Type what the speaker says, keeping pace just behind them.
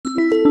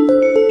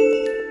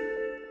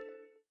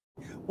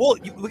well,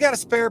 we got a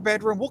spare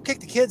bedroom. We'll kick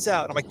the kids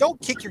out. I'm like,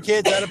 don't kick your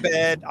kids out of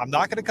bed. I'm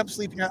not going to come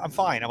sleep in your. I'm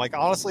fine. I'm like,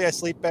 honestly, I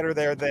sleep better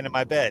there than in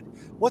my bed.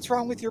 What's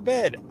wrong with your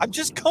bed? I'm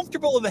just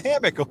comfortable in the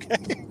hammock.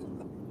 Okay.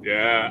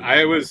 Yeah,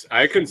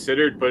 I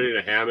considered putting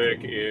a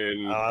hammock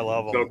in. Oh, I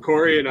love them. So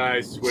Corey and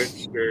I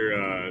switched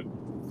their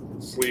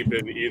sleep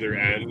in either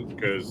end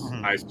because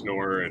I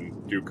snore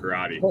and do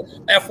karate.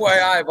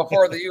 FYI,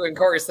 before the you and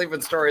Corey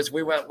sleeping stories,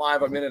 we went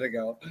live a minute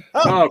ago.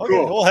 Oh,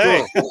 cool. Well,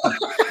 hey. Cool.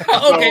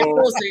 Okay,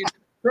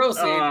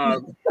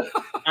 proceed.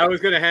 I was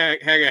gonna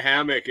hang a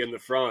hammock in the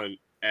front,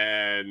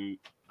 and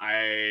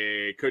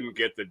I couldn't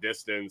get the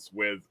distance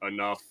with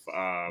enough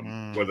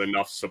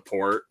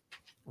support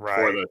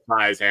for the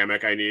size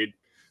hammock I need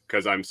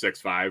because I'm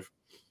 6'5".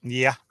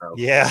 Yeah. So.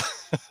 Yeah.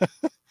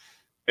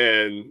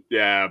 And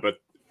yeah, but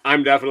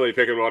I'm definitely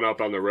picking one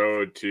up on the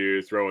road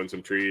to throw in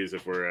some trees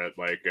if we're at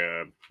like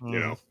you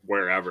know,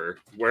 wherever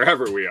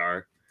we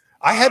are.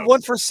 I had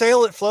one for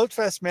sale at Float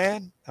Fest,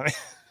 man. I mean,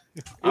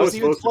 I was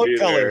supposed to be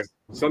there.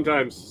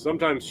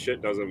 Sometimes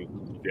shit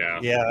doesn't.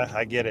 Yeah,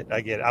 I get it.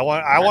 I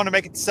want to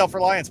make it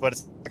self-reliance, but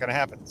it's not gonna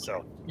happen.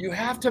 So you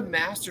have to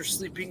master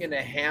sleeping in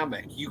a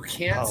hammock. You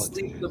can't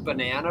sleep the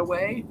banana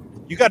way.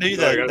 You got to do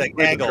the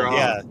angle.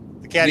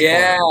 The caddy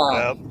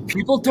corner.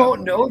 People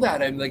don't know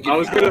that. I'm like, that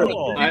was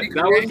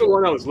the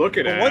one I was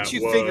looking at. Once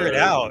you figure it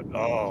out,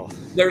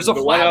 there's a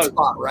flat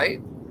spot, right?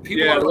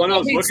 The one I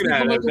was looking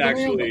at has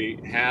actually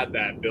had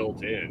that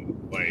built in.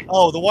 Like,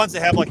 the ones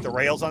that have like the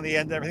rails on the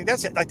end and everything.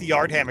 That's like the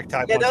yard hammock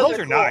type ones. Those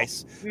are cool.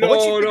 Nice.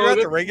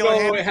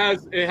 It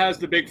has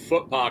the big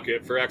foot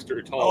pocket for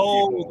extra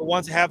tall people. The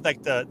ones that have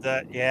like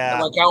the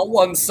And like out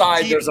one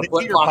side there's a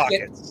foot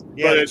pocket.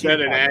 But it's at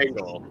an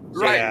angle.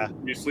 So right.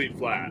 You sleep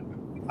flat.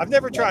 I've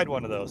never tried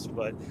one of those,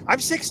 but I'm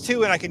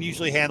 6'2" and I can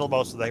usually handle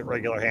most of the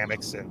regular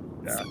hammocks. And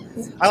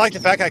I like the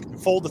fact I can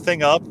fold the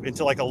thing up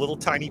into like a little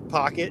tiny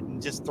pocket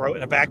and just throw it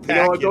in a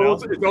backpack.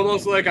 It's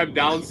almost like I'm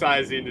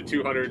downsizing to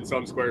 200 and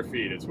some square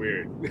feet. It's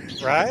weird,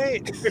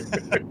 right?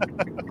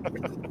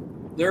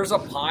 There's a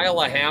pile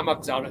of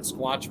hammocks out at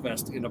Squatch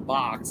Fest in a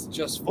box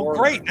just for.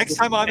 Well, great. Next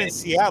time I'm in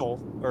Seattle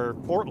or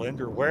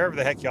Portland or wherever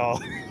the heck y'all.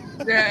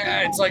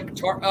 Yeah, it's like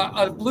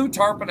a blue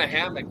tarp and a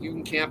hammock. You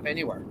can camp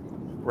anywhere.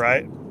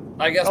 Right.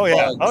 I guess. Oh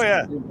yeah. A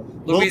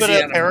little bit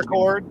of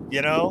paracord,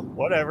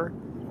 whatever.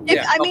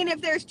 I mean,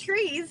 if there's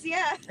trees,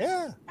 yeah.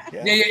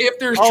 If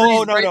there's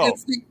trees, no.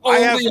 It's the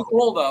only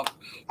holdup.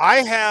 I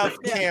have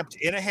camped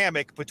in a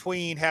hammock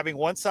between having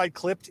one side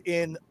clipped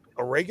in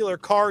a regular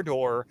car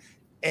door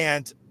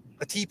and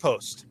a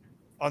T-post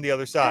on the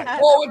other side. A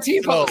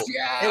T-post,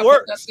 it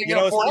works. As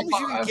long as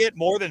you can get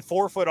more than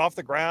 4 foot off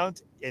the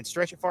ground and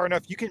stretch it far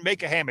enough, you can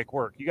make a hammock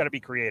work. You got to be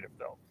creative,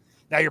 though.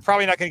 Now, you're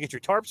probably not going to get your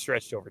tarp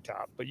stretched over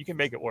top, but you can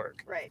make it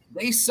work. Right.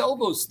 They sell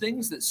those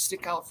things that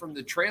stick out from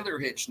the trailer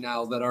hitch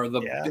now that are the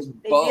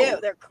big bow. They do.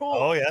 They're cool.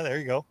 Oh, yeah. There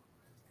you go.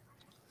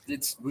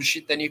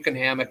 Then you can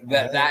hammock.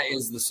 That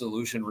is the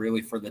solution,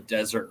 really, for the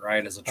desert,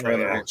 right? As a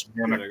trailer hitch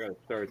hammock.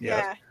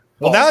 Yeah.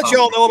 Well, now that you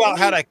all know about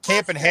how to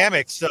camp in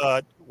hammocks,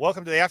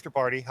 welcome to the after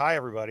party. Hi,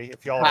 everybody.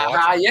 If y'all are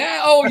watching.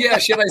 Yeah. Oh, yeah.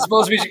 Shit, I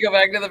suppose we should go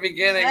back to the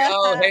beginning.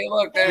 Oh, hey,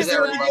 look. There's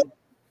everybody.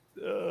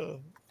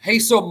 Hey,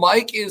 so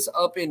Mike is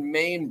up in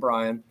Maine,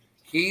 Brian.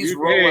 He's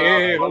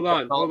rolling hold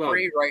on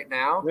right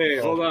now. Hey,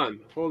 hold on.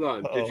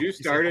 Did you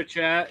start a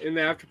chat in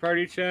the after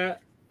party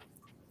chat?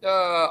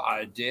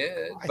 I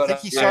did. I think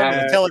he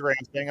started the Telegram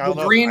thing.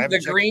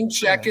 The green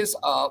check is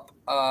up.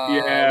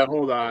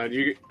 Hold on.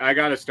 I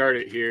got to start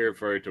it here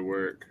for it to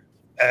work.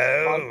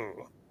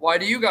 Oh. Why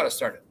do you got to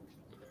start it?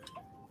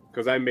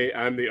 Because I'm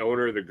the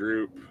owner of the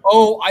group.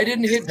 Oh, I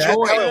didn't hit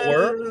join. How it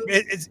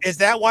works? Is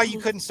that why you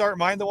couldn't start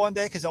mine the one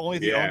day? Because only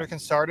the owner can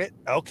start it?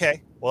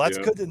 Okay. Well, that's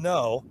good to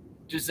know.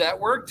 Does that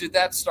work? Did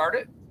that start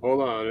it?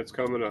 Hold on. It's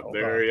coming up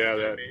there. Yeah,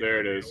 there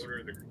it is.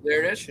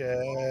 There it is.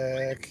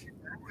 Check.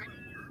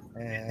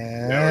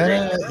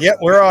 And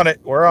we're on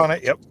it.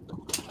 Yep.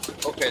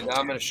 Okay, now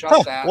I'm going to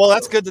shut that. Well,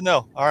 that's good to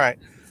know. All right.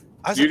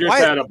 You just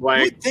had a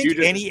blank. You would think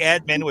any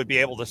admin would be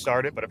able to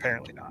start it, but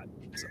apparently not.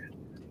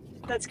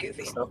 That's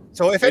goofy.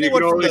 So if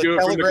anyone from the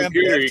Telegram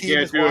computer, you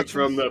can't do it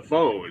from the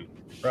phone.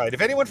 Right. If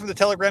anyone from the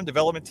Telegram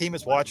development team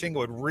is watching, it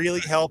would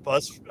really help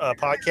us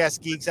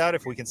podcast geeks out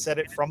if we can set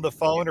it from the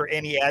phone or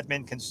any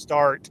admin can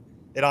start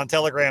it on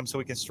Telegram so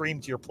we can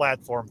stream to your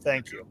platform.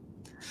 Thank you.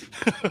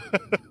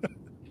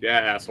 Yeah,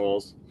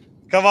 assholes.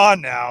 Come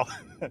on now.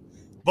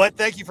 But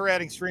thank you for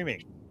adding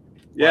streaming.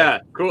 Yeah,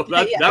 cool.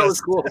 That was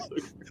cool.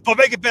 But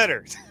make it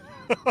better.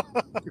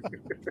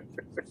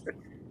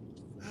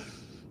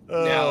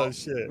 Now,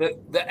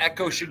 shit. The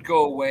echo should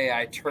go away.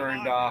 I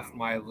turned off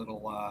my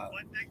little.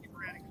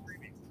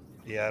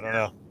 Yeah, I don't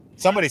know.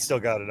 Somebody still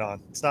got it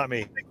on. It's not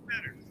me.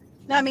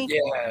 Not me.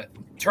 Yeah,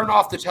 turn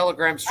off the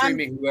Telegram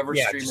streaming. Whoever's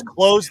streaming. Just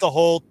close the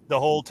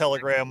whole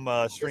Telegram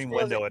stream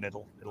window, and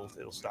it'll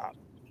stop.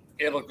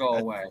 It'll go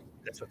away.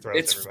 That's what throws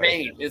it's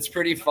faint. It's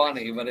pretty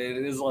funny, but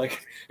it is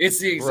like it's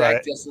the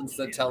exact distance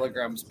that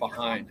Telegram's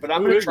behind. But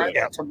I'm going to try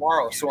that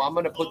tomorrow. So I'm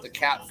going to put the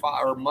Cat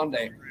 5 or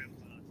Monday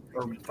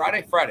or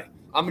Friday.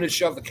 I'm going to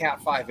shove the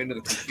Cat 5 into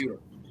the computer.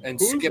 and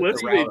Who's skip the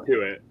listening route.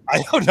 to it?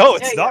 I don't know.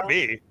 It's There you not go.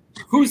 me.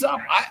 Who's up?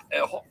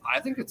 I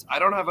think it's. I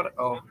don't have it.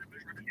 Oh,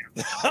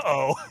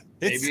 Uh-oh.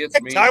 Maybe it's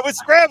me. Time with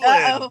scrambling.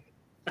 Uh-oh.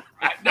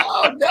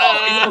 no.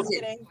 Just Okay.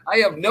 kidding. I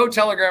have no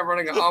Telegram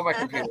running on my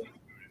computer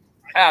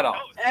at all.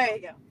 There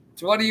you go.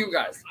 So what do you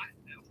guys?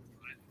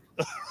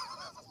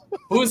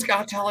 Who's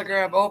got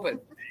Telegram open?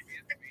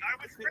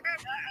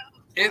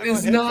 It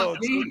is not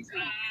me.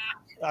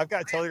 I've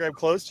got Telegram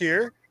closed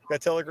here.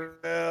 Got Telegram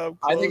closed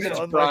I think it's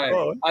on my Brian.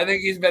 phone. I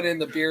think he's been in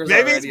the beers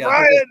Maybe already. it's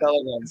Brian.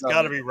 Telegram's It's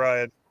got to be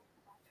Brian.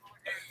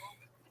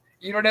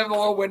 You don't have the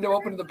little window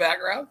open in the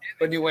background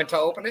when you went to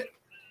open it?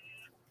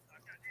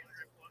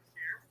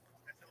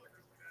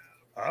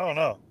 I don't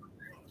know.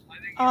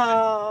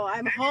 Oh,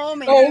 I'm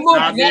home. And Oh, look,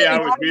 Not me, I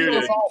was the muted.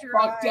 audio's all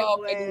fucked up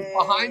and he's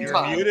behind You're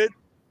time. muted.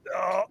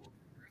 Oh,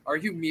 Are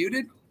you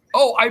muted?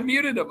 Oh, I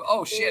muted him.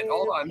 Oh, shit.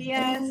 Hold on.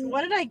 UPS.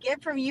 What did I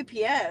get from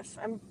UPS?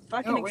 I'm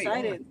fucking Oh, wait, hold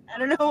excited. I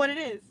don't know what it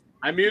is.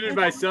 I muted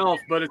myself,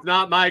 but it's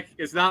not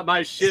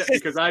my shit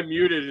because I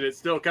muted and it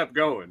still kept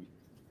going.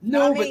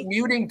 No, Not but me.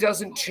 muting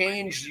doesn't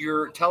change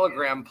your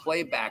Telegram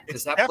playback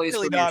because It's that plays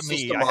definitely from your not me.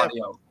 system I have-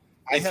 audio.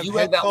 I If have you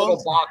have that little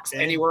headphones box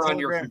and anywhere on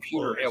your Telegram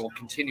computer, closed. it will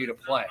continue to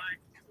play.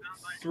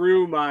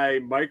 Through my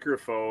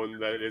microphone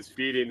that is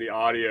feeding the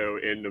audio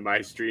into my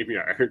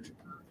StreamYard.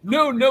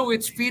 No,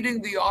 it's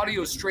feeding the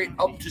audio straight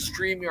up to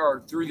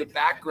StreamYard through the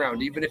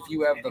background, even if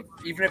you have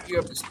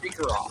the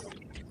speaker off.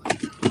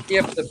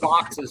 If the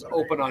box is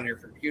open on your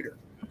computer,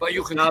 but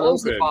you can Not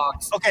close the open.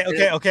 box. okay, and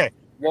okay, it okay.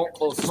 Won't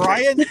close. The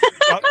Brian.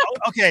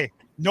 Okay,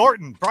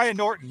 Brian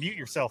Norton, mute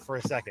yourself for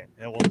a second,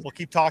 and we'll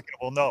keep talking.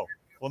 We'll know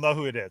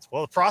who it is.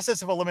 Well, the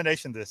process of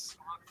elimination.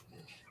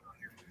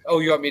 Oh,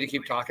 you want me to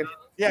keep talking?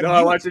 Yeah, No,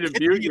 I want you to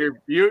mute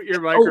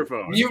your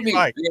microphone. Oh, mute me.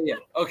 Right. Yeah.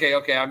 Okay,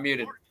 I'm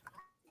muted.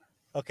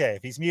 Okay,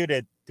 if he's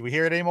muted, do we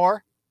hear it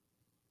anymore?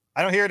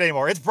 I don't hear it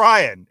anymore. It's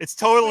Brian. It's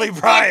totally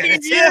Brian. fucking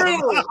It's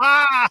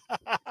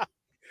him.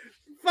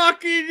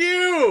 Fucking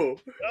you!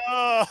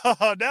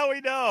 Oh, now we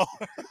know.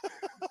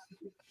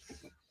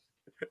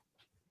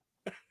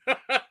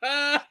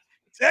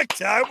 Tech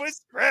time with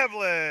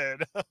scrambling.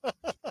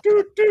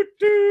 Do,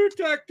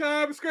 tech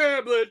time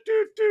scrambling.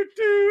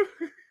 Do.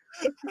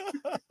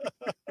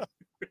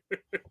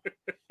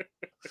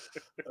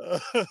 Oh,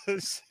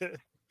 shit.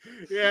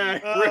 Yeah,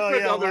 Oh, rip yeah,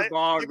 another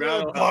bong. Give me a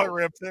That'll bong help.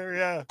 rip there,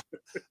 yeah.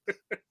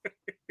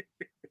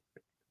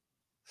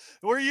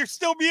 Where you're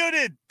still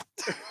muted.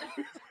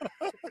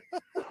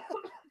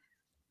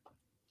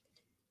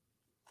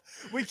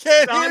 We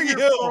can't It's hear on your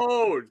you.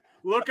 phone.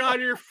 Look on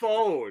your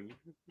phone.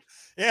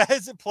 Yeah,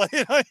 is it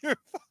playing on your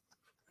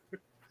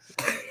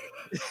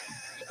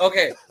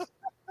Okay.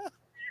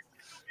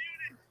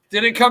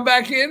 Did it come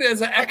back in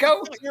as an echo?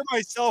 I hear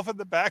myself in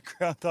the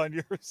background on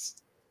yours.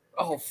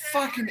 Oh,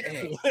 fucking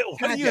A. What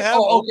do you God, have?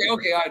 oh,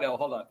 okay, I know.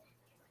 Hold on.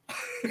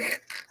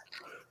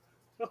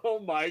 Oh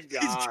my He's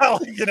god.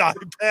 telling an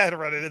iPad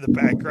running in the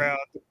background.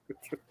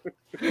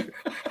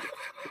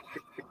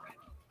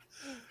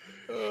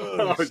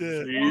 Oh, Oh,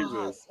 shit.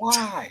 Jesus.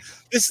 Why?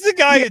 This is the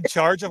guy in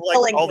charge of like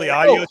Telling all the you.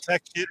 audio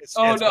tech shit. It's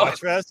Oh, no.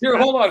 Watchfest. Here,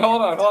 hold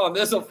on.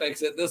 This will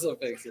fix it.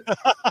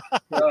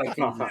 Oh,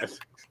 God.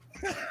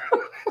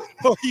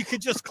 Or you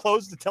could just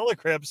close the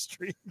Telegram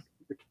stream.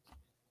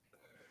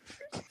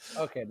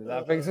 okay, did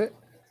that fix it?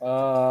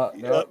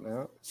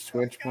 No.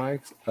 Switch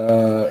mics.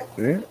 I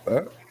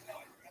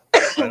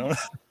don't know.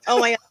 Oh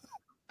my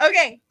god.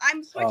 Okay,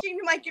 I'm switching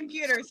to my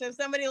computer, so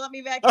somebody let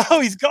me back in. Oh,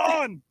 he's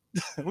gone.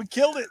 We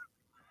killed it.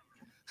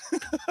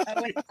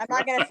 I'm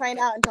not gonna sign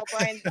out until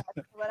Brian's back,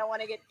 because I don't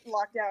want to get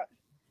locked out.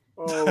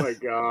 Oh my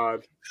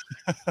god.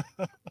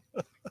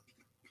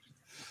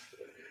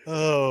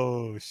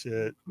 Oh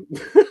shit.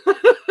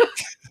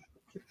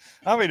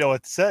 I don't even know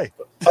what to say.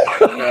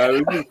 Yeah,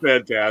 this is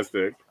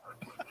fantastic.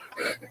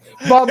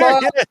 Bubba, There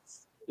it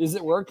is. is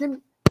it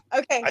working?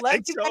 Okay, I let's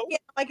think get so. back in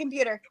on my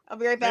computer. I'll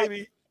be right back.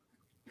 Maybe.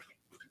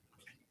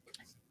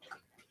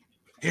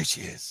 Here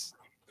she is.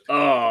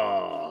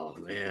 Oh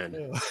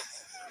man.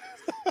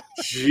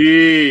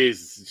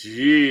 Jeez.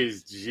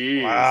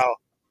 Wow.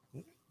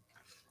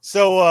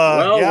 So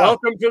Well, yeah,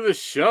 welcome to the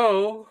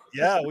show.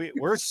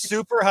 we're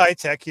super high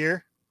tech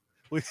here.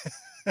 We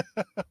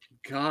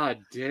God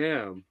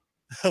damn.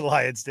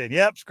 Lions Den.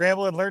 Yep,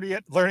 scrambling,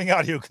 learning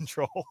audio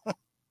control.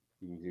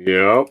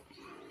 Yep.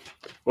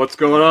 What's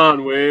going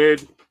on,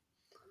 Wade?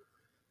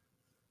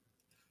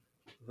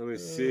 Let me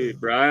see,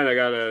 Brian.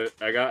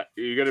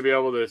 You're gonna be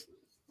able to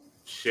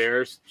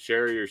share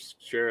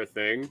a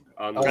thing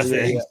on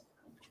the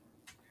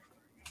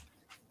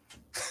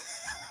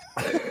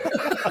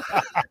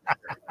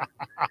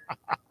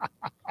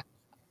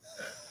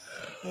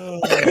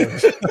yeah.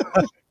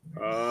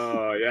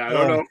 Oh yeah, I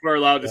don't know if we're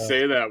allowed to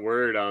say that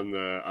word on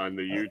the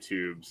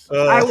YouTubes.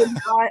 I would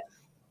not.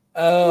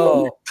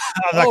 Oh,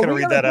 I'm not gonna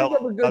read that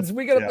out.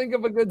 We gotta think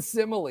of a good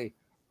simile.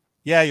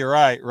 Yeah, you're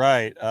right.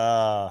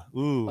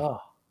 Ooh. Oh.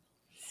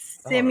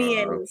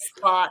 Simian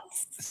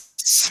spots.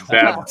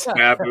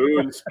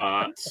 Baboon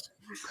spots.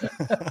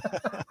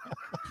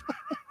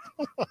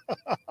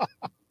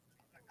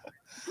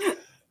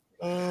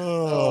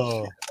 Oh,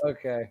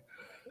 Okay.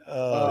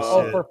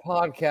 Shit. For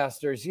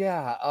podcasters,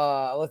 yeah.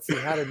 Let's see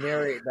how to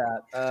narrate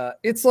that.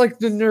 It's like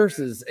the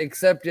nurses,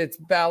 except it's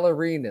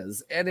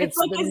ballerinas, and it's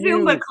like a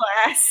Zumba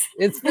class.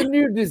 It's the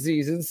new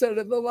disease instead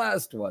of the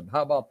last one.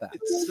 How about that?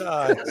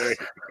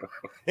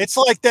 It's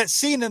like that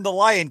scene in The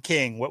Lion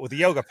King with the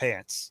yoga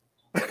pants.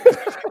 But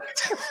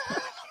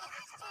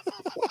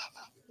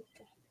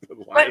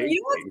you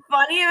know what's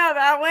funny about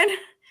that one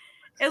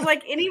is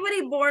like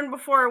anybody born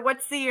before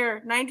what's the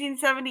year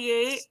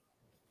 1978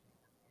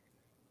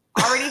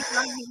 already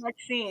had the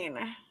vaccine,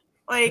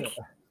 like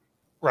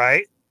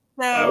right.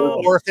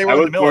 So, or if they were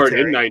in the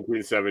military in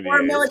 1978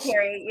 or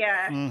military,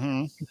 yeah.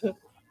 Mm-hmm.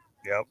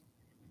 Yep.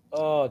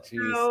 Oh,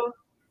 jeez.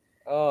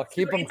 So,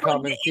 keep them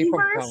coming. Like the Keep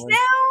them inverse coming. now,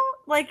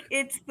 like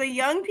it's the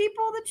young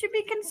people that should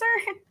be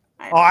concerned.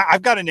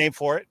 I've got a name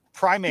for it: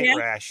 primate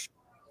rash.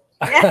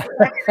 Yeah.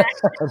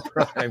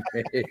 Primate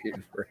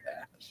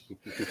rash.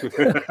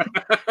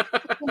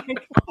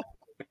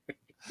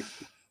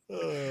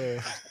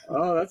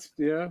 Oh, that's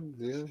yeah.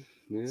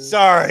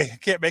 Sorry, I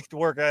can't make it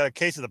work. A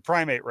case of the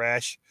primate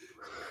rash.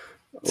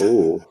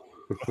 Oh,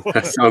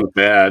 that sounds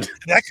bad.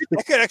 That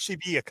could actually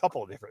be a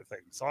couple of different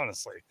things,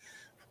 honestly.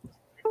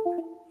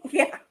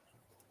 Yeah.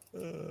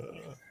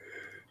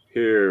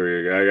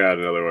 Here we go. I got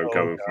another one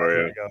coming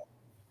for you. Go.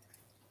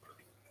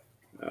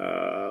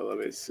 Let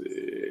me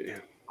see.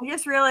 I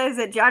just realized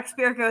that Jack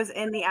Spirko's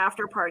in the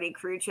after party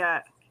crew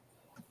chat.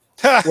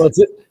 What's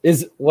it?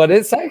 What did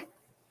it say?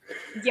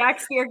 Jack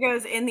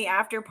Spirko's in the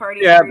after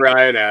party. Yeah,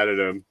 Brian added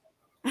him.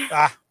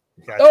 Gotcha.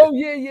 Oh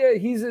yeah,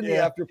 he's in the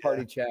after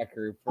party chat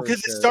group because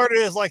it started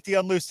as like the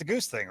Unloose the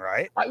Goose thing,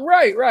 right?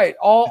 Right.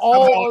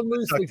 All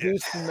Unloose the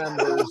Goose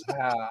members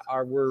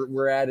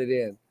were added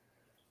in.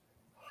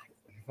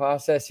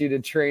 Process you to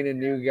train a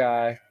new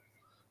guy.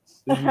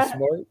 Is he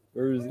smart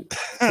or is he?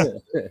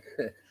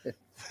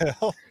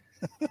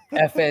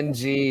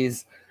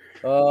 FNGs.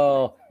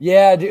 Oh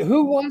yeah, dude,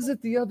 who was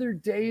it the other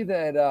day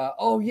that?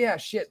 Oh yeah,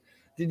 shit.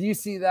 Did you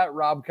see that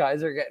Rob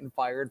Kaiser getting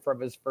fired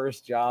from his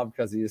first job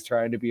because he was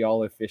trying to be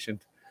all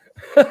efficient?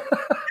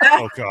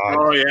 Oh god.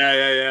 Oh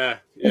yeah.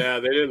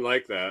 They didn't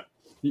like that.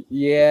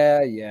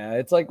 Yeah.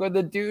 It's like when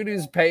the dude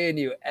who's paying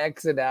you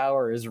X an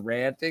hour is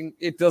ranting,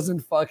 it doesn't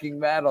fucking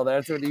matter.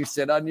 That's when you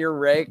sit on your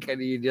rake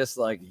and you just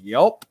like,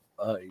 yup.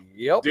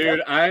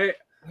 Dude, I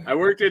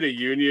worked at a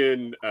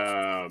union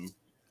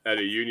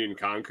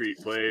concrete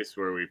place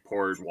where we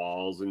poured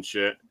walls and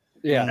shit.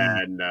 Yeah.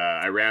 And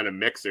I ran a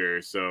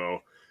mixer, so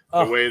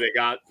the way they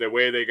got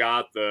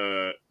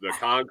the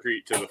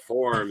concrete to the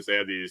forms, they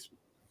had these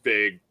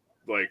big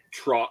like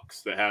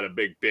trucks that had a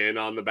big bin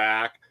on the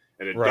back,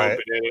 and it dump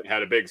it in. It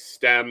had a big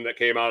stem that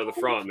came out of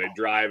the front. And they'd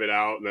drive it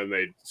out, and then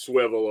they'd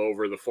swivel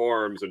over the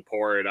forms and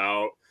pour it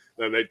out.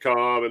 Then they'd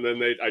come, and then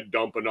I'd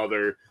dump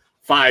another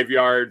 5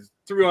 yards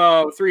through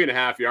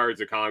 3.5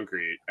 yards of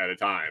concrete at a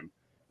time,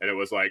 and it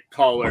was like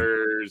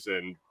colors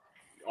and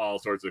all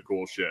sorts of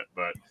cool shit.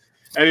 But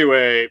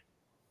anyway,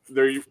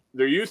 there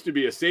used to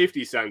be a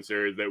safety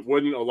sensor that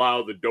wouldn't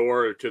allow the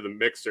door to the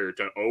mixer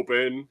to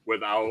open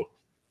without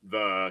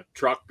the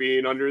truck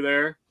being under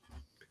there.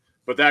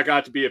 But that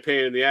got to be a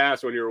pain in the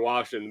ass when you were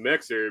washing the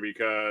mixer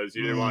because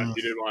you didn't want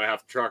to have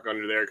the truck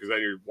under there because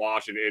then you're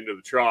washing into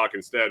the truck.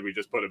 Instead, we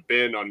just put a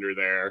bin under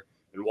there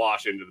and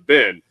wash into the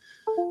bin.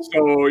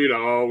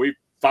 So, we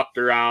fucked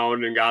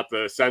around and got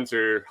the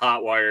sensor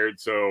hot wired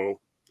so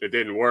it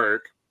didn't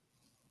work.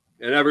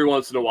 And every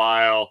once in a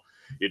while,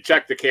 you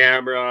check the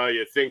camera,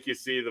 you think you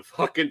see the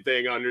fucking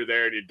thing under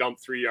there, and you dump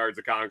 3 yards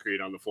of concrete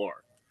on the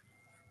floor.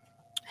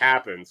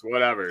 Happens,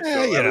 whatever.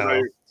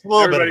 Yeah, so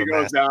everybody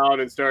goes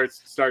down and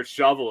starts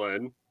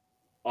shoveling,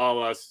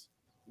 all us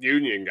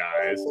union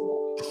guys,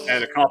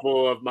 and a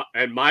couple of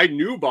my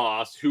new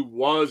boss, who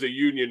was a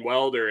union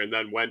welder and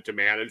then went to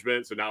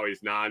management, so now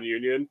he's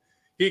non-union.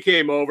 He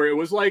came over. It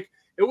was like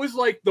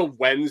the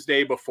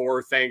Wednesday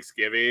before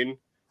Thanksgiving.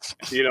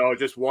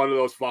 Just one of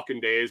those fucking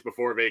days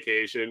before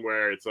vacation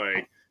where it's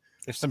like,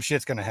 if some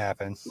shit's gonna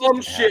happen,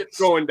 shit's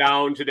going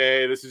down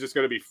today. This is just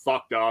gonna be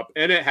fucked up,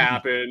 and it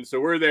happened. So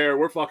we're there.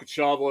 We're fucking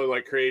shoveling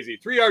like crazy.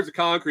 3 yards of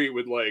concrete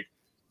with like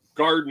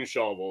garden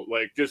shovel,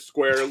 like just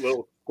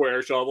little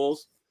square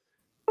shovels,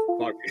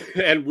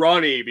 and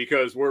runny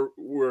because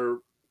we're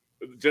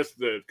just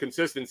the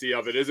consistency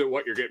of it isn't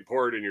what you're getting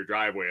poured in your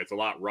driveway. It's a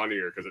lot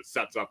runnier because it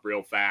sets up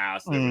real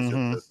fast.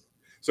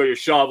 So you're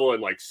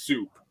shoveling like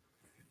soup.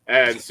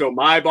 And so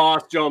my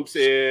boss jumps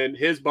in,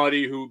 his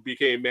buddy who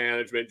became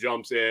management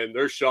jumps in,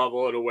 they're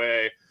shoveling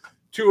away.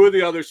 Two of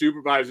the other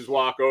supervisors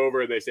walk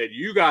over and they said,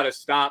 "You got to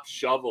stop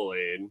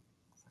shoveling."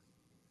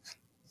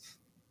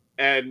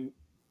 And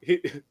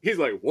he's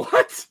like,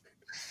 "What?"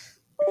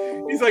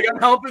 He's like, "I'm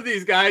helping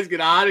these guys get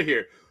out of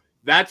here.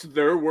 That's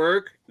their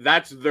work.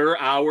 That's their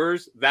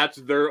hours. That's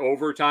their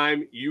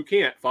overtime. You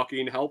can't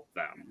fucking help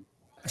them."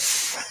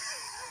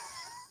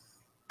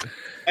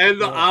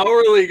 And the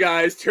hourly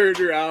guys turned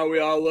around. We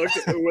all looked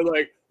at them. We're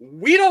like,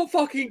 "We don't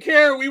fucking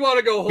care. We want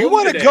to go home. We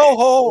want to go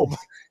home."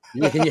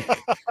 Yeah.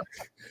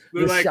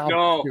 They're like,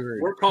 no,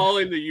 we're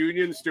calling the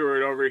union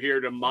steward over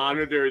here to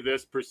monitor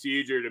this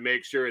procedure to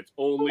make sure it's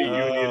only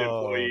union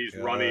employees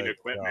running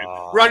equipment.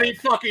 Running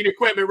fucking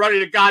equipment,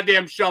 running a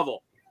goddamn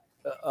shovel.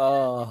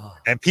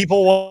 And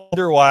people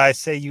wonder why I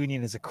say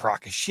union is a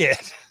crock of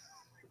shit.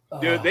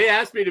 Dude, they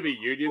asked me to be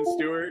union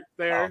steward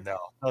there. Oh,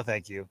 no,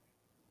 thank you.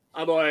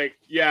 I'm like,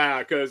 yeah,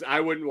 because I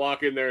wouldn't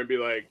walk in there and be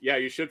like, yeah,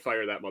 you should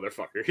fire that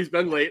motherfucker. He's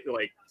been late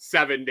like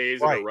 7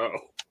 days in a row.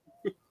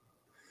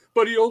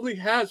 But he only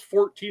has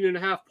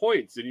 14.5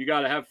 points, and you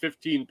got to have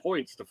 15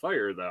 points to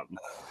fire them.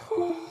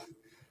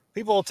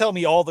 People will tell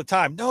me all the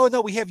time, no,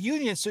 we have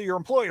unions, so your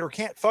employer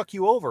can't fuck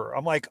you over.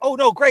 I'm like, oh,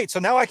 no, great.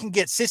 So now I can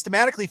get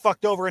systematically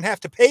fucked over and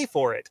have to pay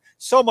for it.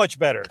 So much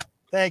better.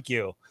 Thank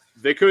you.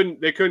 They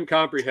couldn't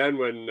comprehend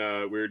when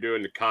we were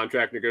doing the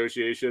contract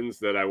negotiations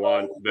that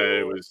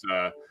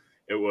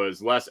it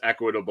was less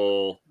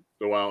equitable.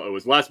 Well, it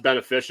was less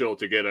beneficial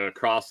to get an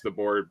across the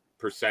board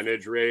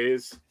percentage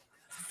raise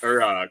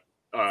or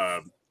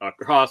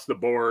across the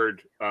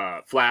board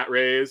flat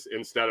raise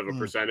instead of a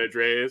percentage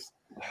raise,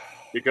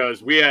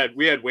 because we had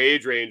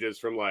wage ranges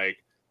from like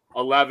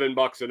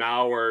 $11 an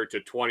hour to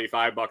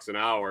 $25 an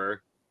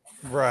hour.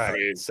 Right. I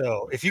mean,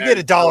 so if you get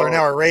 $1 an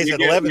hour raise at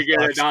 11, you get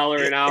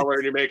 $1 an hour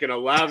and you're making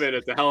 11.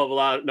 It's a hell of a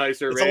lot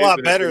nicer. It's raise a lot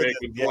than better if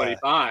you're making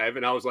 25.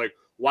 And I was like,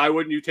 why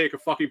wouldn't you take a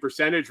fucking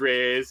percentage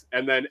raise?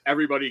 And then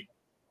everybody,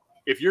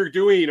 if you're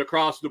doing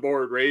across the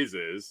board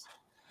raises,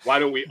 why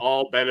don't we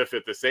all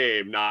benefit the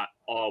same, not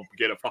all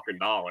get a fucking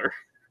dollar?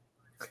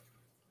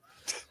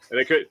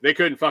 And they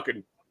couldn't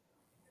fucking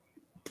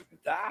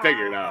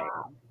figure it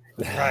out.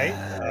 Right.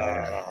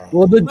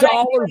 Well, the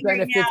dollar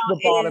benefits the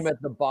bottom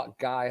at the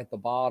guy at the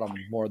bottom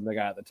more than the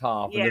guy at the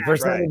top, and the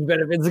percentage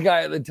benefits the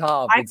guy at the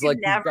top. It's like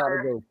you've got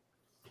to go.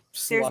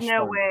 There's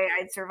no way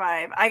I'd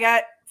survive. I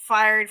got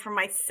fired from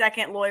my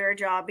second lawyer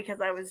job because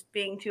I was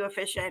being too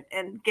efficient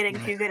and getting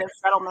too good at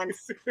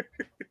settlements.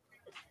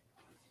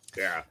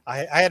 Yeah,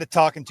 I had a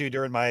talking to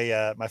during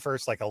my my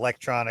first like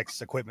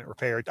electronics equipment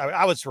repair.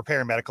 I was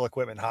repairing medical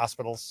equipment in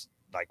hospitals,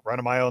 like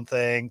running my own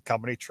thing,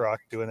 company truck,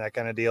 doing that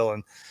kind of deal.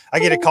 And I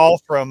get a call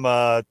from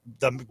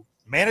the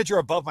manager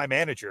above my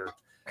manager,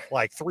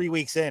 like 3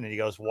 weeks in, and he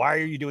goes, "Why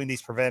are you doing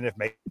these preventative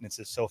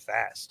maintenances so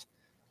fast?"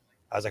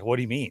 I was like, "What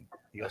do you mean?"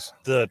 He goes,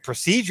 "The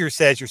procedure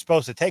says you're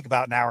supposed to take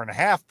about an hour and a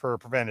half per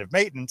preventative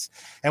maintenance,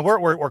 and we're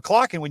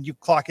clocking when you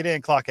clock it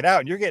in, clock it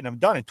out, and you're getting them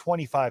done in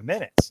 25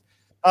 minutes."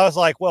 I was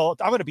like, "Well,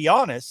 I'm going to be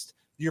honest.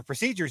 Your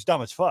procedure is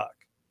dumb as fuck."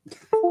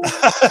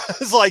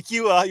 It's like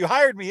you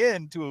hired me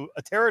into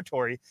a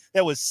territory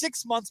that was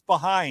 6 months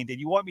behind, and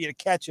you want me to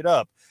catch it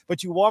up,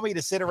 but you want me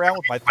to sit around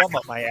with my thumb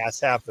up my ass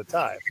half the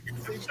time.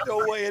 There's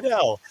no way in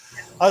hell.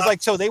 I was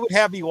like, so they would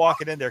have me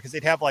walking in there because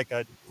they'd have like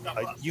a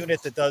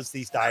unit that does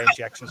these dye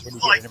injections when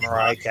you get an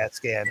MRI CAT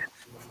scan.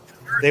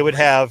 They would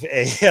have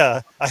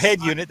a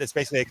head unit that's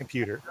basically a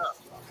computer.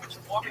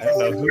 I don't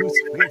know who's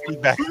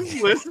feedback.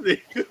 Who's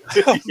listening?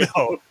 I don't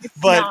know.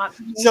 But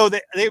so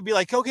they would be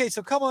like, okay,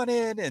 so come on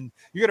in and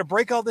you're going to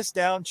break all this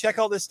down, check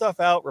all this stuff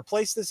out,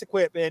 replace this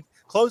equipment,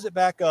 close it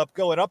back up,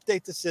 go and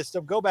update the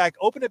system, go back,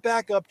 open it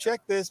back up,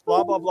 check this,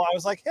 blah, blah, blah. I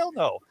was like, hell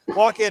no.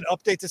 Walk in,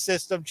 update the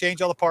system,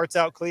 change all the parts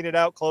out, clean it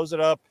out, close it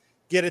up,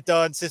 get it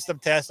done, system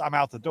test, I'm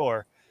out the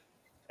door.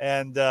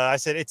 And I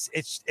said,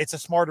 it's a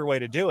smarter way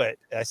to do it.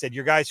 I said,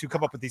 your guys who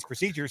come up with these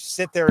procedures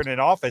sit there in an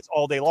office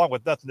all day long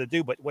with nothing to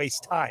do but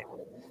waste time.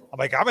 I'm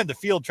like, I'm in the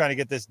field trying to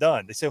get this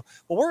done. They said,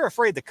 well, we're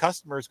afraid the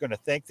customer is going to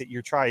think that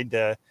you're trying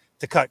to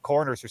cut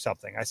corners or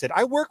something. I said,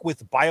 I work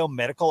with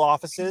biomedical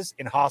offices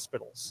in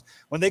hospitals.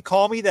 When they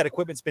call me that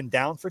equipment's been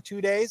down for 2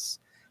 days,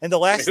 and the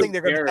last thing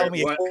they're going to tell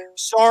me is,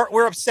 sorry,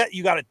 we're upset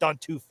you got it done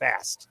too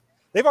fast.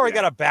 They've already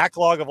got a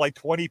backlog of like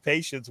 20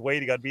 patients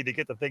waiting on me to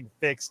get the thing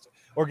fixed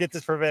or get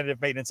this preventative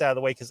maintenance out of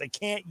the way because they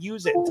can't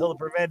use it until the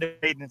preventative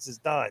maintenance is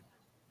done.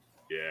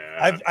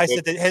 Yeah. I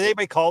said, has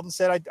anybody called and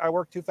said I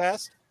work too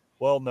fast?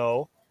 Well,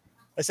 no.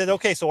 I said,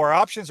 okay, so our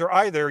options are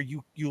either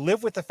you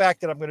live with the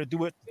fact that I'm going to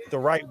do it the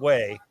right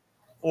way,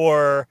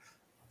 or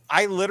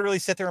I literally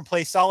sit there and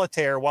play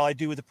solitaire while I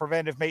do the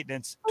preventive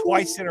maintenance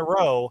twice in a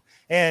row,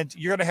 and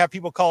you're going to have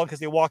people calling because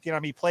they walk in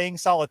on me playing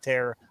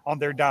solitaire on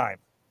their dime.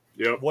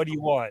 Yep. What do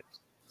you want?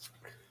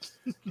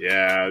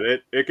 Yeah,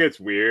 it gets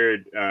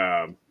weird.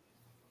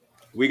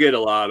 We get a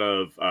lot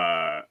of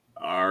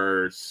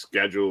our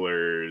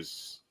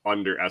schedulers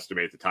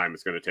underestimate the time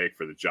it's going to take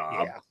for the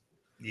job.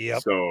 Yeah.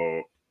 Yep.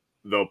 So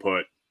they'll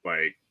put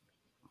like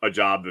a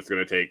job that's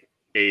going to take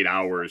 8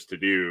 hours to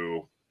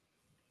do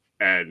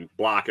and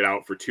block it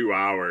out for 2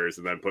 hours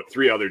and then put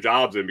 3 other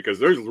jobs in because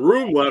there's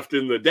room left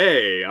in the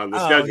day on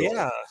the schedule.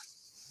 Yeah.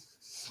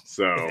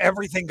 So if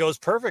everything goes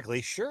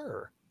perfectly,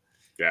 sure.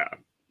 Yeah.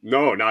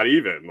 No, not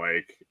even.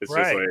 Like, it's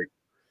just like,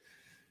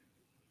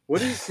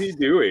 what is he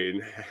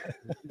doing?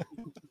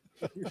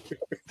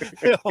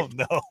 I don't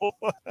know.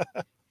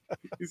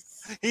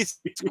 He's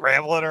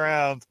scrambling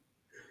around.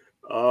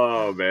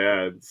 Oh,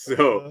 man.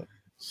 So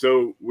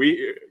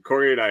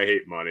Corey and I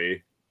hate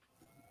money.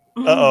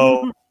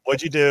 Uh-oh.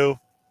 What'd you do?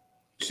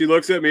 She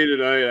looks at me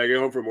tonight. I get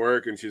home from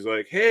work and she's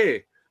like,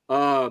 hey,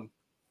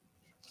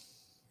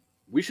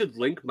 We should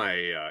link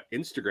my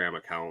Instagram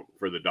account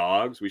for the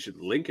dogs. We should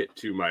link it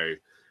to my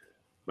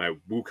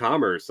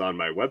WooCommerce on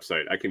my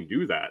website. I can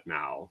do that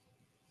now.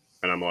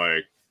 And I'm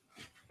like,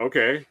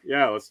 okay,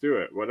 yeah, let's do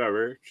it.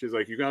 Whatever. She's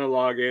like, you got to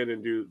log in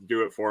and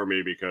do it for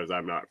me because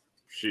I'm not.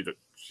 She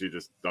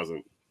just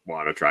doesn't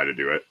want to try to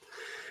do it.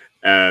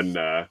 And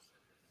I'm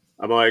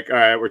like, all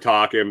right, we're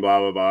talking, blah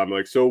blah blah. I'm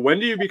like, so when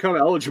do you become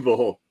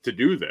eligible to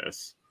do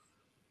this?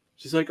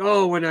 She's like,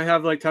 oh, when I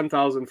have like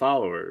 10,000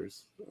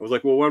 followers. I was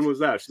like, well, when was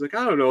that? She's like,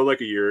 I don't know, like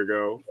a year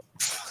ago.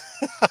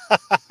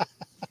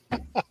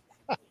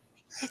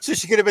 So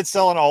she could have been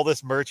selling all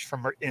this merch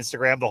from her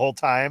Instagram the whole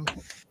time.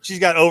 She's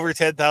got over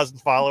 10,000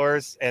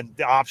 followers, and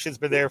the option's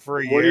been there for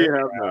a year. What do you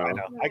have now? I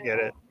know, I get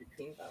it.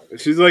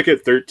 She's like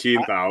at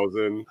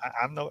 13,000.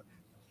 I'm no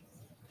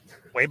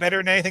way better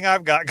than anything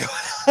I've got going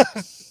on.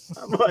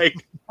 I'm like,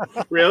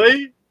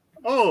 really?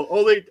 Oh,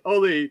 only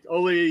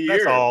a year.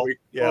 That's all.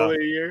 Yeah. Only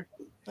a year.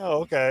 Oh,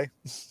 okay.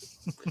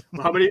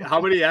 How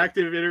many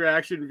active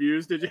interaction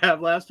views did you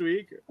have last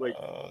week? Like,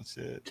 oh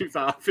shit,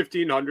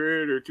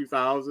 1,500 or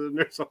 2,000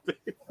 or something.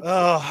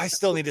 Oh, I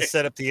still need to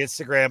set up the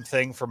Instagram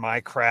thing for my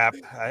crap.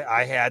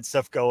 I had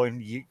stuff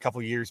going a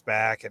couple years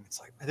back, and it's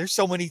like there's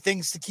so many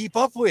things to keep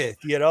up with.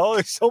 You know,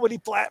 there's so many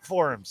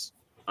platforms.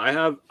 I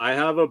have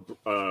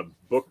a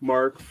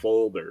bookmark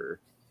folder.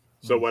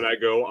 So when I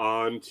go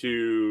on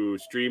to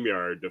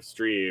StreamYard to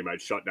stream, I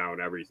shut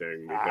down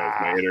everything because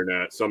my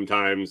internet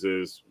sometimes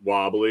is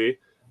wobbly.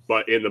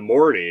 But in the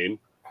morning,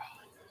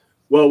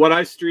 well, when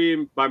I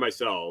stream by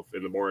myself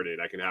in the morning,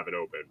 I can have it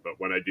open. But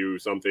when I do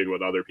something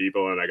with other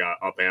people and I got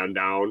up and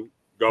down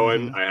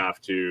going, I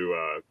have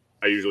to,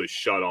 I usually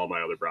shut all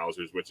my other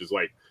browsers, which is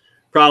like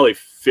probably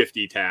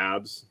 50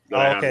 tabs.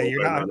 Okay,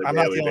 I'm not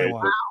the only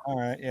one. All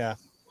right, yeah.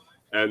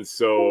 And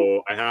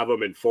so I have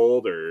them in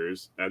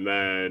folders. And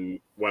then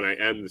when I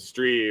end the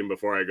stream,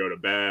 before I go to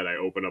bed, I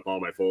open up all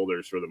my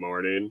folders for the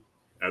morning.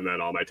 And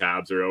then all my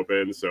tabs are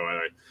open. So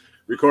I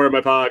record my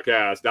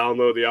podcast,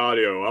 download the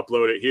audio,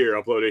 upload it here,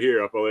 upload it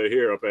here, upload it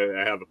here.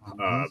 I have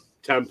a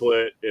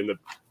template in the,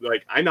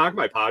 like, I knock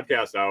my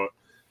podcast out.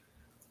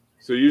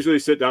 So usually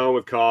sit down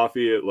with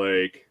coffee at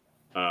like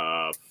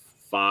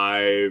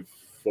 5:45,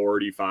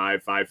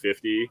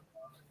 5:50.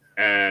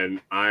 And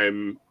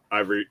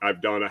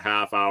I've done a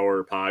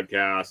half-hour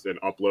podcast and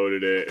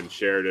uploaded it and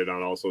shared it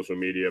on all social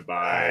media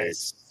by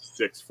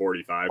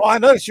 6:45. Well, I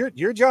noticed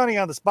you're Johnny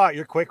on the spot.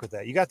 You're quick with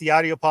that. You got the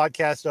audio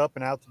podcast up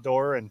and out the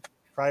door, and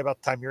probably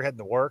about the time you're heading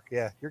to work.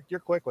 Yeah, you're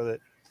quick with it.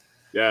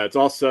 Yeah, it's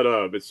all set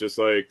up. It's just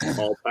like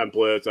all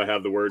templates. I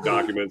have the Word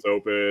documents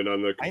open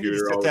on the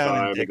computer all the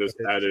time and just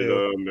edit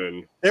them.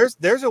 And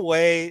there's a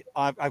way.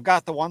 I've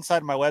got the one side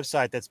of my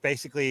website that's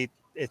basically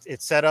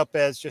it's set up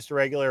as just a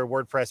regular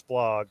WordPress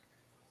blog.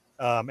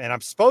 And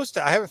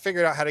I haven't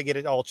figured out how to get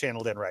it all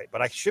channeled in right,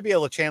 but I should be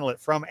able to channel it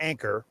from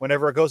Anchor.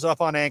 Whenever it goes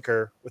up on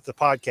Anchor with the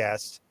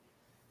podcast,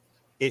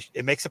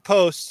 it makes a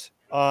post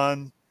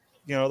on,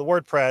 the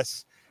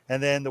WordPress,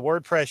 and then the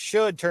WordPress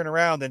should turn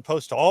around and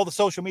post all the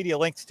social media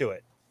links to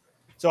it.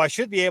 So I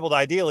should be able to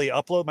ideally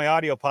upload my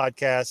audio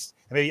podcast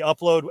and maybe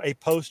upload a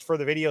post for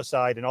the video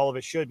side, and all of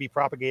it should be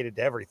propagated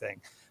to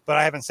everything. But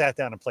I haven't sat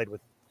down and played with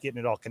getting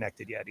it all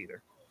connected yet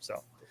either.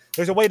 So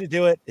there's a way to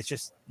do it. It's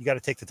just, you got to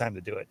take the time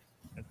to do it.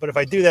 But if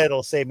I do that,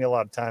 it'll save me a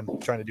lot of time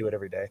trying to do it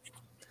every day.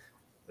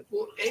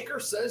 Well, Anchor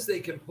says they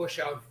can push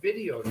out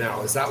video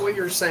now. Is that what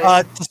you're saying?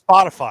 To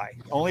Spotify,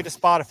 only to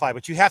Spotify.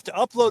 But you have to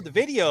upload the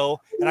video,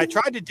 and I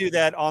tried to do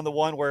that on the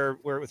one where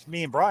it was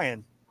me and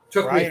Brian.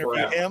 Took me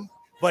forever. Him,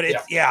 but it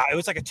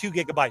was like a 2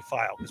 gigabyte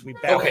file because we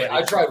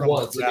I tried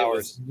once.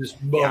 Hours.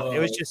 It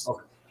was just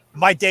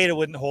my data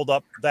wouldn't hold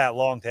up that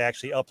long to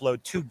actually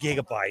upload 2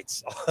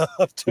 gigabytes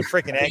up to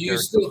freaking Anchor. You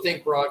still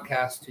think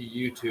broadcast to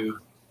YouTube?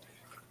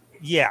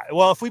 Yeah,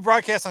 well, if we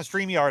broadcast on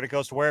StreamYard, it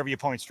goes to wherever you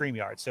point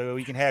StreamYard. So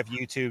we can have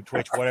YouTube,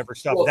 Twitch, whatever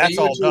stuff. Well, that's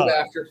all done.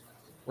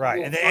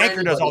 Right, and then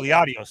Anchor does all the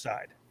audio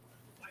side.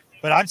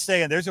 But I'm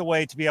saying there's a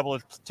way to be able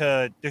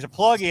to there's a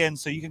plug-in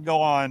so you can go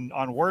on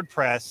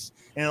WordPress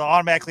and it'll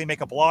automatically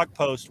make a blog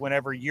post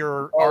whenever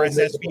your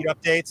RSS feed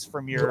updates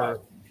from your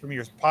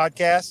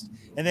podcast,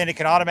 and then it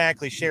can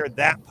automatically share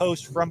that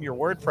post from your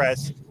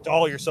WordPress to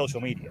all your social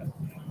media.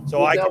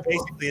 So I can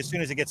basically, as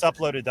soon as it gets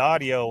uploaded to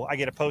audio, I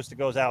get a post that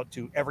goes out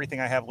to everything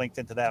I have linked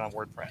into that on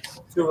WordPress.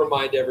 To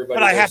remind everybody.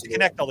 But I have to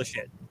connect all the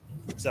shit.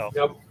 So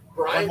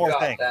one more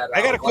thing.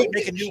 I got to quit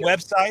making new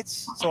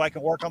websites so I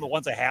can work on the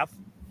ones I have.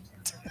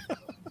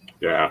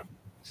 Yeah.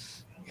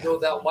 No,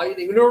 that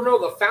lighting. No,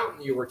 the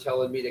fountain you were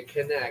telling me to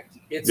connect.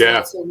 It's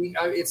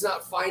it's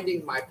not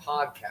finding my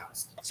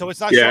podcast. So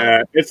it's not.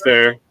 Yeah, it's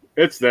there.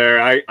 It's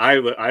there.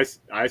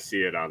 I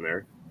see it on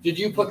there. Did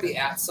you put the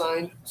 @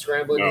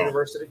 Scrambling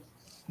University?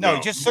 No,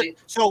 just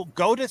so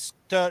go to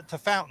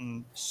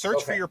Fountain,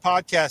 search for your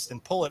podcast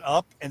and pull it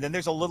up, and then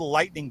there's a little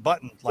lightning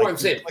button. Like I'm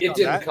saying, it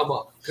didn't come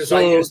up.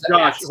 So,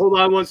 Josh, hold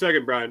on 1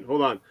 second, Brian.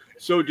 Hold on.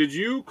 So, did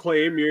you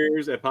claim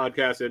yours at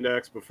Podcast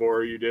Index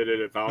before you did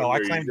it at Fountain? No,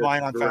 I claimed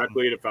mine on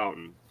directly to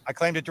Fountain. I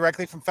claimed it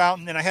directly from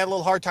Fountain, and I had a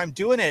little hard time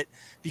doing it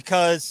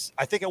because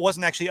I think it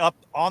wasn't actually up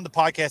on the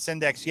podcast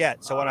index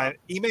yet. So when I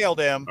emailed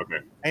him,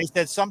 and he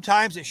said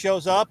sometimes it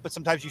shows up, but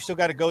sometimes you still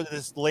got to go to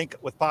this link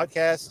with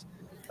podcast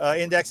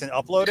index and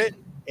upload it.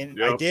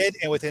 And I did,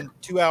 and within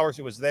 2 hours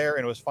it was there,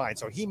 and it was fine.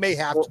 So he may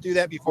have to do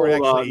that before it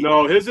actually.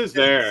 No, his is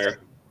there.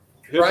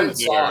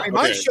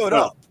 Mine showed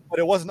up, but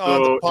it wasn't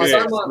on the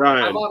podcast.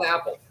 I'm on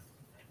Apple.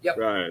 Yep.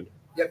 Ryan.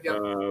 Yep.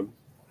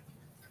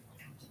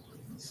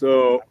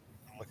 So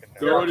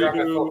go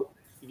to.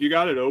 You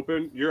got it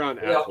open. You're on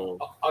Apple.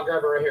 I'll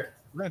grab it right here.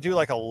 We're gonna do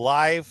like a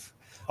live.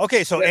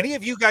 Okay, so any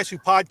of you guys who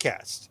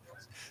podcast,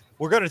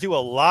 we're gonna do a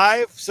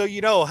live, so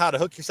you know how to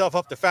hook yourself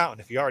up to Fountain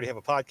if you already have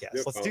a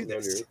podcast. Let's do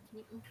this.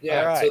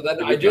 Yeah. Right. So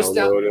then I just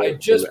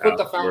put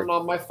the Fountain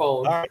on my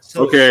phone. All right,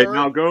 so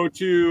now go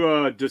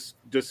to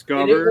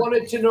Discover. And it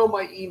wanted to know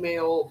my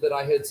email that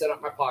I had set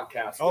up my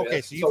podcast. Okay,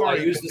 with. so I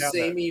used the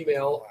same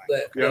email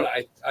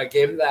that I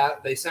gave them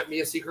that. They sent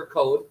me a secret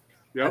code.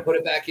 I put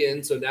it back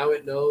in, so now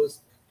it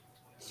knows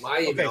my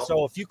email. Okay,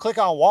 so if you click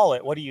on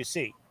wallet, what do you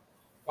see?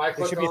 If I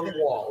click on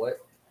wallet,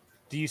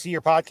 do you see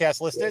your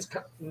podcast listed?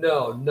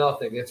 No,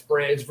 nothing. It's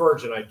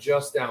Virgin. I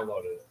just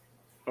downloaded it.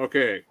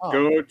 Okay,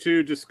 go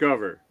to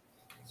Discover.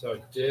 So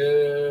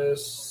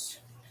Discover,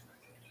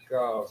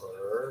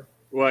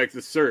 like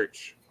the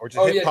search. Or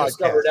just hit podcast.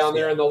 Discover down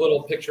there in the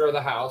little picture of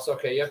the house.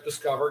 Okay, yep,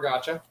 Discover,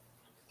 gotcha.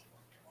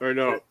 Or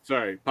no,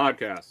 sorry,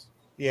 podcast.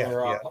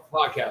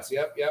 Podcast.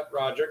 Yep,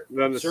 Roger.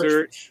 Then the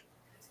search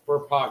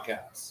for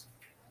podcasts.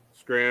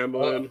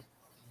 Scrambling.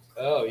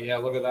 Oh yeah,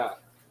 look at that.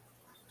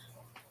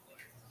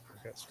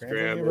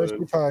 Scrambling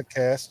University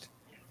podcast.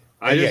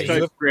 I just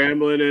type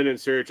Scrambling in and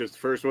search. It's the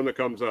first one that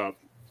comes up.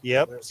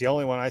 Yep, it's the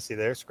only one I see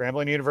there.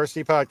 Scrambling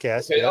University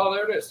podcast. Okay,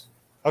 there it is.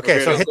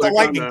 Okay, so hit the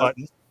lightning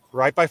button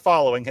right by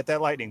following. Hit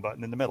that lightning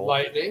button in the middle.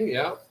 Lightning.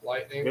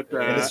 Hit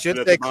that. And it should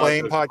say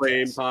claim podcast.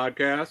 Claim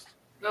podcast.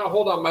 No,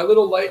 hold on. My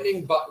little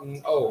lightning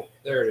button. Oh,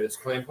 there it is.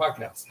 Claim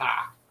podcast.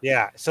 Ha.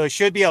 Yeah, so it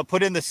should be able to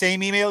put in the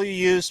same email you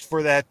used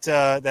for that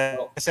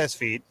RSS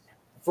feed.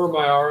 For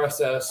my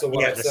RSS. So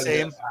when I the send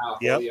same. it to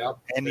Apple, yep.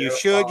 And you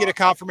should get a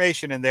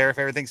confirmation in there if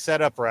everything's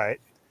set up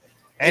right.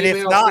 And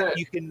if not,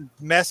 you can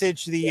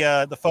message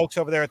the folks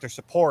over there at their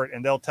support,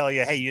 and they'll tell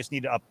you, hey, you just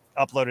need to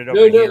upload it over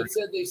here. No, it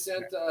said they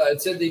sent.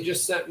 It said they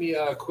just sent me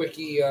a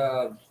quickie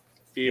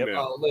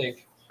email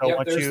link.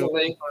 So there's the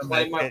link.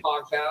 Claim my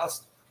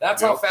podcast. That's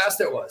how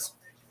fast it was.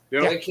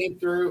 It came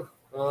through.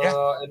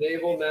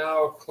 Enable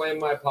now. Claim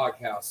my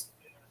podcast.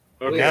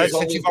 Okay. Now,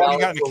 since you've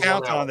already got an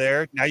account on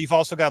there, now you've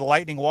also got a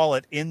Lightning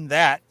wallet in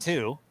that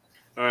too.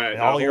 All right.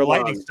 And all your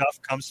Lightning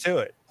stuff comes to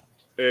it.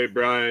 Hey,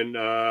 Brian,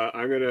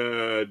 I'm going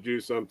to do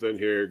something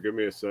here. Give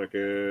me a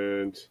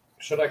second.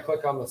 Should I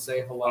click on the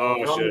say hello?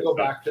 I'm going to go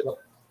back to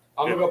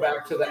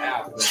the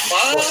app.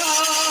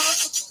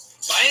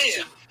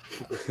 Bam.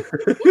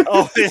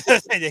 Oh, he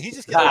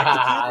just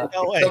got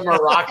the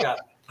maraca.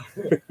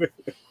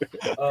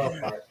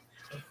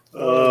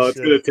 It's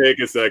going to take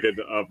a second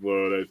to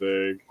upload, I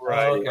think.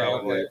 Right.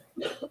 Okay.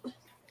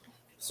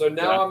 So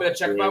now I'm going to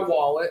check my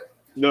wallet.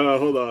 No,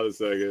 hold on a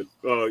second.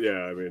 Oh,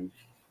 yeah, I mean.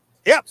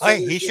 Yep,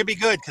 he should be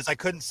good because I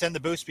couldn't send the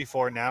boost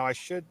before. Now I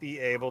should be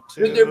able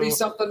to. Should there be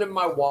something in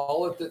my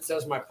wallet that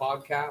says my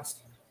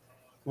podcast?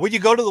 When you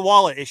go to the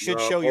wallet, it should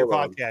show your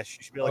podcast.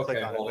 You should be able to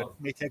click on it. But it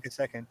may take a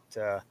second.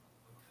 Then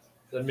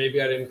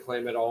maybe I didn't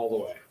claim it all the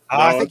way.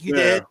 I think you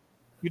did.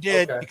 You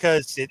did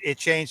because it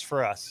changed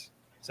for us.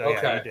 So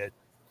yeah, you did.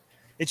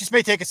 It just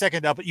may take a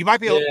second up, but you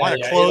might be able to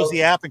want to close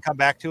the app and come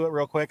back to it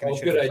real quick. And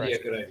good idea.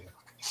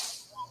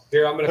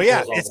 Here, I'm going to. But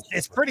yeah,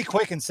 it's pretty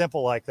quick and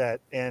simple like that,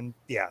 and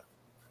yeah.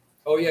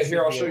 Oh, yeah,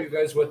 here, I'll show you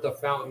guys what the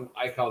fountain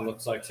icon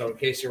looks like. So in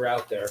case you're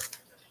out there,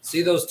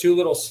 see those two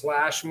little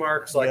slash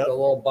marks, like the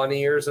little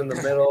bunny ears in the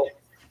middle,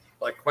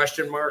 like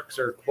question marks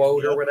or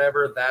quote or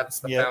whatever?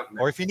 That's the fountain.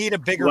 Or if you need a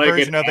bigger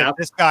version of it,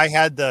 this guy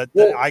had the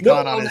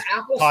icon on his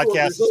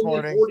podcast this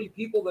morning. There's only 40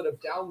 people that have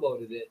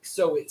downloaded it.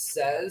 So it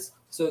says,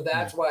 so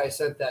that's why I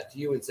sent that to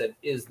you and said,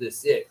 is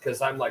this it?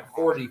 Because I'm like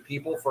 40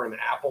 people for an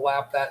Apple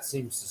app. That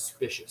seems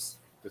suspicious.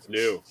 It's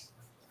new.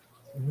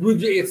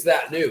 It's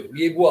that new.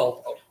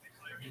 Well,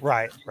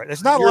 Right.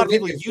 There's not a lot of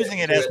people using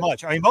it as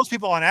much. I mean, most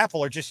people on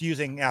Apple are just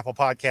using Apple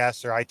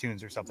Podcasts or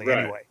iTunes or something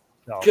anyway.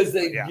 Because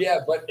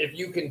but if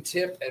you can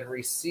tip and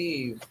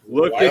receive,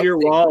 look in your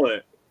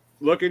wallet.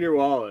 Look in your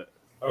wallet.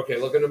 Okay,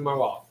 looking in my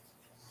wallet.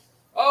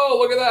 Oh,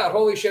 look at that!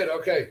 Holy shit!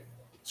 Okay,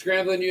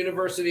 Scrambling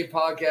University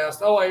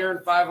podcast. Oh, I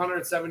earned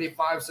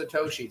 575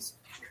 satoshis.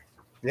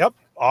 Yep,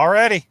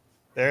 already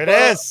there it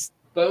is.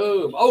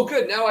 Boom! Oh,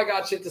 good. Now I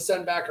got shit to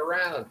send back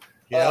around.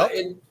 Yeah.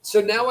 And so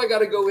now I got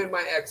to go in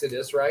my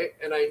Exodus, right?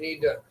 And I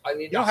need to.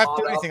 You don't have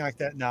to do anything like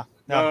that. No,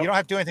 you don't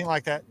have to do anything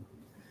like that.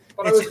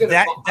 But I was going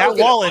that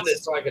wallet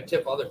so I could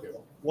tip other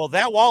people. Well,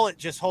 that wallet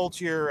just holds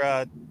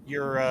your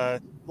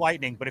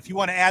Lightning. But if you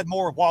want to add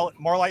more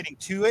Lightning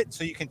to it,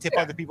 so you can tip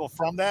other people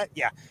from that,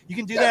 you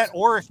can do that.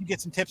 Or if you get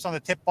some tips on the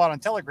tip bot on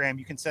Telegram,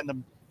 you can send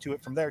them to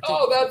it from there too.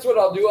 Oh, that's what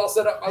I'll do. I'll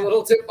set up my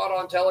little tip bot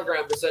on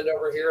Telegram to send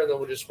over here, and then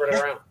we'll just spread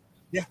it around.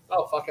 Yeah.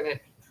 Oh, fucking A.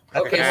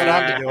 Okay,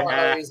 so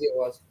how easy it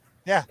was.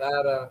 Yeah.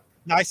 That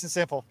nice and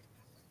simple.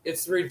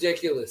 It's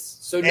ridiculous.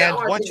 So and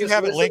now once you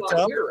have it linked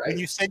up, here, right? When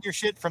you send your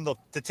shit from the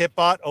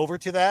Tipbot over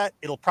to that,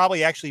 it'll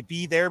probably actually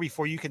be there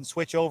before you can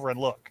switch over and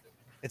look.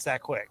 It's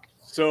that quick.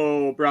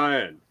 So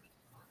Brian,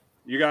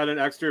 you got an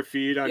extra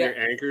feed on your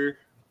Anchor?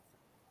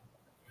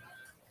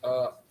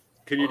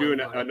 Can you do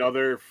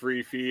another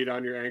free feed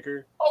on your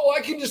Anchor? Oh,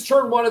 I can just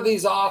turn one of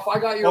these off. I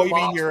got your. Oh, you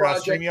mean your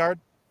StreamYard?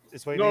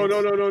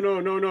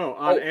 No.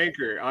 On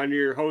Anchor, on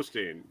your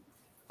hosting.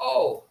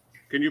 Oh.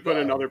 Can you put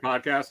another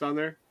podcast on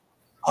there?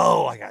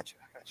 Oh, I got you.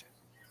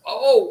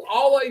 Oh,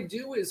 all I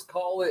do is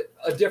call it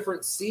a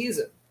different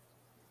season.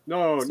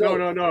 No.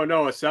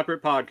 A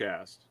separate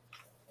podcast.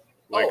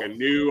 Like a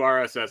new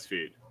RSS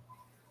feed.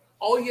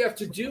 All you have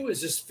to do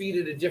is just feed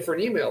it a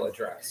different email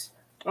address.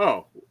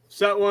 Oh,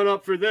 set one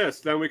up for this.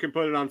 Then we can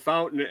put it on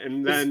Fountain.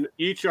 And then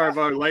each of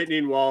our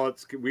Lightning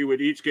wallets, we would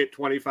each get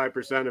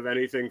 25% of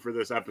anything for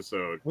this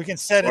episode. We can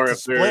set it to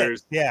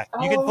split. Yeah,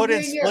 you can put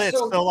in splits.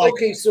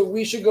 So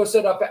we should go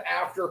set up an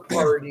after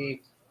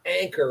party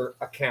Anchor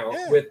account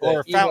with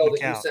the email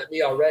that you sent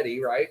me already,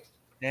 right?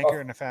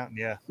 Anchor and a Fountain,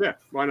 yeah. Yeah,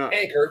 why not?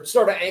 Anchor,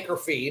 start an Anchor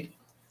feed.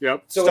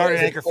 Yep. So start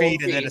an Anchor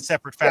feed and then a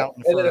separate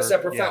Fountain. And then a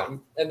separate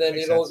Fountain. And then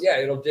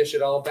it'll dish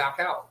it all back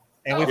out.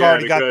 And you've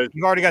already got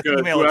the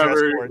email address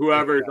for it.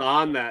 Whoever's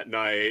on that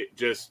night,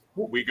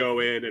 we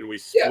go in and we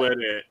split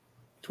it.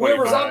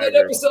 Whoever's on that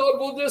episode,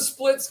 we'll just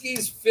split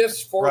skis,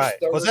 fifths, fourths,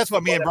 right. Well, that's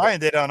what me and Brian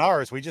did on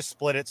ours. We just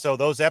split it. So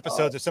those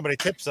episodes, if somebody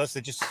tips us,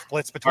 it just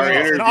splits between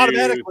us and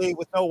automatically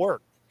with no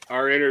work.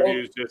 Our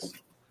interviews just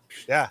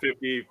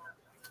 50.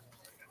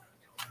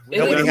 We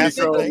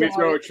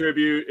throw a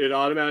tribute. It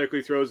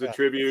automatically throws a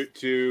tribute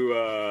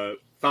to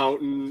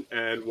Fountain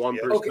and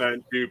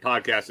 1% to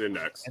Podcast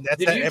Index. And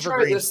that's Did you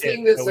try this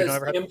thing that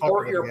says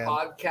import your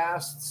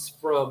podcasts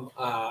from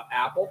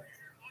Apple?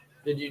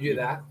 Did you do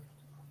that?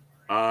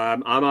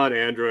 I'm on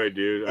Android,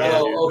 dude.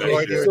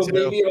 Okay. So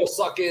maybe it'll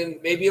suck in.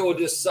 Maybe it will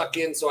just suck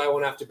in, so I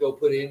won't have to go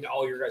put in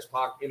all your guys'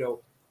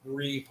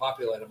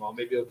 repopulate them all.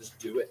 Maybe it'll just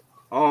do it.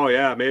 Oh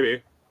yeah,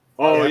 maybe.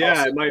 Oh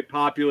yeah, it might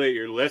populate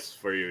your list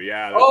for you.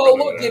 Yeah. Oh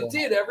look, it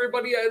did.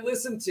 Everybody I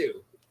listened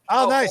to.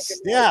 Oh, nice.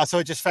 Yeah. So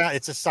it just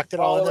sucked it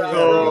all in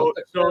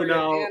there. So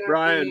now,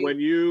 Brian, when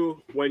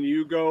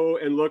you go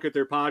and look at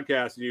their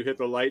podcast and you hit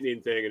the lightning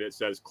thing and it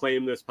says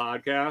claim this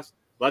podcast,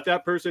 let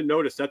that person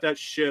know to set that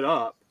shit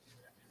up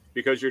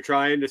because you're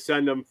trying to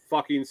send them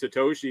fucking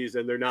Satoshis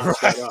and they're not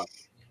set up.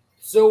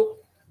 So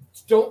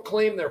don't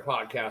claim their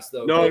podcast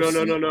though.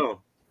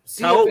 No.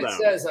 See if it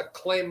says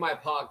claim my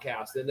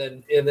podcast and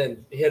then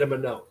hit them a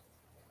note.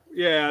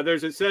 Yeah,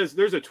 there's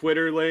a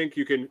Twitter link.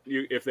 You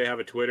if they have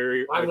a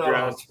Twitter I'm address.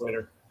 Not on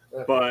Twitter.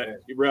 But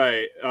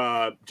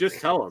just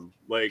tell them,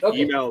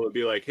 email and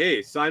be like,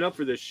 hey, sign up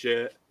for this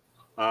shit.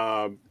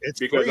 It's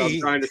because free. I'm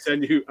trying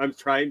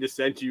to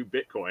send you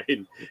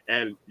Bitcoin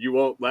and you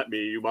won't let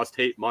me. You must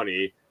hate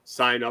money.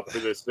 Sign up for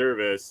this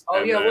service.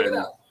 Look at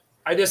that.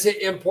 I just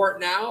hit import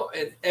now,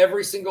 and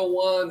every single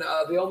one.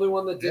 The only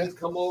one that didn't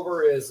come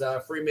over is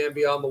Free Man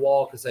Beyond the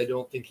Wall because I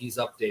don't think he's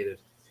updated,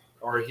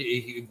 or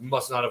he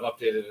must not have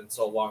updated it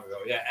so long ago.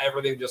 Yeah,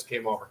 everything just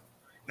came over.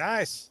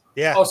 Nice.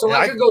 Yeah. Oh, so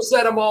I could go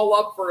set them all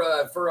up for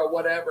a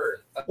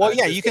whatever. Well,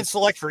 yeah, you can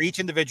select for each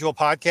individual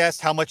podcast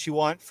how much you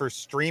want for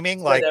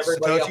streaming, like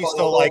Satoshi.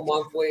 So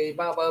monthly,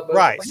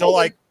 right. So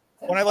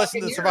when I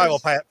listen to the survival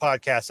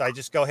podcast, I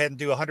just go ahead and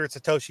do 100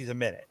 Satoshis a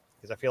minute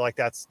because I feel like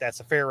that's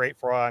a fair rate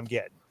for what I'm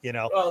getting.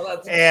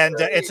 And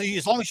so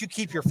as long as you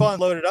keep your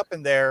fund loaded up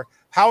in there,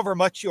 however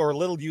much or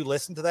little you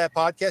listen to that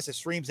podcast, it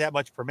streams that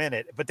much per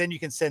minute. But then you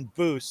can send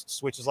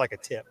boosts, which is like a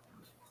tip.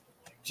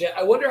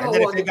 I wonder how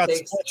long it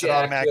takes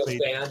Jack to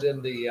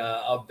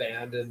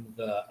abandon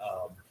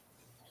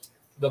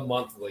the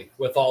monthly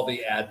with all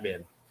the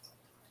admin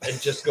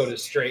and just go to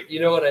straight. You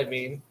know what I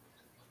mean?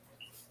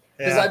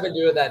 Because I've been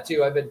doing that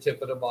too. I've been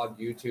tipping him on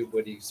YouTube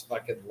when he's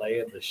fucking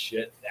laying the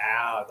shit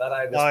down. Then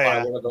I just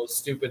buy one of those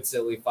stupid,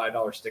 silly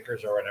 $5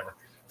 stickers or whatever.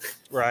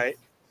 Right.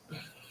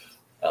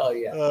 Oh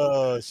yeah.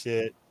 Oh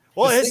shit.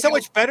 Well, it's so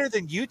much better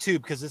than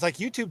YouTube because it's like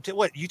YouTube.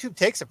 YouTube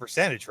takes a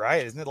percentage,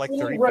 right? Isn't it like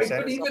 30%? Right,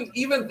 but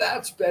even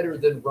that's better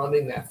than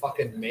running that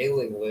fucking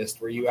mailing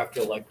list where you have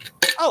to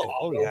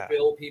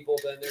bill people,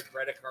 then their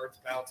credit cards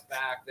bounce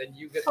back, then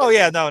you get.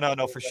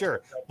 No, for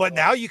sure. But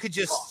now you could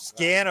just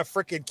scan a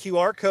freaking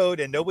QR code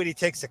and nobody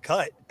takes a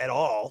cut at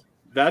all.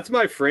 That's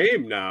my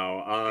frame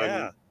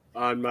now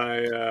on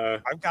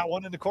my. I've got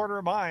one in the corner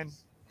of mine.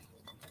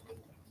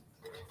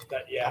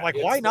 I'm like,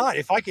 it's why not?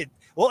 If I could.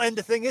 Well, and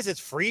the thing is, it's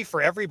free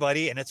for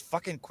everybody, and it's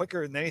fucking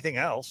quicker than anything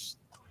else.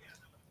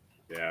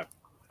 Yeah,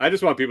 I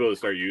just want people to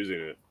start using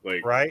it.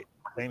 Right,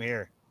 same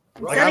here.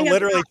 Like I'm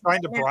literally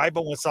trying to bribe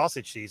them with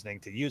sausage seasoning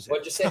to use it.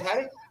 What'd you say,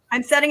 Hattie?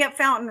 I'm setting up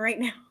Fountain right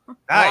now.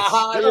 Nice,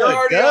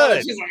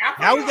 good.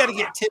 Now we got to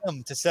get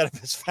Tim to set up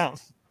his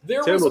Fountain.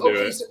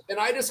 And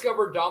I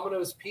discovered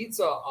Domino's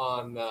Pizza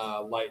on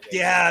Lightning.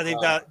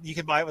 Yeah, you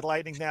can buy it with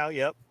Lightning now.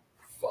 Yep.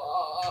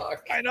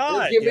 Fuck. Why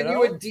not? They're giving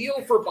you a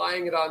deal for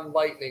buying it on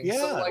Lightning. Yeah.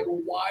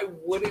 So, why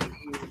wouldn't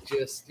you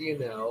just,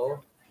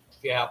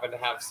 If you happen to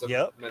have some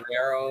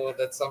Monero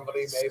that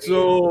somebody maybe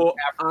so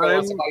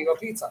wants to buy you a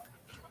pizza.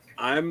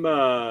 I'm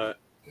going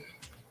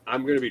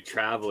to be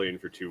traveling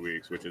for 2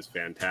 weeks, which is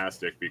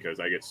fantastic because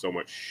I get so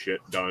much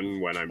shit done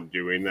when I'm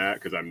doing that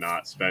because I'm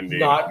not spending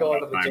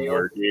time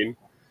working.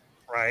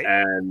 Right.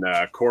 And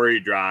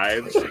Corey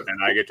drives,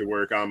 and I get to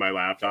work on my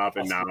laptop,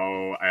 and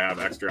now I have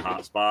extra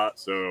hotspot,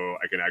 so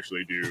I can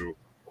actually do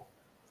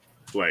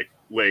like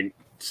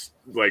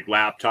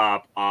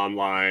laptop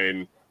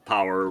online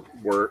power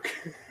work.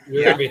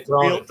 You're gonna be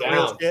throwing it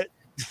down.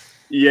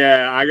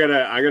 Yeah, I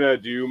gotta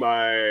do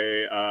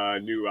my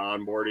new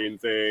onboarding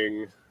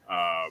thing.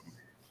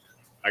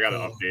 I gotta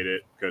update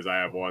it because I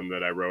have one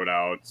that I wrote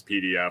out. It's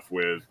PDF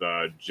with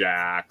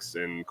Jax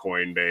and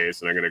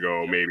Coinbase, and I'm gonna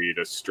go maybe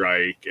to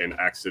Strike and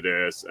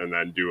Exodus, and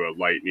then do a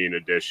Lightning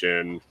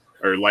edition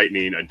or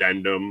Lightning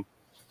addendum.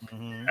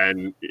 Mm-hmm.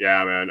 And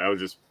yeah, man, I would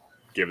just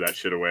give that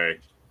shit away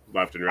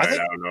left and right. I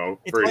don't know.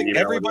 It's like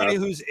everybody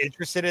who's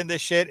interested in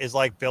this shit is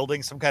like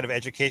building some kind of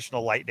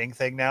educational Lightning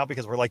thing now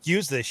because we're like,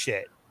 use this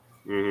shit.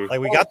 Mm-hmm. Like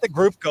we got the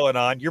group going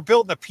on. You're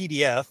building a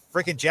PDF.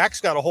 Freaking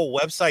Jack's got a whole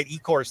website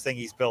e-course thing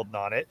he's building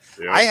on it.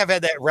 Yeah. I have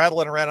had that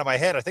rattling around in my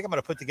head. I think I'm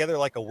going to put together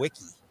like a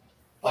wiki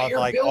on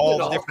like all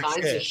the different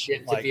kinds of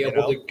shit to be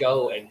able to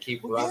go and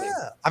keep running.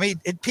 Yeah, I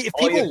mean, if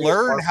people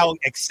learn how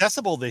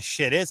accessible this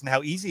shit is and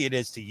how easy it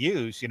is to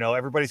use,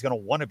 everybody's going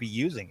to want to be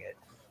using it.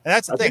 And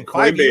that's the thing.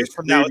 5 years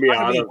from now, it's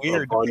going to be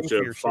weird. A bunch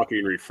of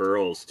fucking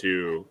referrals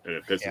too, and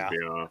it pisses me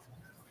off.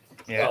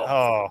 Yeah.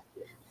 Oh.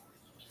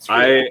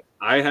 I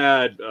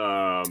had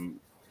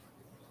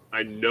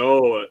I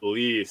know at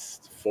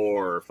least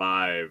 4 or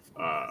 5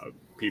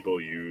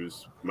 people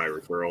use my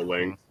referral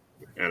link,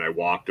 and I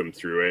walked them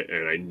through it,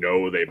 and I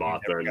know they bought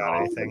their and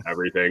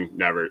everything.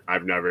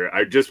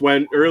 I just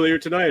went earlier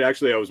tonight.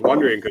 Actually, I was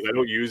wondering because I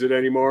don't use it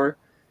anymore.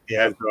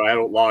 Yeah, so I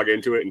don't log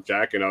into it and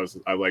check, and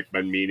I like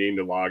been meaning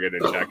to log it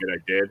and check it. I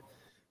did.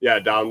 Yeah,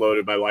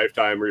 downloaded my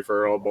lifetime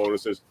referral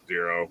bonuses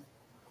 0.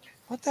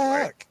 What the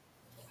heck?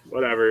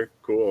 Whatever,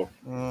 cool.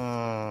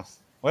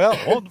 Well,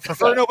 we'll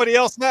prefer nobody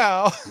else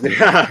now.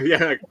 Yeah.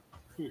 There's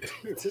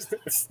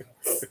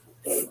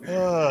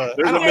a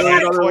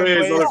million other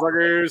ways,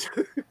 motherfuckers.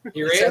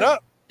 You're set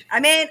up.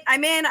 I'm in.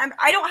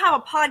 I don't have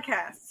a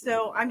podcast,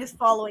 so I'm just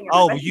following.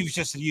 Oh, but you're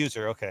just a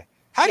user. Okay.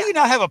 How do you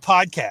not have a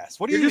podcast?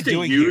 What are you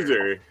doing? You're just a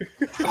user.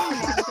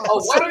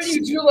 Why don't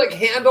you do like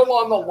Handle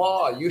on the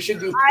Law? You should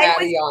do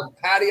Patty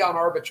on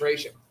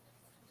arbitration.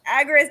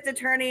 Agorist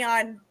attorney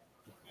on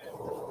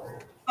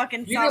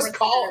fucking. You just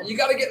call. You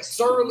got to get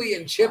surly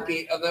and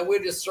chippy, and then we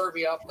just serve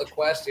you up the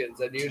questions,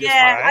 and you just.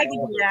 Yeah, I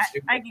can do that.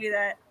 I can do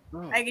that.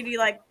 I can do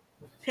like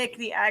pick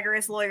the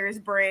Agorist lawyer's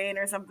brain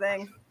or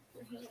something.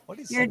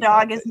 Your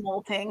dog is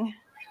molting.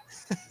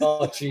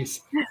 Oh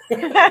jeez.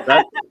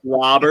 That's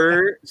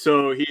slobber.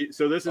 So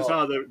this is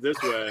how this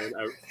went.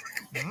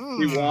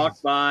 He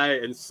walked by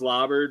and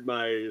slobbered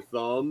my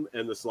thumb,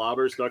 and the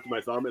slobber stuck to my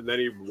thumb, and then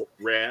he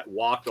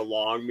walked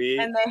along me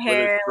and the with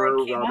his fur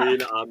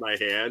rubbing on my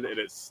hand, and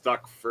it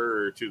stuck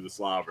fur to the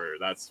slobber.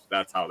 That's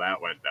how that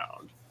went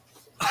down.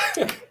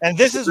 And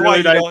this is why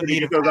you don't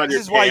need it.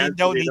 This is why you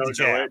don't need the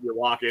jab. You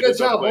walk into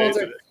some place.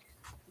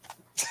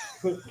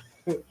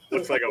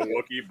 Looks like a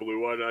Wookiee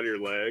blue one on your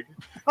leg.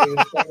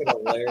 It's fucking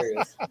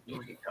hilarious. Oh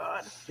my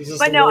god!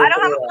 But no, I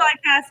don't have a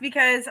podcast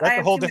because that's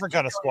a whole different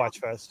kind of Squatch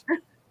Fest.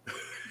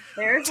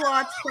 There's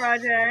Lots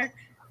Project.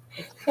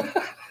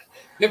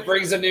 It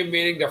brings a new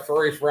meaning to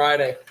Furry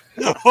Friday.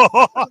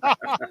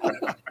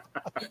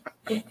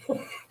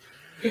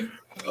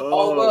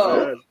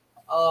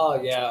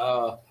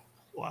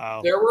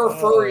 Wow. There were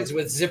furries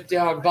with zip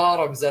down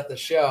bottoms at the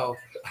show.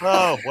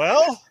 Oh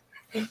well.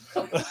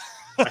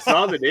 I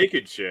saw the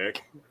naked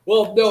chick.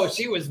 Well, no,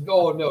 she was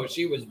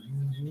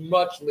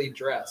muchly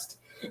dressed.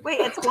 Wait,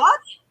 it's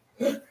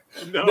Squatch?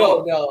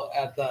 No,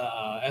 at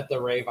the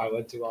rave I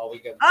went to all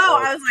weekend.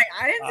 Oh, I was like,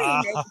 I didn't see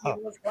naked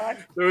people Squatch.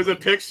 There was a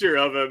picture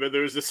of him, and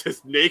there was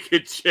this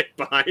naked chick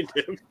behind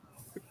him.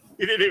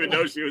 He didn't even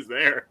know she was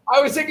there.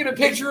 I was taking a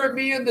picture of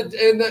me in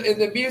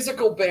the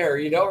musical Bear,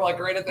 like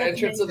right at the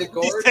entrance of the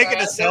gorge. He's taking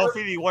a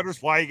selfie, and he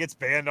wonders why he gets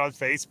banned on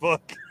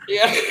Facebook.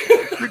 Yeah.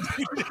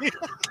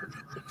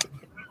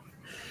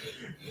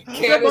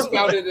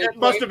 It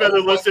must have been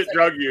illicit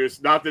drug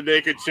use, not the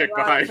naked chick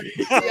behind me.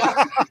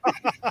 Yeah.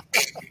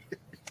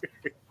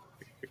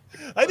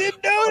 I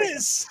didn't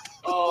notice.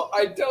 Oh,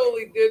 I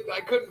totally did.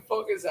 I couldn't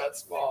focus that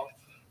small.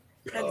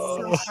 That's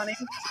so funny.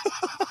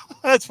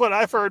 That's what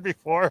I've heard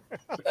before.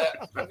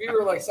 If you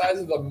were like size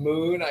of the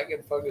moon, I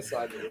could focus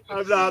on you.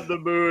 I'm not the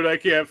moon. I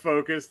can't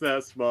focus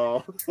that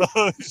small.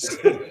 Oh,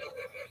 shit.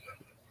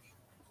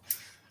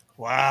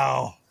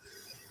 Wow.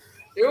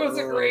 It was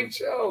a great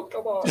show.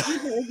 Come on.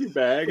 Your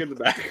bag in the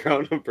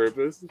background on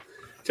purpose.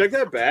 Check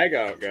that bag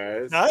out,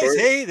 guys. Nice.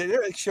 Hey,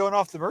 they're showing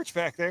off the merch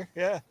back there.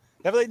 Yeah.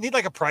 They need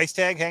like a price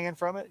tag hanging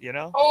from it,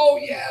 Oh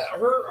yeah,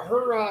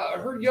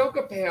 her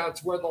yoga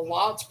pants where the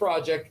Lots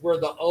Project, where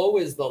the O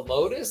is the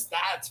lotus.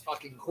 That's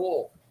fucking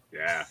cool.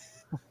 Yeah,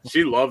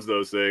 she loves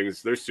those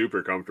things. They're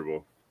super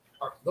comfortable.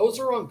 Those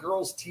are on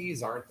girls'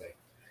 tees, aren't they?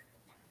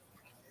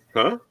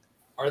 Huh?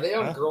 Are they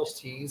on girls'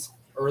 tees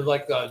or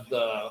like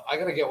the? I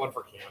gotta get one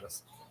for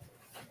Candace.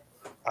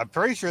 I'm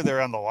pretty sure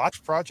they're on the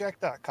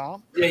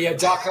launchproject.com. Yeah,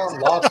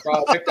 .com,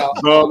 launchproject.com.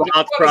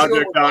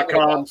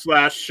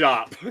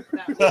 launchproject.com/shop.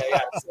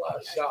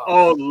 /shop.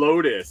 Oh,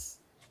 Lotus.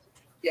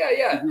 Yeah,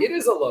 it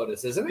is a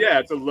Lotus, isn't it? Yeah,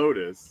 it's a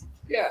Lotus.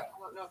 Yeah. I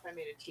don't know if I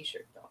made a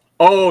T-shirt though.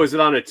 Oh, is it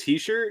on a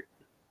T-shirt?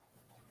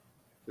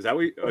 Is that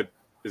what?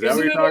 Is that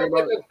what you're talking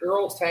about? Like a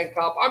girl's tank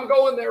top. I'm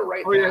going there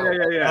right now.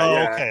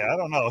 Yeah. Okay, I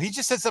don't know. He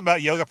just said something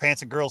about yoga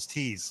pants and girls'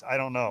 tees. I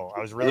don't know. I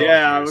was really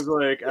I was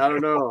like, I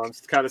don't know. I'm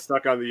kind of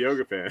stuck on the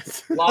yoga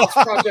pants.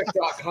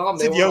 Launchproject.com.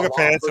 They yoga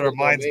pants or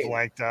mine's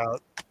blanked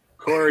out.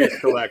 Corey's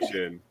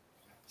collection.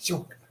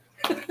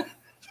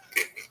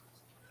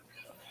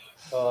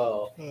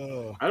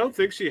 I don't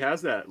think she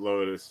has that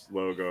Lotus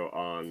logo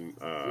on.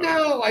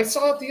 No, I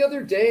saw it the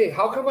other day.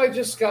 How come I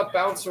just got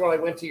bounced when I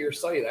went to your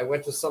site? I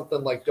went to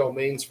something like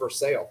domains for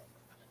sale.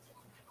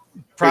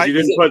 You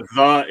didn't put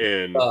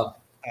the in.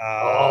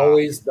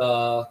 Always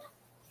the.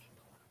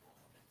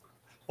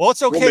 Well,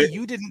 it's okay.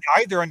 You didn't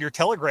either on your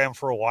Telegram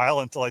for a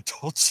while until I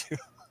told you.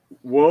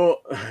 We'll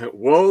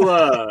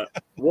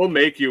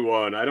make you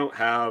one. I don't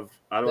have.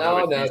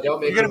 Don't make.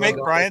 You're gonna make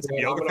Brian some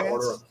yoga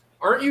pants.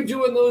 Aren't you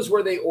doing those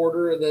where they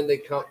order and then they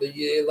come?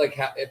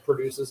 It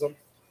produces them.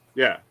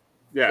 Yeah.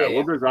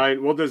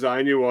 We'll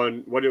design you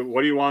one. What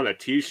do you want? A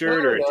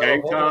T-shirt or a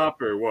tank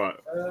top or what?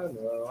 I don't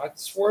know. I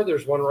swore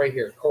there's one right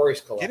here. Corey's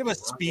collection. Get him a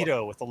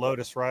Speedo with the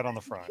Lotus right on the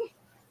front.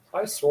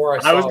 I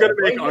swore I was gonna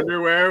make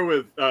underwear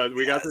with.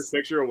 We got this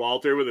picture of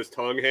Walter with his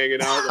tongue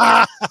hanging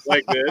out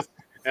like this,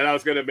 and I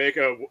was gonna make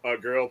a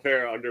girl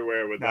pair of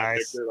underwear with that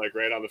picture like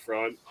right on the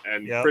front.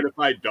 And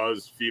Prettify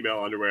does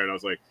female underwear, and I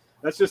was like,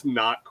 that's just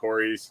not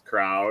Corey's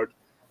crowd.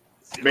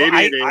 Maybe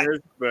it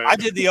is, but I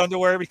did the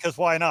underwear because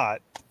why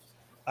not?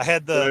 I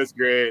had the. That's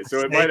great. So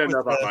it might end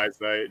up on my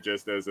site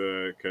just as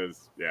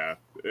because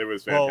it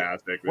was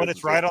fantastic. When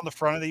it's right on the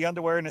front of the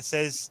underwear and it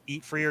says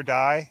 "Eat Free or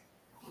Die."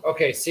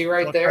 Okay, see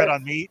right there. Right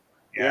on meat.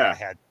 Yeah, I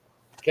had.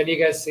 Can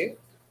you guys see it?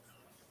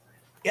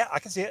 Yeah, I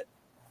can see it.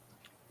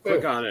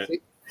 Click on it.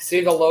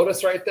 See the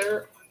Lotus right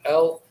there?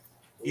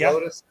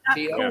 Lotus.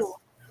 Cool.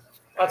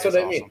 That's what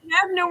I mean. You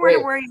have nowhere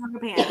to wear yoga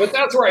pants. But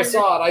that's where I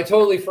saw it. I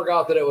totally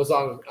forgot that it was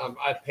on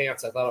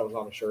pants. I thought it was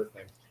on a shirt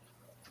thing.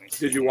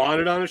 Did you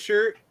want it on a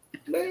shirt?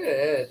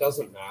 It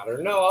doesn't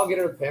matter. No, I'll get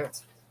it with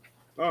pants.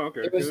 Oh,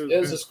 okay. It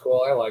was just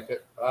cool. I liked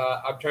it.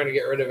 I'm trying to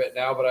get rid of it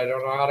now, but I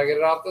don't know how to get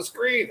it off the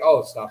screen.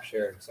 Oh, stop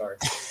sharing. Sorry.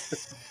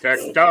 Tech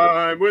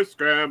time with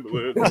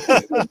scrambling. I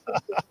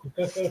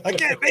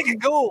can't make it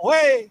go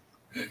away.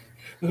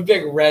 The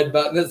big red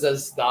button that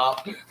says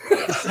stop.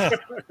 How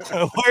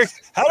do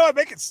I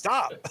make it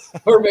stop?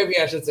 Or maybe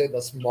I should say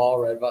the small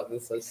red button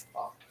that says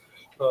stop.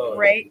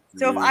 Right.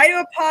 So if I do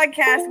a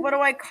podcast, what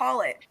do I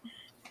call it?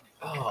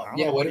 Oh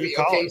yeah, what do you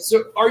okay?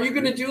 So are you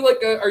gonna do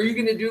like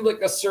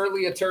a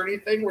surly attorney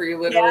thing where you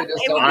literally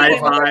just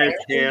I5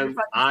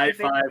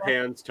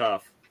 hands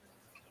tough.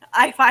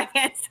 I5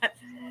 hands tough.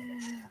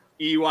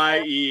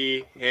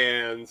 EYE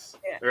hands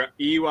or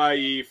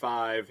EYE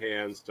 5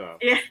 hands tough.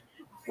 Yeah.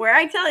 Where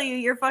I tell you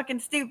you're fucking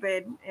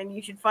stupid and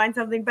you should find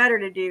something better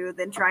to do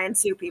than try and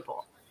sue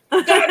people.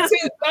 That's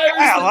it.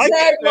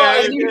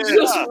 You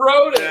just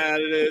wrote it.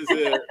 That is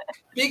it.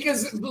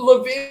 Because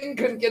Levine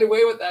couldn't get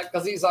away with that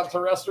because he's on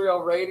terrestrial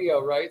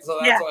radio, right? So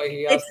that's why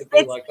he has to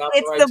be like, that's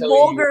why I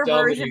tell you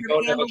dumb and you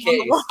don't have a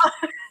case.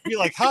 Be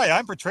like, hi,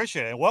 I'm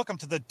Patricia, and welcome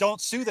to the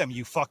Don't Sue Them,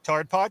 You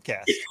Fucktard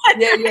podcast.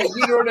 Yeah,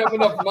 you don't have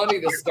enough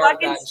money to start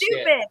that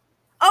stupid. shit.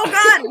 Oh,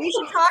 God, we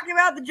should talk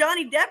about the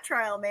Johnny Depp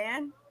trial,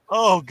 man.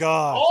 Oh,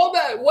 God. All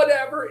that,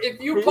 whatever.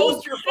 If you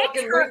post your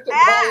fucking link to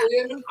call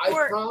in, I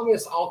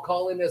promise I'll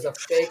call in as a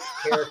fake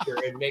character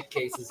and make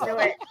cases. I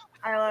love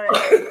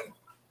it.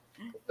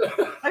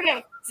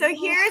 Okay, so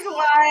here's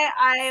why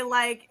I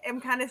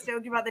am kind of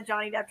stoked about the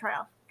Johnny Depp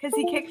trial. Because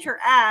he kicked her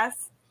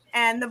ass,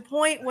 and the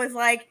point was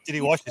did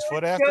he wash his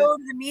foot after? Go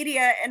to the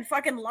media and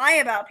fucking lie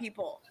about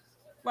people.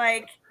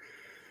 Like,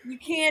 you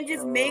can't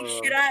just make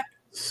shit up.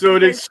 So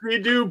did she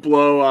do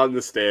blow on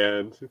the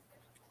stand?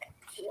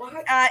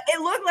 What?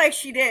 It looked like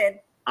she did.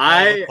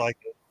 I've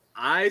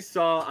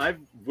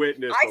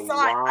witnessed a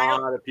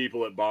lot of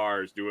people at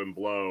bars doing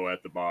blow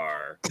at the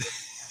bar.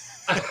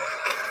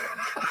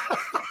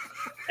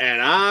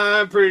 And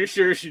I'm pretty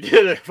sure she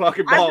did a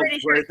fucking ball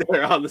right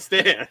there on the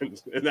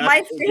stand. And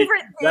my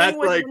favorite thing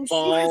was like when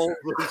balls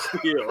of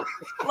steel.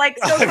 Like,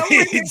 so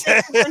she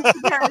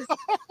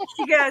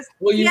goes,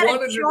 well, you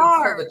wanted to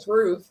tell the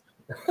truth.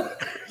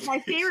 My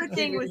favorite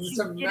thing was she's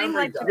getting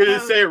like I'm gonna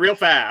say it real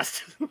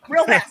fast.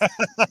 Real fast.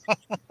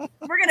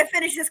 We're gonna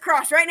finish this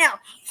cross right now.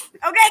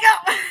 Okay, go.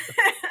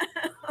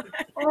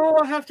 Oh,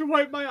 I have to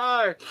wipe my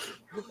eye.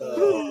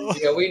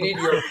 Yeah, we need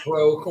your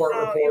pro court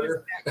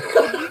reporter. Did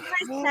you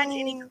guys catch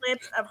any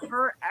clips of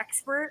her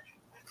expert?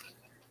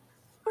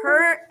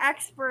 Her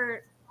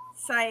expert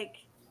psych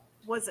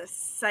was a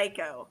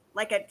psycho,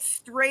 like a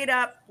straight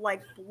up,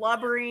 like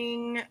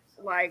blubbering,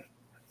 like.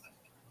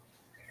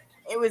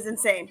 It was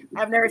insane.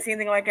 I've never seen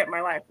anything like it in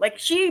my life. Like,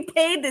 she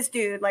paid this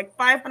dude like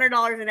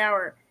 $500 an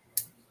hour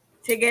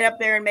to get up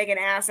there and make an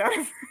ass out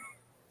of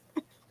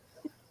her.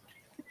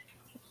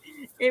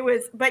 It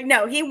was, but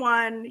no, he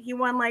won. He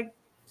won like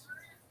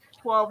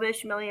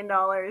 $12-ish million.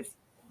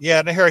 Yeah,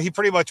 and he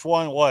pretty much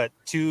won what,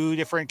 2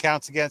 different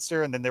counts against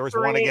her, and then there was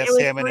one against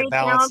him, and it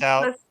balanced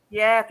out.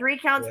 Plus, 3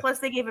 counts plus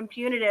they gave him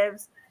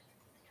punitives.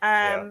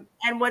 And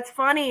what's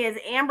funny is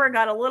Amber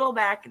got a little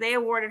back. They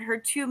awarded her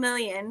 $2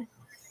 million,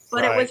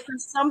 but it was for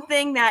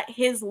something that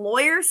his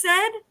lawyer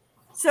said.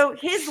 So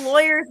his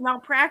lawyer's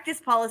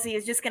malpractice policy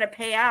is just going to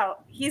pay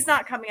out. He's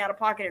not coming out of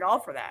pocket at all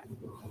for that.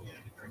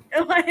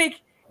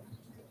 Like,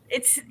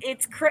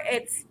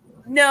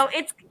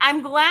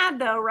 I'm glad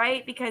though,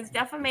 right? Because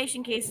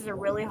defamation cases are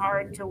really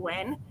hard to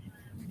win.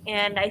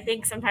 And I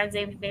think sometimes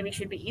they maybe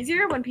should be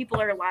easier when people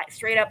are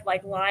straight up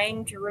like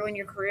lying to ruin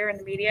your career in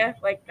the media.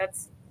 Like,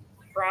 that's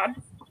fraud.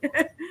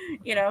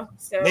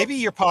 So maybe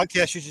your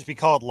podcast should just be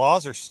called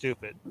Laws Are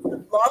Stupid.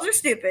 Laws are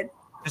stupid.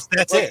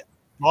 That's it.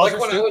 Laws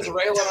like when I was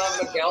railing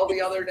on Miguel the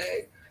other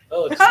day.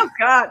 Oh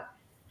God.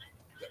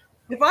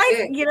 If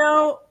I,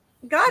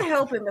 God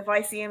help him if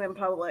I see him in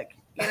public,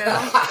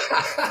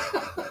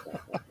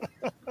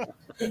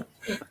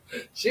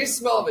 She's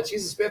small, but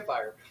she's a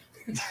spitfire.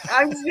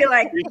 I'm just be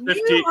like,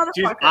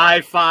 she's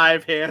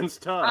I-5 hands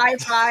tough.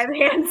 I-5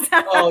 hands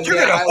tough. Oh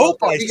yeah,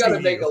 you gotta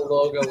make a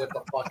logo with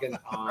the fucking eye.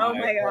 Oh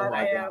my god,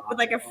 I know. With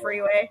like a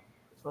freeway.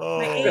 My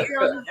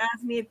 8-year-old just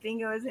asked me if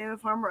Bingo is the name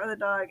of farmer or the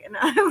dog, and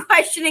I'm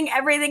questioning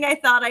everything I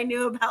thought I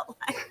knew about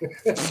life.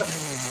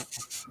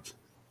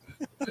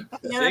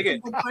 That's a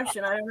good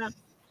question. I don't know.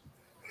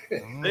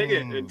 Take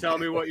it and tell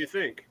me what you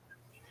think.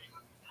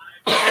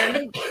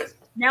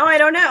 Now I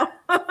don't know.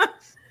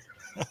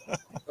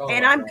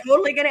 And I'm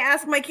totally going to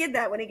ask my kid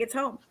that when he gets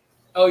home.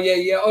 Oh,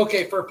 yeah.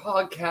 Okay, for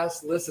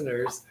podcast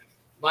listeners,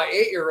 my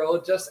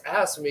 8-year-old just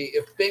asked me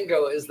if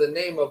Bingo is the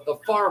name of the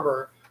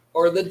farmer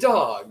or the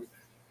dog.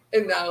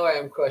 And now I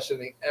am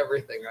questioning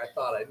everything I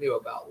thought I knew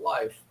about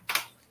life.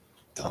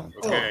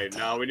 Okay,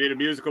 now we need a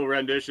musical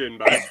rendition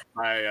by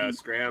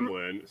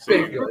Scramblin.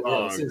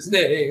 Bingo is his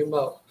name.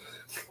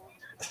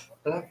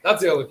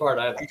 That's the only part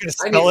I have. You can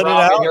spell it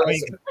out.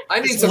 I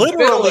need some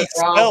fiddling,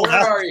 Rob.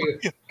 Where are you?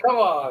 Come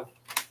on.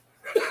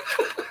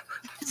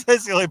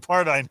 That's the only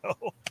part I know.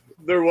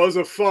 There was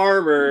a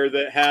farmer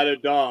that had a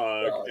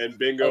dog, and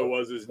Bingo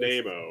was his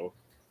name-o.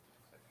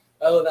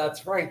 Oh,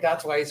 that's right.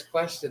 That's why he's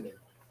questioning.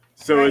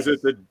 So is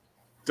it the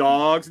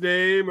dog's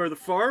name or the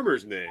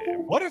farmer's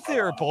name? What if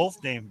they were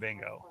both named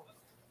Bingo?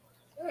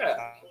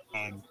 Yeah.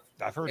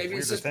 I've heard Maybe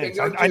weirder things.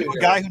 Bingo I know a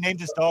guy who named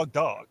his dog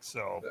Dog,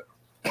 so.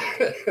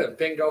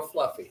 Bingo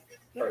Fluffy.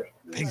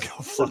 Bingo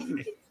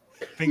Fluffy.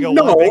 Bingo.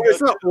 No,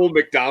 it's not Old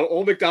MacDonald.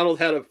 Old MacDonald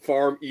had a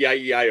farm,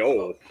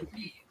 E-I-E-I-O.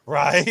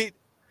 Right?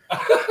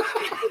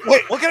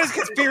 Wait, what kind of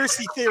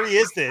conspiracy theory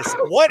is this?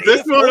 What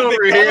this if one Old over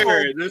MacDonald,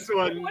 here? This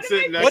one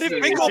sitting next what if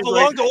to Bingo me.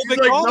 belonged to Old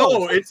MacDonald?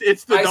 No,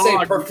 it's the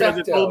dog because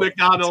it's Old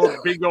MacDonald.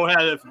 Bingo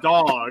had a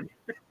dog.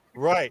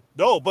 Right.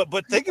 No, but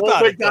think Old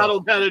about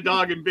MacDonald had a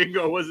dog and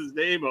Bingo was his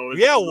name-o.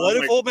 Yeah, what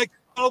if Old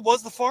MacDonald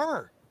was the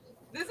farmer?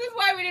 This is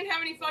why we didn't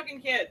have any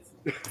fucking kids.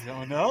 I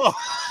don't know.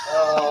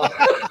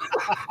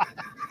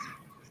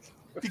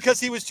 Because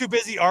he was too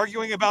busy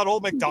arguing about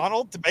Old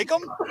MacDonald to make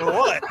them, or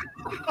what?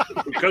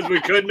 Because we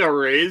couldn't have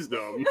raised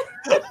them.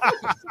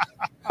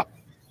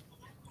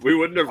 We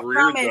wouldn't have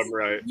reared them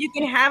right. You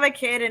can have a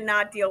kid and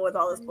not deal with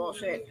all this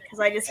bullshit. Because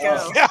I just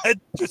go. Yeah,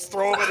 just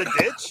throw him in a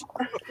ditch.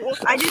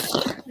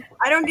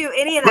 I don't do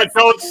any of that. But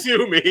don't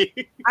sue me.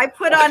 I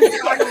put on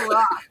Starting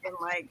Rock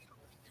and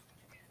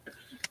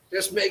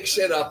just make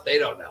shit up. They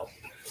don't know.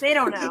 They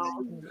don't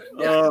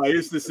know. I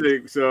used to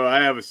sing. So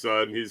I have a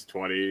son. He's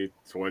 20,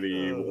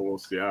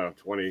 almost,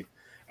 20.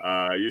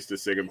 I used to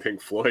sing him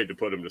Pink Floyd to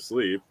put him to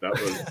sleep. That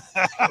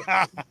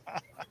was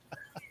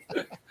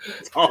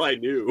that's all I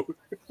knew.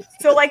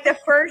 So like the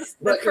first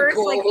like 4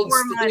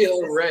 months.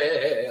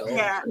 Rail.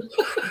 Yeah.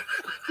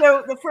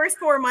 So the first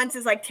 4 months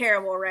is like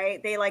terrible,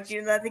 right? They like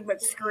do nothing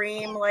but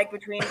scream like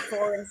between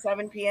 4 and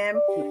 7 p.m.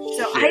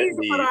 So I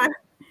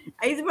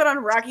used to put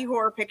on Rocky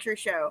Horror Picture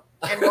Show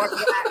and watch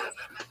that.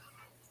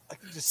 I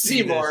can just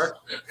Seymour.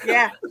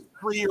 Yeah.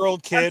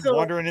 3-year-old kid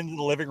wandering into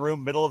the living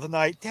room middle of the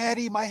night.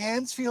 Daddy, my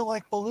hands feel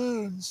like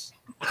balloons.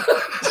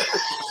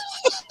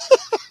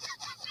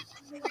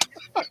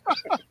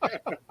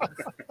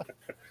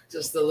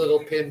 Just a little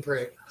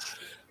pinprick.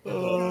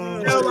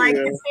 So like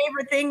his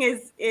favorite thing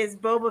is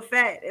Boba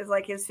Fett is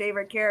like his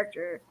favorite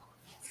character.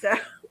 So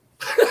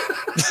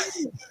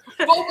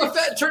Boba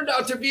Fett turned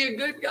out to be a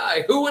good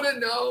guy. Who would have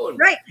known?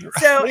 Right.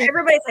 So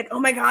everybody's like, "Oh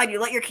my god, you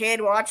let your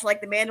kid watch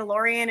like The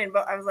Mandalorian?" And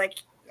I was like,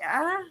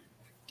 "Yeah."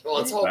 Well,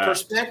 it's all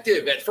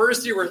perspective. At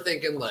first, you were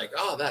thinking like,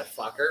 "Oh, that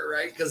fucker,"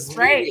 right? Because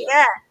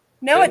yeah.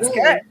 No, it's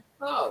good.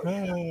 Oh,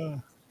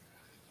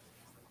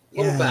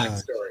 little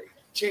backstory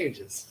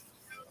changes.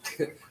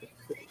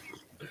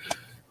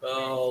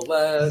 Oh,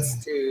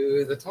 let's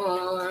do the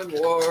time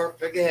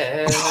warp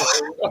again.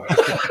 Oh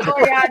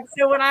my god!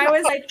 So when I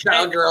was like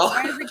Cowgirl,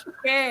 I was a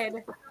kid,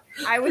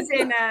 I was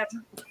in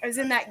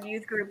that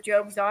youth group,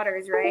 Job's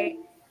Daughters, right?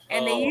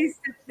 And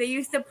they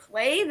used to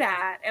play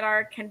that at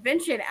our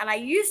convention, and I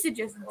used to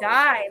just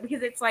die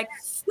because it's like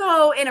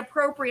so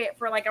inappropriate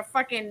for like a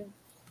fucking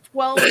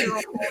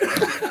 12-year-old.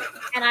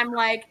 And I'm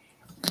like,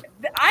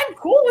 I'm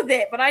cool with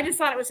it, but I just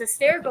thought it was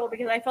hysterical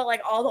because I felt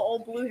like all the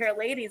old blue hair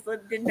ladies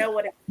didn't know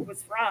what it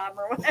was from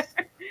or whatever.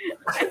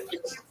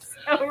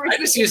 I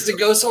just used to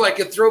go so I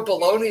could throw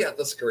bologna at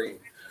the screen.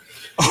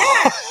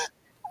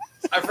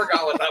 I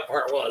forgot what that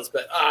part was,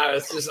 but I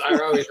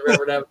always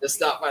remembered having to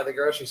stop by the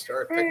grocery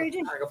store and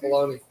pick a pack of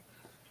bologna.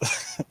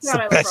 It's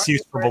the best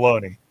use for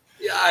bologna.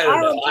 Yeah, I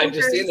don't know. I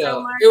just,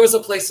 it was a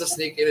place to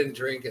sneak in and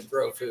drink and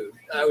throw food.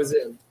 I was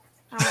in.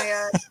 Oh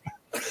my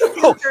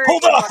god.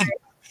 Hold on.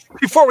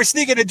 Before we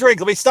sneak in and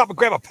drink, let me stop and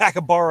grab a pack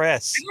of Bar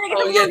S.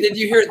 Oh yeah, did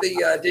you hear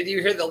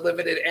the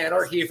Limited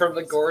Anarchy from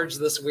the Gorge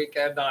this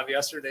weekend on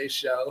yesterday's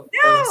show?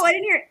 No, I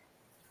didn't hear it.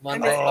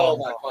 Monday. Oh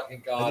my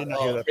fucking god!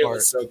 It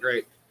was so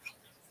great.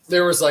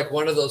 There was like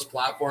one of those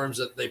platforms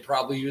that they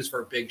probably use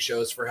for big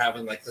shows for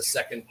having like the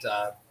second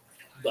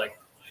like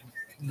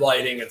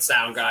lighting and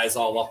sound guys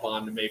all up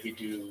on to maybe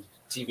do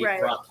TV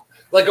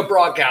like a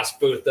broadcast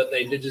booth that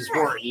they just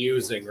weren't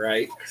using,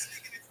 right?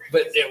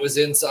 But it was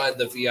inside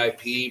the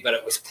VIP, but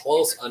it was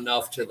close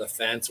enough to the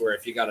fence where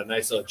if you got a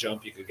nice little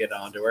jump, you could get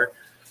onto her.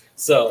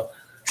 So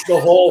the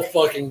whole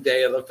fucking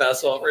day of the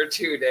festival for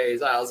 2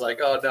 days, I was like,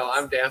 oh no,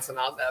 I'm dancing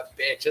on that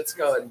bitch. It's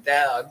going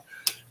down.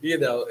 You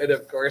know, and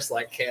of course,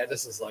 like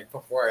Candace is like,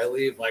 before I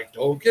leave, like,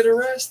 don't get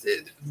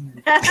arrested.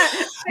 Don't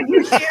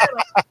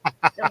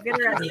get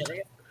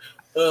arrested.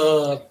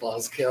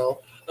 Buzzkill.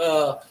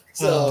 Yeah.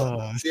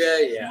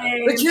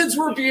 The kids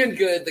were being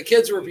good. The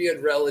kids were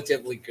being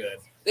relatively good.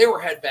 They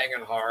were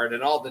headbanging hard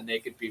and all the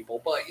naked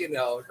people, but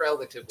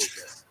relatively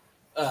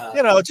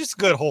good. Just a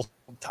good whole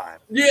time.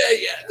 Yeah,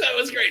 that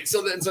was great.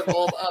 So then some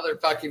other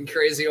fucking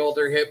crazy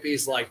older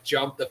hippies like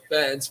jumped the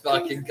fence,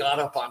 fucking got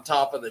up on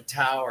top of the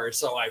tower.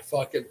 So I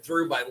fucking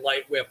threw my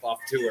light whip up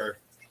to her.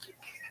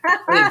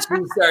 And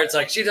she starts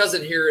like, she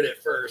doesn't hear it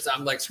at first.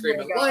 I'm like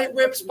screaming, light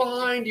whip's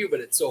behind you, but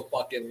it's so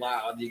fucking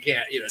loud. You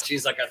can't,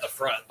 she's like at the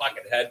front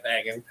fucking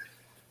headbanging.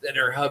 Then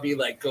her hubby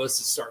like goes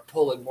to start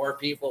pulling more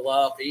people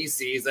up. He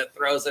sees it,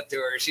 throws it to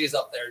her. She's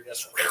up there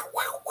just.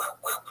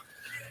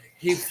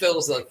 He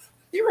fills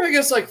I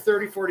guess like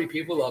 30, 40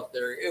 people up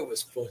there. It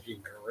was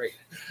fucking great.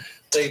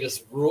 They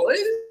just ruled.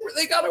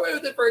 They got away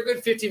with it for a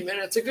good 15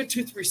 minutes. A good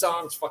 2-3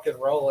 songs fucking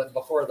rolling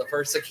before the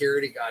first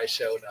security guy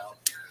showed up.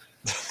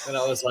 And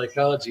I was like,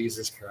 oh,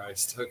 Jesus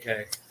Christ.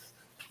 Okay.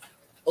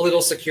 A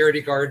little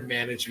security guard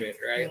management,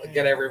 right? Like,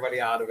 get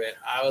everybody out of it.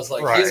 I was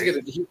like,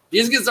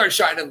 he's gonna start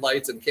shining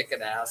lights and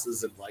kicking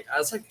asses, and like, I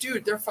was like,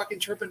 dude, they're fucking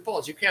tripping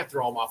balls. You can't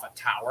throw them off a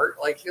tower.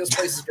 Like, this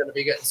place is gonna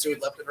be getting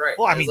sued left and right.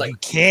 Well, I mean, you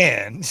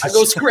can. I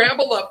go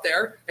scramble up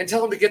there and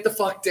tell him to get the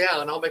fuck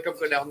down. I'll make him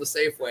go down the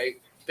safe way.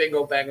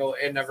 Bingo, bango,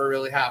 it never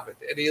really happened.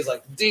 And he's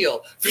like,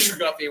 deal.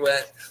 Up he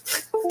went.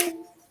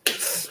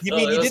 You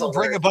mean you didn't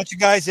bring a bunch of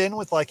guys in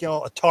with like,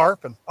 a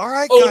tarp and all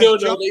right? Oh,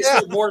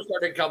 no. More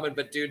started coming,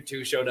 but dude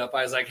 2 showed up.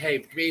 I was like,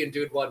 hey, me and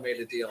dude 1 made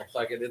a deal.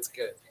 Fucking, it's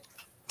good.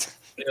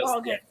 All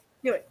good.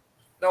 Do it.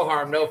 No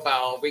harm, no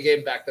foul. We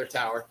gave back their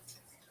tower.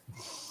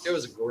 It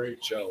was a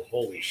great show.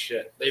 Holy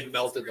shit. They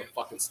melted the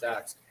fucking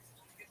stacks.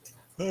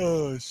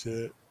 Oh,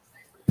 shit.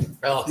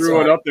 I threw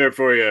one up there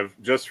for you,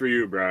 just for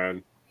you,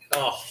 Brian.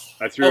 Oh.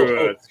 I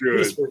threw it.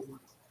 Good.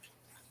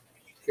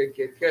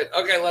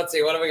 Okay, let's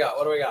see. What do we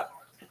got?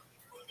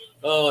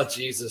 Oh,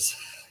 Jesus.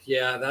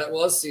 Yeah, that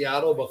was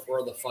Seattle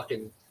before the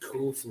fucking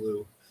coup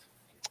flu.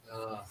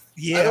 I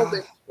don't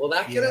think. Will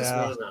that get us?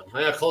 No.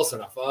 Yeah, close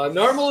enough.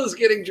 Normal is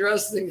getting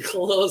dressed in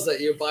clothes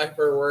that you buy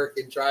for work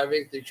and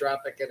driving through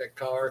traffic in a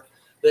car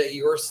that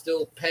you're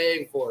still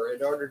paying for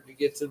in order to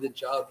get to the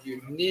job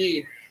you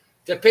need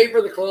to pay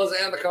for the clothes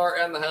and the car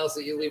and the house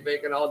that you leave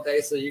vacant all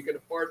day so you can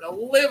afford to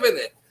live in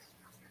it.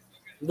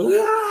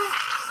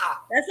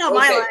 That's not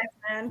my life,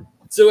 man.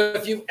 So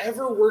if you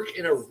ever work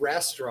in a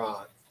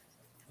restaurant,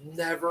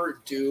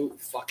 never do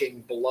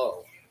fucking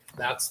blow.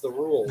 That's the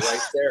rule right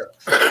there.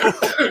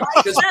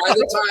 Because by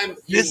the time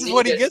this is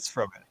what he gets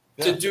from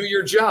it to do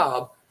your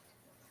job,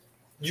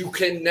 you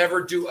can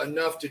never do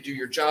enough to do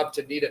your job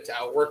to need it to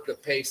outwork the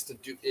pace to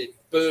do it.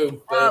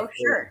 Boom. Oh,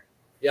 sure.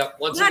 Yep.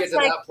 Once you get to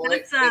that point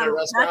in a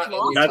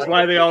restaurant, that's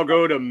why they all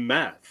go to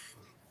meth.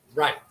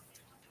 Right.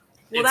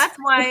 Well, that's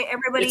why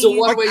everybody. It's a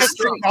one-way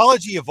street.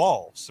 Technology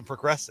evolves and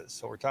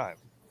progresses over time.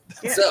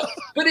 Yeah. So,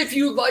 but if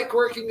you like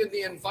working in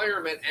the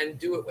environment and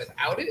do it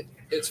without it,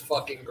 it's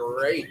fucking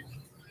great.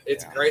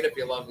 It's great if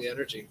you love the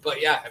energy.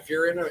 But yeah, if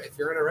you're in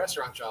a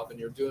restaurant job and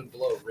you're doing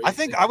blow, I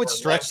think I would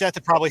stretch that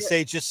to probably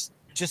say just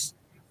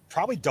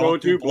probably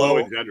don't do blow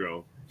in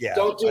general. Yeah,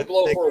 don't do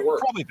blow for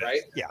work. Probably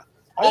right. Yeah,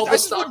 all the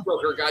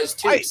stockbroker guys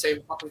too.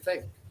 Same fucking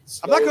thing.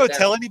 I'm not going to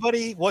tell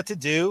anybody what to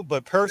do,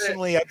 but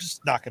personally, I'm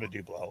just not going to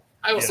do blow.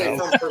 I will say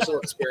from personal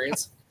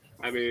experience.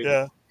 I mean,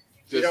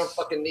 you don't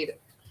fucking need it.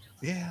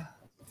 Yeah.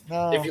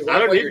 No. If you I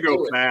don't need to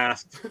go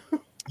fast.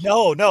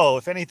 No.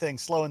 If anything,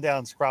 slowing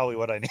down is probably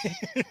what I need.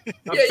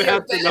 Yeah,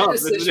 your bad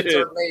decisions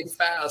are made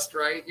fast,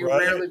 right? You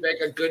rarely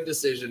make a good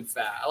decision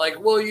fast. Like,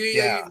 well,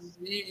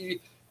 you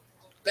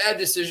bad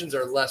decisions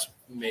are less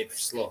made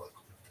slower.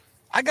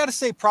 I got to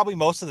say, probably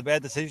most of the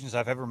bad decisions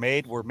I've ever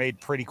made were made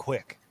pretty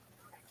quick.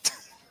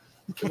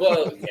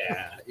 Well,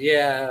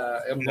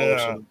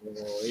 emotional.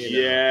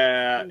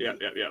 Yeah.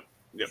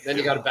 Then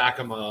you got to back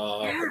them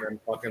up, and then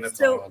fucking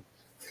it's on.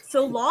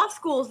 So law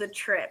school is a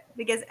trip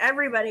because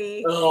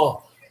everybody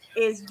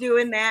is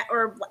doing that,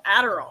 or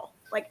Adderall.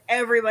 Like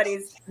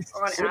everybody's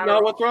on Adderall. No,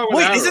 what's wrong with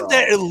Wait, Adderall? isn't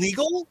that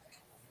illegal?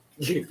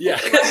 Yeah.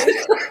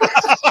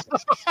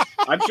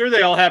 I'm sure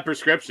they all have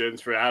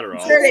prescriptions for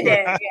Adderall. I'm sure they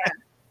did, yeah.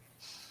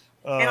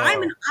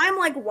 And I'm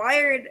like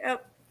wired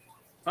up.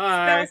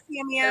 Hi.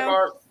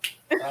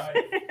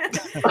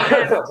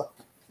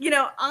 You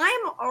know,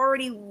 I'm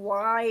already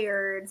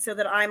wired so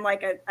that I'm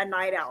like a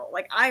night owl.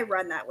 Like I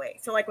run that way.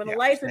 So like when the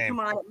lights would come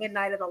on at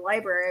midnight at the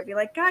library, I'd be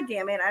like, God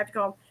damn it, I have to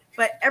go home.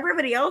 But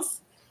everybody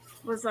else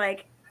was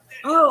like,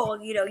 oh,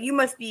 you know, you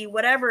must be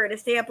whatever to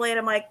stay up late.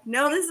 I'm like,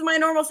 no, this is my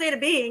normal state of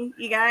being,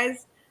 you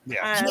guys.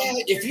 Yeah.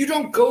 If you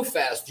don't go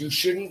fast, you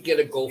shouldn't get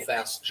a go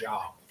fast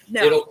job.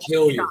 No, it'll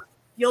kill you.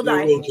 You'll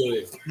die. It will kill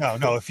you.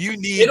 No. If you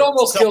need, it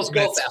almost kills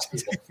go fast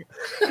people.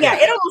 Yeah,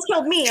 it almost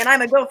killed me, and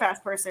I'm a go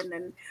fast person.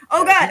 And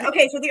oh god,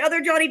 okay. So the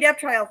other Johnny Depp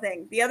trial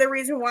thing, the other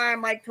reason why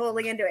I'm like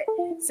totally into it.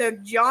 So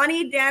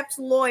Johnny Depp's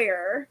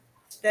lawyer,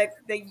 the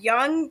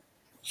young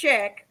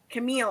chick,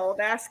 Camille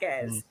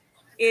Vasquez,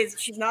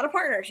 she's not a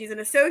partner, she's an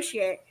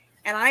associate,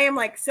 and I am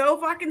like so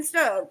fucking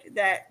stoked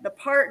that the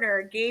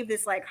partner gave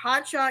this like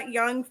hotshot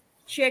young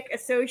chick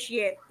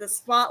associate the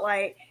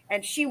spotlight,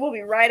 and she will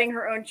be writing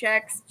her own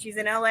checks. She's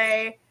in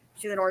LA,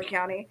 she's in Orange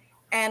County,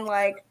 and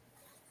like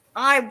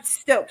I'm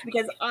stoked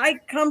because I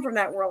come from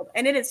that world,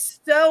 and it is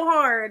so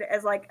hard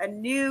as like a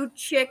new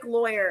chick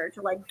lawyer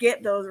to like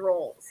get those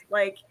roles.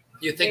 Like,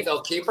 you think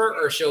they'll keep her,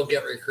 or she'll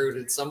get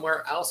recruited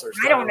somewhere else? Or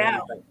I don't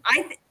know.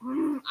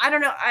 I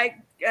don't know.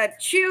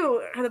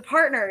 Chu, the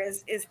partner,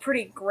 is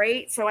pretty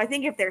great, so I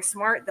think if they're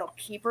smart, they'll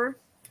keep her.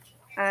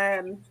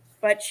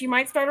 But she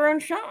might start her own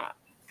shop.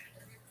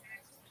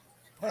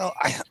 Well,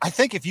 I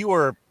think if you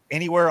were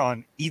anywhere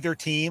on either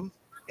team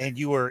and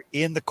you were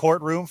in the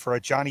courtroom for a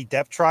Johnny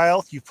Depp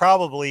trial, you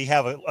probably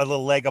have a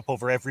little leg up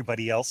over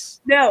everybody else.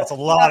 No, that's a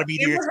lot of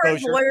media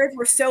exposure. Her lawyers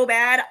were so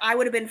bad, I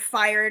would have been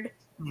fired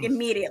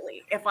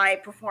immediately if I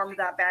performed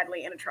that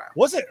badly in a trial.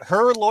 Was it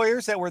her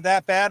lawyers that were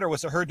that bad, or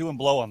was it her doing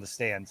blow on the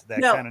stand? Her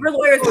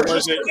lawyers were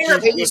just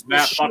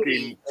that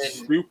fucking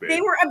stupid. They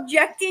were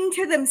objecting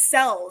to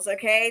themselves.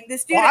 Okay,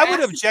 this dude. Well, I would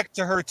object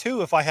to her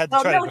too if I had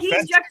to try to defend. He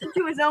objected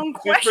to his own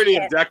question. He's pretty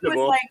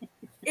objectable.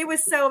 It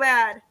was so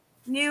bad.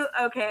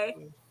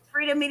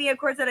 Freedom Media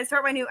Court said I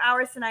start my new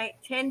hours tonight,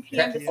 10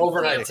 p.m.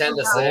 overnight, 10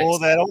 to 6. Oh,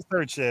 that old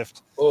third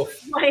shift. Oh.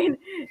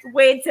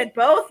 Wade said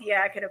both.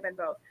 Yeah, it could have been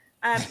both.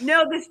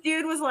 No, this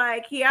dude was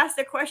like, he asked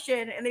a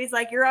question, and then he's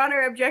like, Your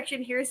Honor,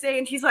 objection, hearsay,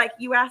 and she's like,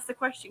 you asked the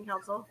question,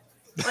 counsel.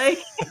 Like,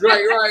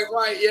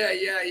 right.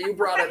 Yeah. You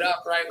brought it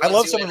up, right? I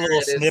love some of the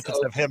little snippets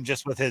of him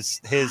just with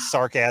his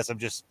sarcasm,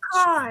 just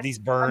these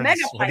burns.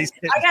 I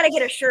gotta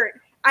get a shirt.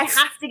 I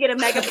have to get a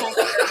mega pint.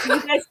 Can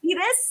you guys see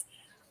this?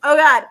 Oh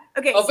God.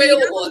 Okay.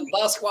 Available at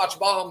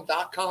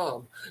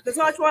BusquatchBomb.com. The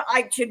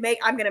Sasquatch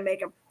I'm gonna make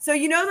them. So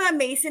you know that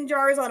mason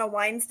jars on a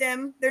wine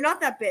stem? They're not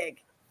that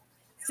big.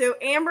 So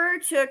Amber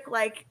took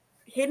like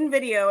hidden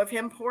video of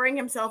him pouring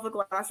himself a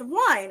glass of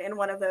wine in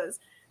one of those.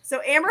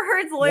 So Amber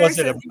Heard's lawyer says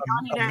to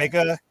Johnny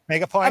Depp,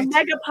 mega pint? A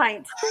mega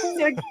pint.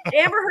 So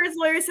Amber Heard's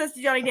lawyer says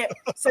to Johnny Depp,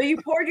 so you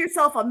poured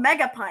yourself a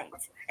mega pint.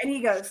 And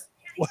he goes,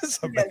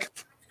 what's a mega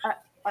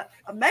pint?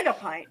 A mega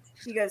pint.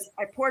 He goes,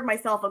 I poured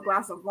myself a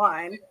glass of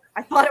wine.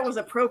 I thought it was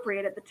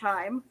appropriate at the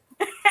time.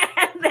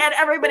 And then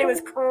everybody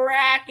was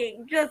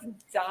cracking, just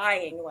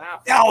dying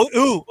laughing.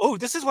 Oh,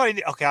 this is what I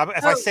need. Okay,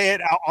 if I say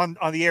it out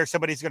on the air,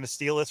 somebody's going to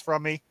steal this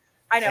from me.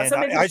 I know.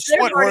 I just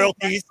want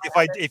royalties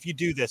if you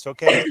do this,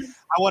 okay?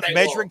 I want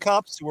measuring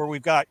cups where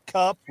we've got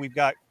cup, we've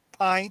got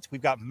pint,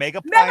 we've got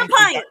mega pint.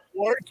 I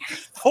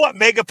want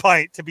mega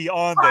pint to be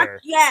on there.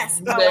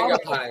 Yes. Mega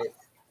pint.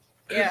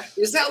 Yeah.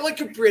 Is that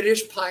like a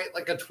British pint,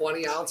 like a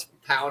 20-ounce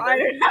pounder? I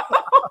don't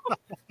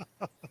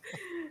know.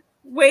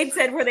 Wade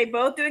said, were they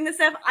both doing this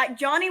stuff?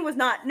 Johnny was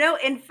not. No,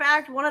 in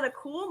fact, one of the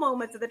cool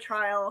moments of the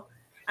trial,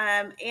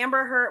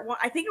 Amber Heard,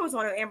 I think it was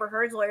one of Amber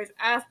Heard's lawyers,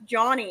 asked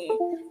Johnny,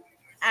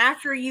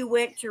 after you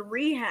went to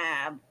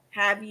rehab,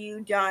 have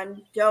you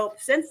done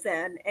dope since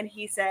then? And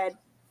he said,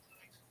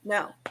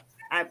 no,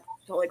 I'm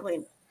totally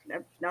clean.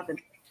 Nothing.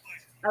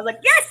 I was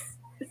like, yes!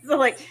 So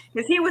like,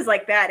 because he was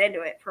like bad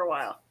into it for a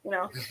while, you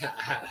know?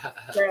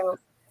 So,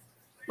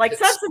 like,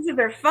 substances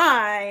are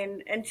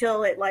fine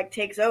until it like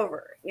takes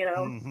over, you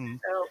know? Mm-hmm.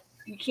 So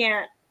you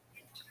can't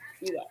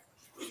do that.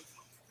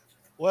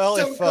 Well,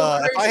 if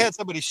I had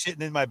somebody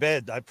shitting in my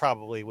bed, I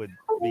probably would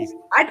be.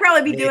 I'd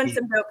probably be doing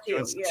some dope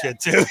too. Shit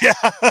too, yeah.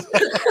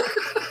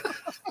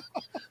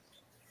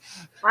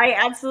 I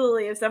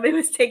absolutely, if somebody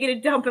was taking a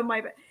dump in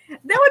my bed,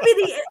 that would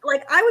be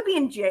I would be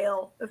in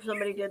jail if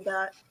somebody did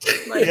that.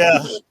 Like,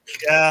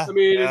 yeah. I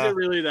mean, is it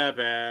really that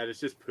bad? It's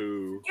just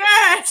poo.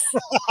 Yes.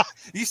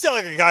 You sound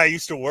like a guy I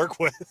used to work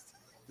with.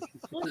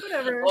 Well,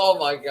 whatever. Oh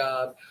my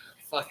god,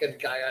 fucking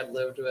guy I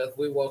lived with.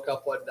 We woke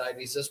up one night.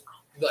 He's just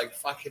like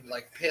fucking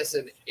like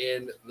pissing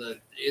in the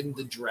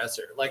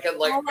dresser.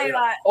 Oh my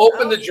God.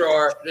 Open the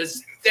drawer,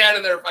 just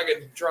standing there,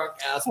 fucking drunk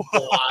ass,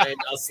 blind,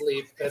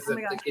 asleep,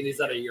 pissing, thinking he's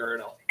at a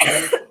urinal.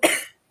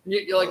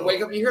 You like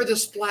wake up, you hear the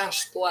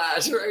splash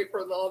right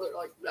from the other.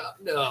 Like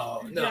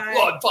no,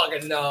 oh,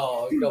 fucking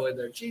no. Go in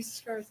there,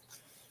 Jesus Christ.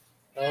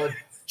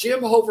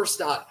 Jim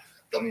Hoverstadt,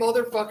 the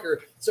motherfucker.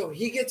 So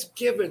he gets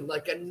given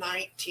like a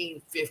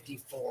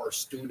 1954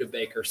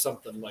 Studebaker,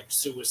 something like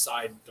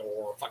suicide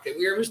door. Fucking,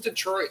 it was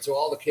Detroit, so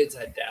all the kids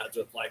had dads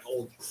with like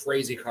old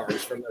crazy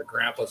cars from their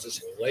grandpas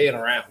just laying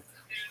around.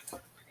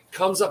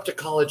 Comes up to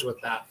college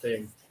with that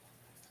thing.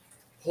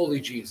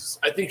 Holy Jesus!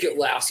 I think it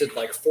lasted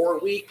like 4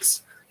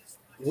 weeks.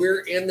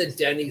 We're in the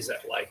Denny's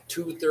at like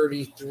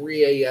 2:30,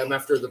 3 a.m.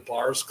 after the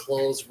bars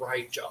close,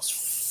 right?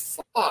 Just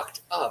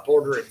fucked up,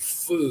 ordering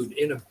food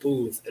in a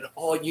booth. And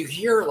all you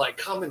hear like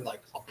coming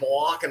like a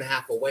block and a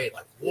half away,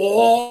 like,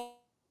 whoa.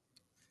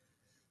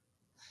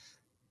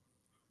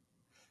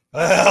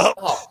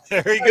 Well,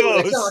 there he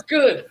goes. Not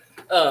good.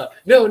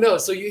 No.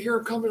 So you hear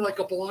him coming like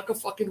a block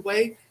of fucking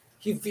way.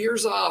 He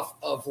veers off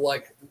of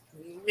like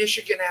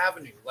Michigan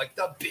Avenue, like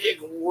the big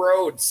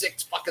road,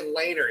 6 fucking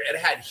laner. It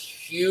had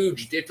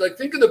huge ditch. Like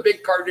think of the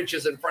big car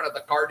ditches in front of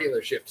the car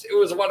dealerships. It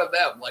was one of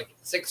them, like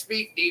 6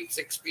 feet deep,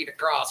 6 feet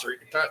across, or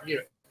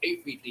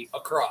 8 feet deep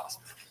across.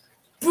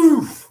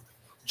 Boof!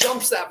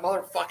 Jumps that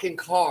motherfucking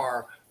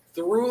car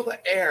through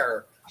the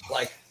air,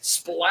 like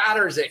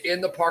splatters it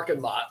in the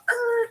parking lot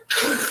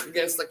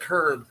against the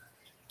curb.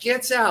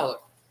 Gets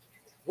out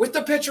with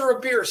the pitcher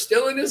of beer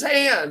still in his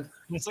hand.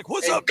 It's like,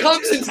 what's up?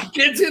 Comes and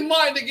gets in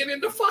line to get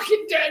into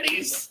fucking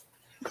Denny's.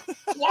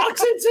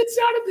 Walks in, sits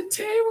down at the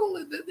table,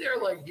 and then they're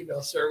like,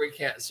 sir, we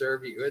can't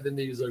serve you. And then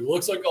he's like,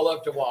 looks like I'll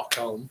have to walk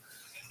home.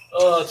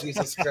 Oh,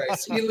 Jesus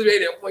Christ. He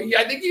made it. Well,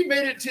 I think he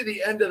made it to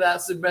the end of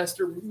that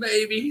semester.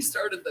 Maybe he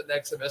started the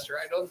next semester.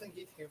 I don't think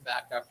he came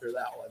back after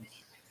that one.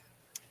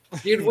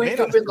 He'd wake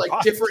up in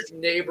like different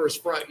neighbors'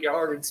 front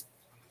yards.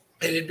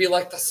 And it'd be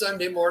like the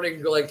Sunday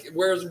morning, like,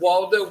 where's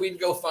Waldo? We'd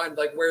go find,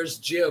 like, where's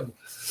Jim?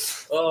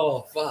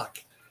 Oh, fuck.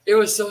 It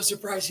was so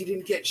surprised he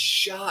didn't get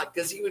shot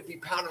because he would be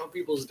pounding on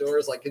people's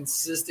doors, like,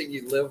 insisting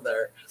you live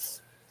there.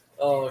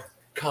 Oh,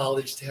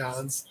 college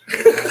towns.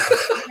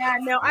 Yeah,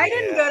 no, I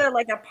didn't go to,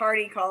 like, a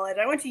party college.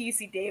 I went to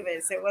UC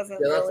Davis. It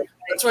wasn't really.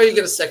 That's why you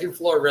get a second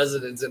floor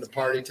residence in a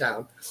party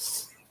town.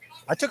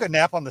 I took a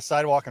nap on the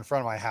sidewalk in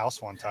front of my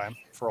house one time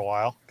for a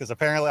while because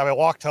apparently I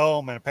walked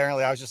home and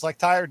apparently I was just like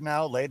tired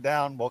now, laid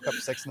down, woke up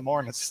at 6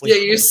 a.m. Yeah,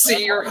 you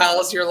see your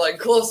house, you're like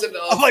close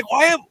enough. I'm like,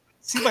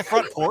 see my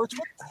front porch?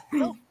 What the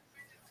hell?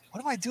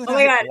 What am I doing? Oh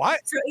my God. Why?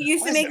 So it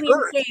used to make me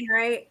insane,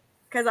 right?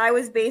 Because I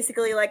was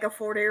basically like a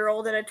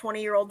 40-year-old in a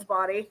 20-year-old's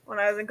body when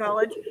I was in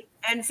college.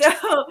 And so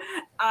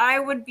I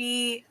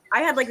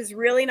had like this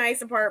really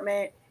nice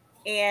apartment.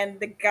 And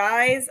the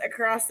guys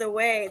across the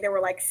way, there were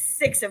like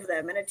 6 of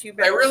them in a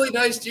 2-bedroom. Really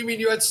nice. Do you mean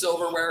you had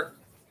silverware?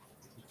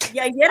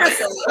 Yeah,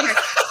 silverware.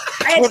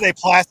 Were they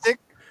plastic?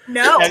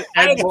 No.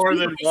 And more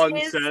than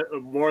one set,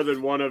 more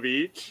than one of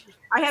each.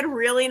 I had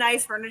really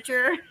nice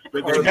furniture.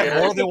 Did you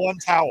have more than one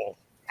towel?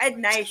 I had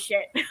nice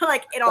shit.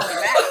 Like it all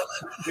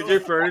matched. Did your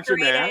furniture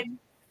match?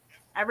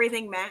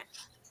 Everything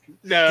matched.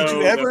 No. Did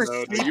you ever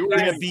see you in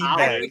a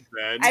beanbag?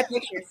 I have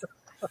pictures.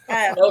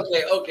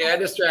 Okay, I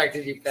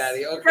distracted you,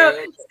 Patty.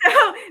 Okay.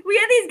 So we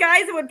had these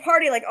guys that would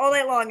party like all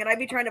night long, and I'd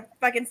be trying to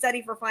fucking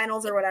study for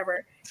finals or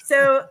whatever.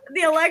 So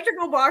the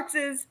electrical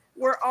boxes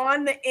were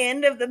on the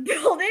end of the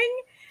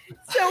building.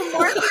 So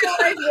Mark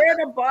realized where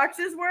the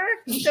boxes were.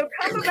 So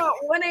come about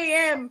 1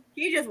 a.m.,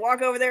 he just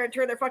walk over there and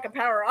turn their fucking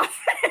power off.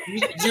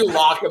 You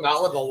lock them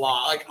out with a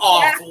lock, like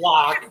off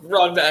lock,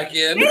 run back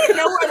in. They didn't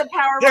know where the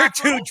power. They're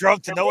too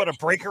drunk to know what a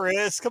breaker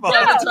is. Come on. By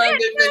the time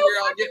they figure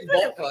out getting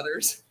bolt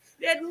cutters.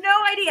 They had no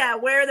idea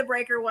where the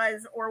breaker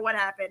was or what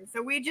happened.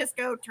 So we just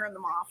go turn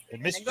them off.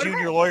 And Miss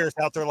Junior lawyers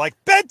out there like,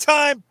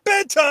 bedtime.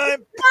 Yeah,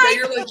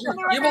 you're like,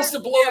 you must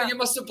have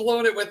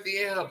blown it with the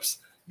amps.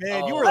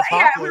 Man, you were the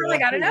popular. Yeah, we were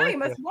like, I don't know, you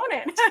must have blown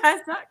it.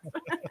 That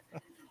sucks.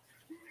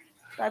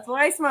 That's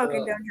why I smoke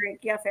and don't drink.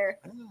 Yeah, fair.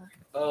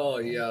 Oh,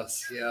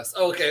 yes.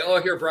 Okay.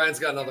 Oh, here, Brian's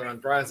got another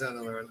one.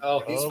 Oh,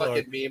 he's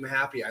fucking meme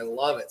happy. I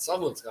love it.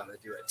 Someone's got to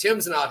do it.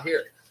 Tim's not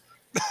here.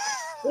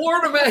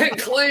 Florida man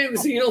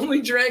claims he only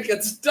drank at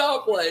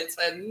stoplights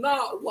and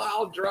not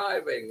while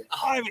driving.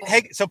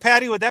 Hey, so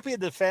Patty, would that be a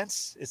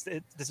defense?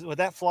 Would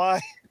that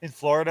fly in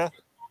Florida?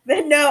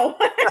 No.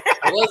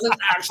 I wasn't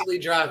actually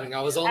driving.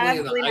 I was only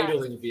in the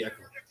idling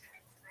vehicle.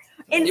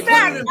 In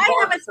fact,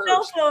 I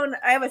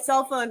have a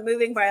cell phone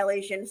moving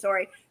violation.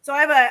 Sorry. So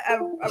I have a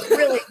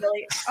really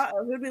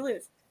who'd we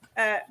lose?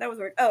 That was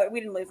weird. Oh, we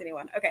didn't lose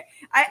anyone. Okay.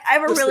 I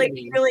have a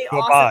really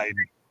awesome.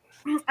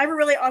 I have a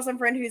really awesome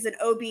friend who's an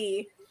OB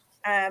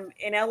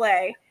in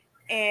LA,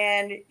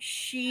 and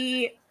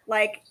she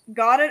like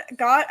got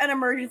an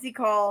emergency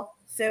call,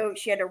 so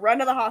she had to run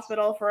to the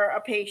hospital for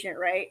a patient,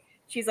 right?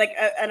 She's like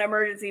an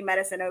emergency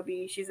medicine OB.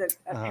 She's a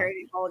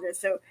perinatologist.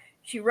 So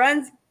she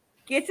runs,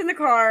 gets in the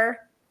car,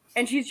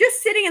 and she's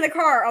just sitting in the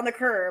car on the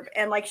curb.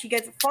 And like she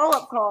gets a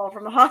follow-up call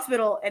from the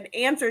hospital and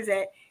answers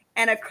it.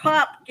 And a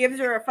cop gives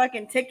her a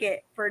fucking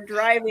ticket for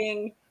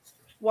driving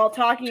while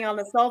talking on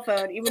the cell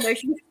phone, even though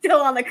she's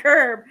still on the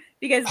curb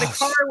because the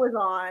car was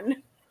on.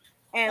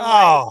 And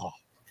I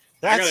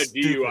got a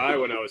DUI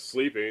when I was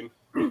sleeping.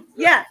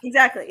 Yeah,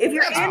 exactly. If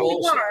you're That's in the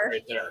bullshit car,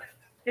 right there.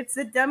 it's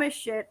the dumbest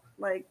shit.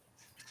 Like,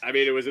 I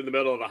mean, it was in the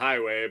middle of a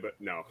highway, but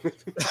no.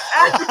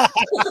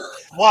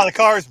 While the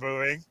car's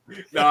moving.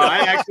 No, I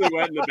actually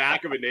went in the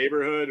back of a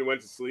neighborhood and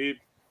went to sleep,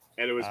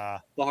 and it was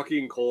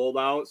fucking cold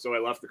out, so I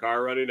left the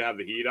car running to have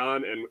the heat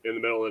on, and in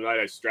the middle of the night,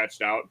 I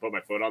stretched out and put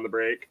my foot on the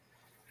brake.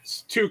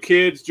 2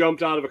 kids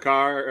jumped out of a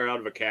car or out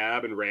of a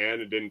cab and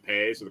ran and didn't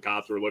pay, so the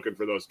cops were looking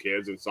for those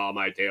kids and saw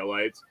my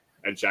taillights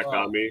and checked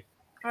on me.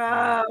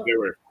 They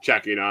were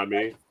checking on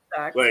me.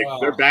 Like,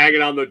 they're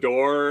banging on the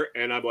door,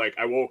 and I'm like,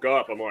 I woke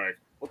up. I'm like,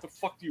 what the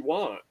fuck do you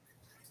want?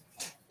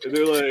 And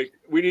they're like,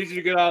 we need you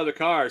to get out of the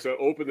car. So I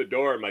opened the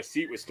door, and my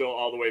seat was still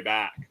all the way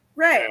back.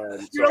 Right.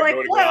 And so I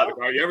go to get out of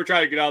the car. You ever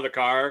try to get out of the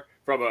car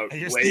from a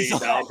laying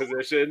down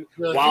position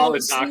while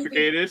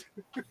intoxicated?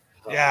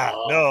 Yeah,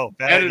 no,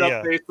 bad Ended idea.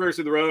 up face first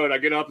in the road. I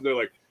get up, and they're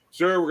like,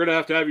 sir, we're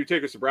going to have you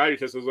take a sobriety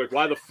test. I was like,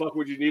 why the fuck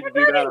would you need to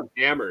do that? I'm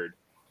hammered.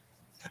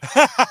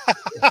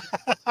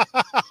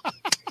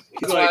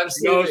 He's like,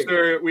 no,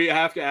 sir, we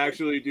have to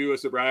actually do a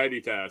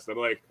sobriety test. I'm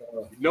like,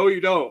 no, you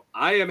don't.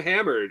 I am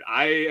hammered.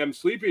 I am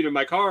sleeping in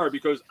my car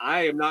because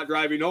I am not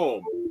driving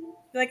home.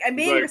 Like, I'm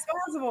being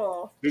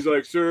responsible. He's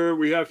like, sir,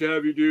 we have to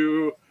have you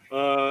do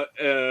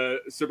a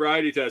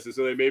sobriety test. And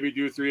so they made me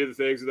do 3 of the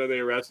things, and then they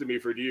arrested me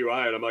for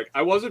DUI. And I'm like,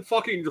 I wasn't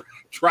fucking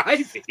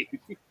driving.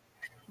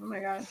 Oh, my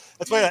God.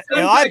 That's why I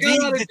got out of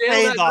jail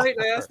that night,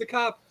 and I asked the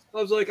cop, I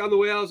was like, on the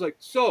way, I was like,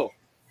 so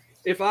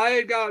if I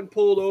had gotten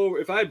pulled over,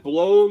 if I had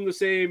blown the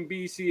same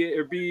BC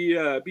or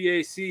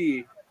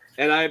BAC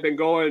and I had been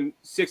going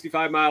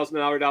 65 miles an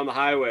hour down the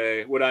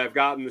highway, would I have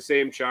gotten the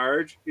same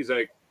charge? He's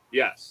like,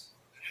 yes.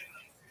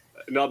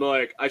 And I'm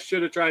like, I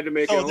should have tried to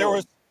make it home. There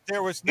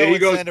was no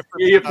incentive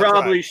for you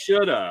probably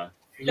should have.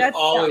 You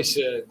always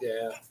should,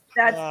 yeah.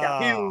 That's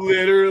dumb. He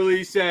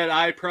literally said,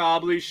 I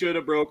probably should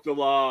have broke the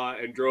law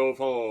and drove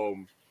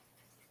home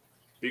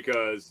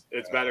because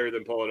it's better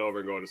than pulling over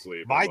and going to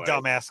sleep. My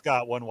dumbass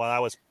got one when I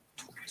was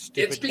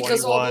stupid. It's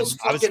because 21. all those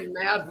fucking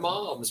mad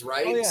moms,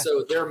 right? Oh, yeah.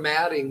 So their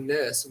madding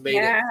this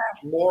made it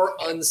more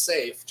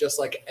unsafe, just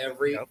like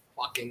every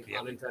fucking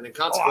unintended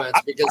consequence.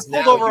 Because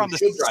I pulled over on the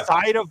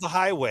side of the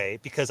highway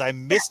because I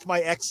missed my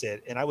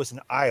exit, and I was in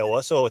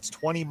Iowa, so it's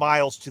 20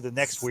 miles to the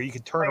next where you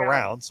can turn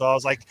around. So I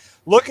was like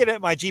looking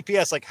at my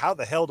GPS, like, how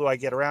the hell do I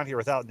get around here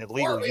without an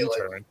illegal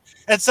U-turn?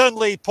 And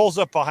suddenly it pulls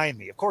up behind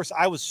me. Of course,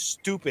 I was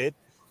stupid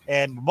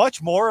and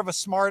much more of a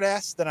smart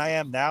ass than I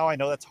am now. I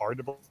know that's hard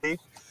to believe.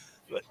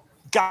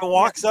 Guy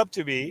walks up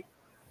to me.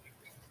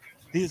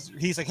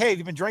 He's like, hey, have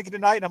you been drinking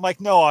tonight? And I'm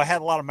like, no, I had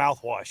a lot of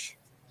mouthwash.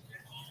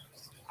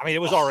 I mean,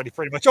 it was already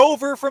pretty much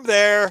over from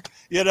there,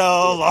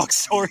 long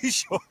story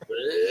short.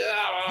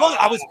 But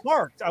I was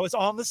parked. I was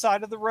on the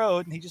side of the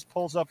road, and he just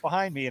pulls up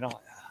behind me, and I'm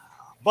like,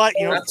 but,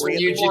 that's when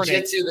you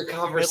jujitsu the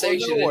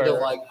conversation into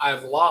like,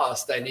 I'm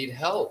lost. I need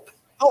help.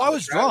 Oh, I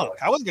was drunk.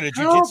 I wasn't going to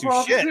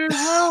jujitsu shit.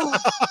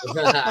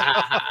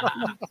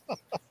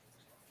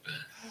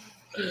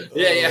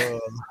 Yeah.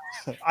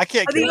 I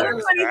can't. The other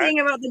funny thing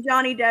about the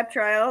Johnny Depp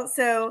trial,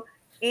 so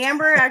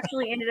Amber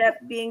actually ended up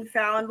being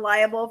found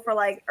liable for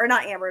or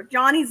not Amber,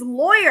 Johnny's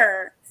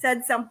lawyer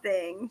said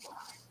something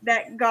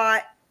that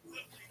got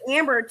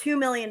Amber $2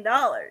 million.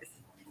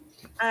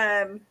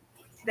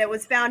 That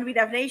was found to be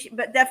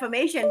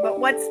defamation.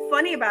 But what's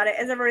funny about it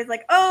is everybody's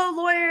like, oh,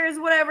 lawyers,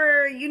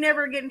 whatever, you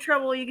never get in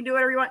trouble, you can do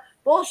whatever you want.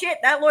 Bullshit,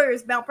 that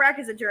lawyer's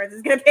malpractice insurance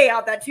is going to pay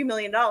out that $2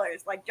 million.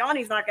 Like,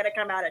 Johnny's not going to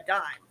come out a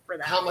dime for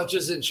that. How much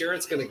is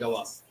insurance going to go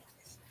up?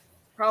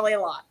 Probably a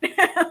lot.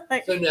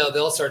 So now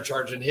they'll start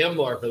charging him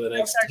more for the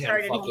next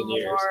 10 fucking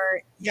years.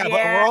 Yeah, but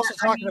we're also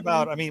talking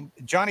about,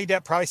 Johnny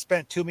Depp probably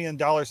spent $2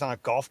 million on a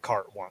golf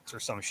cart once or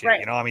some shit.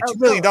 Right. $2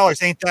 million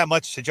ain't that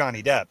much to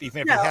Johnny Depp,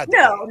 even if he had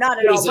no, not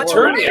at all.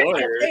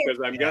 Because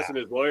I'm guessing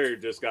his lawyer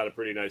just got a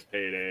pretty nice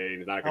payday.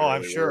 He's not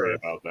going to worry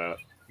about that.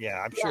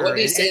 Yeah, I'm sure. What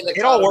did he say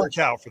it all worked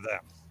out for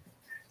them.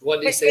 What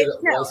did he say that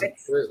wasn't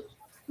true?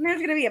 There's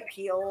going to be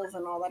appeals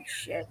and all that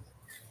shit.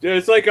 Dude,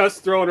 it's like us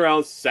throwing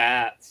around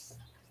sats.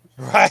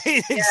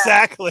 Right,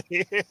 exactly.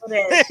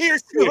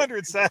 Here's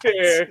 200 sats.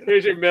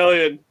 Here's your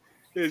million.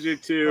 Here's your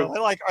 2.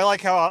 I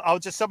like how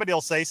somebody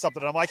will say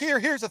something, and I'm like,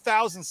 here's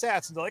 1,000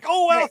 sats, and they're like,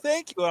 oh wow,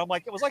 thank you. And I'm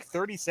like, it was like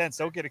 30 cents.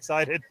 Don't get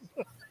excited.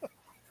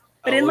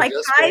 But in 5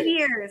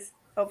 years,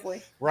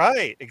 hopefully.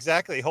 Right,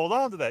 exactly. Hold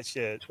on to that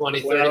shit. When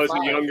I was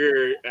a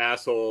younger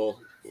asshole,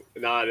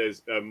 not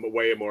as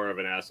way more of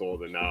an asshole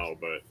than now,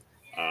 but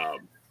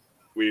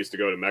we used to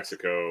go to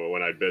Mexico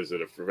when I'd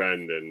visit a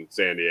friend in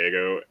San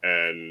Diego,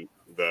 and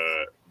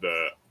the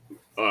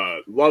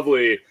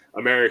lovely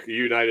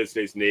United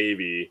States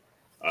Navy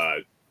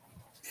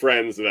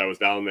friends that I was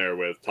down there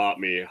with taught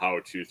me how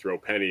to throw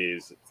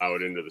pennies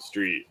out into the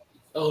street.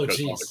 Oh,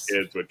 because all the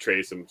kids would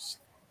trace them,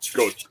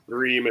 go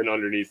screaming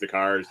underneath the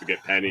cars to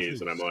get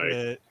pennies, and I'm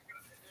like,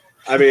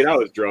 I mean, I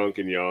was drunk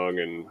and young,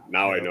 and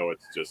now I know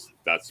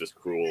that's just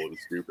cruel and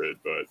stupid.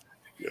 But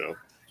you know,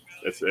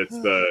 it's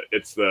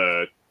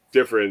the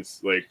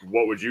difference. Like,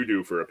 what would you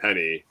do for a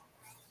penny?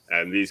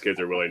 And these kids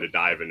are willing to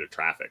dive into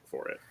traffic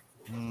for it.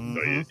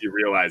 Mm-hmm. So you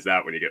realize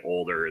that when you get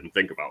older and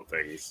think about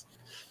things.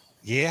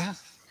 Yeah.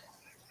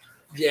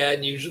 Yeah,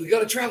 and you usually got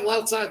to travel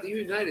outside the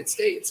United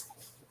States,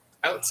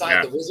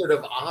 outside the Wizard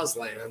of Oz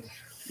land.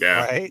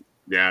 Yeah. Right.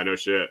 Yeah. No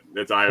shit.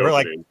 It's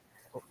eye-opening.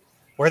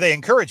 Where they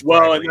encourage.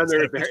 Well, and then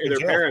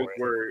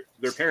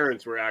their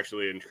parents were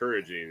actually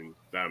encouraging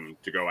them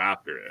to go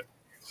after it.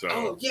 So.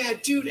 Oh yeah,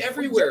 dude!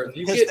 Everywhere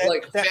you get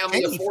that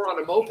family of four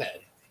on a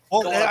moped.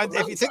 Well,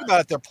 if you think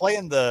about it, they're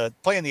playing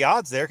the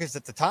odds there because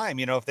at the time,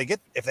 you know, if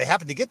they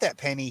happen to get that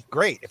penny,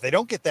 great. If they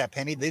don't get that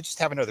penny, they just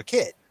have another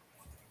kid.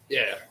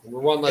 Yeah,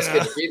 we're one less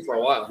kid to feed for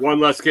a while. One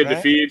less kid to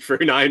feed for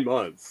 9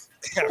 months.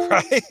 Yeah,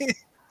 right.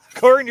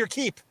 Go earn your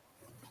keep.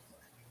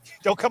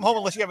 Don't come home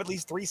unless you have at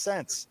least 3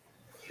 cents.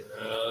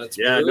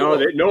 They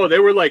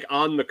were like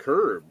on the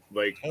curb,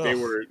 like they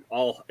were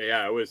all.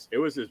 Yeah, it was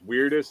this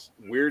weirdest.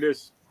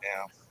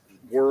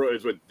 World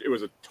it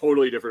was a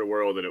totally different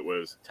world than it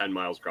was 10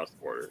 miles across the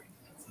border.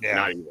 Yeah,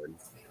 not even.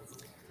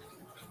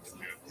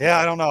 Yeah,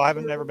 I don't know. I've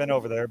never been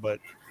over there, but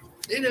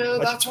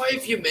that's why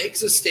if you make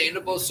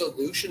sustainable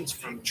solutions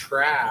from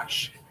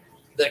trash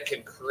that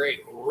can create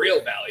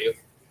real value,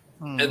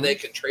 and they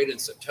can trade in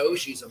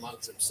satoshis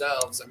amongst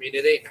themselves. I mean,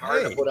 it ain't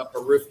hard to put up a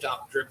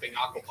rooftop dripping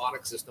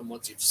aquaponic system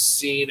once you've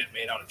seen it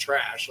made out of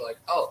trash. Like,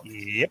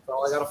 that's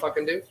all I gotta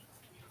fucking do.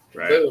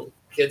 Right. Boom.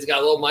 Kids got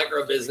a little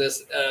micro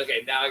business.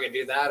 Okay, now I can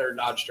do that or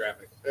dodge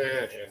traffic.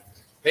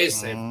 Pays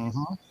the same.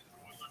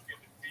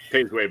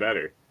 Pays way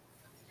better.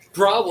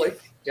 Probably.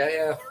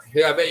 Yeah.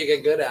 I bet you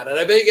get good at it.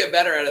 I bet you get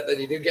better at it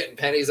than you do getting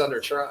pennies under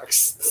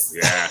trucks.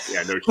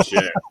 Yeah, no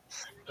shit.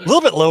 A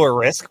little bit lower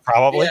risk,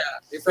 probably. Yeah,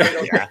 you probably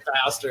don't get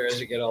faster as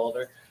you get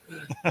older.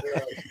 You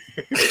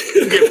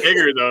get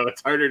bigger, though.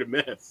 It's harder to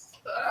miss.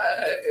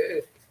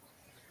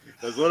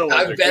 Those little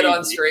ones I've bet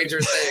on Stranger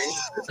Things.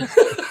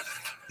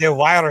 They're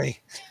wiry.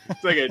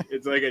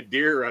 It's like a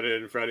deer running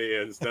in front of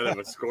you instead of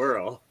a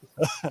squirrel.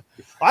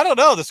 I don't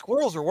know. The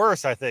squirrels are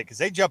worse, I think, because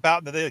they jump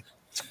out and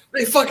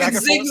they fucking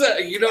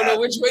zigzag. You don't know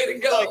which way to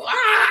go.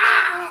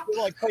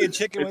 They're like playing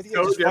chicken with you.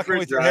 So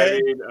different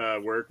driving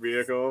a work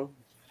vehicle.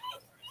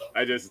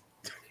 I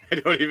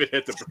don't even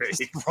hit the brakes.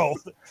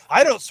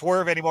 I don't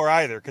swerve anymore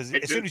either, because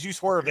as soon as you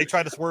swerve, they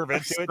try to swerve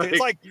into it. It's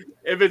like,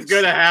 if it's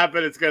gonna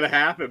happen, it's gonna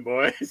happen,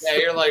 boys. Yeah,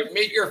 you're like,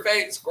 meet your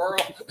fate, squirrel.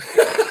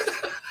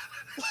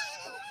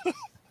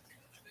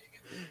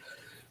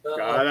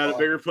 God had a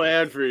bigger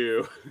plan for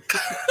you.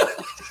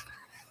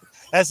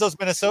 As those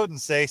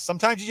Minnesotans say,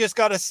 sometimes you just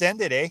gotta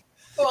send it, eh?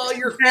 Well,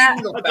 you're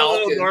feeding the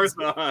Falcons. North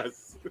of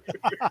us.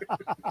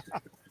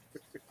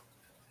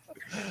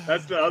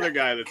 That's the other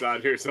guy that's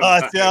on here.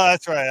 Yeah,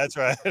 that's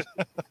right.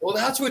 Well,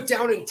 that's what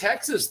down in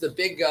Texas, the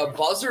big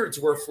buzzards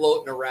were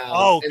floating around.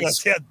 Oh,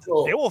 yeah,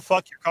 they will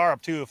fuck your car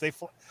up too if they,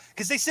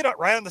 because they sit up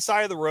right on the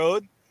side of the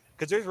road.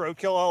 Because there's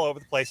roadkill all over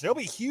the place. There'll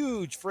be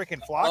huge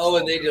freaking flocks. Oh,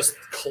 and they just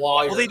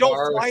claw your car. Well, they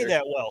don't fly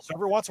that well. So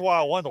every once in a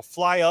while, one will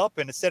fly up,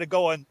 and instead of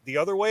going the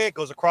other way, it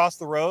goes across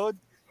the road.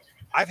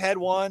 I've had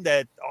one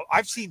that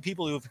I've seen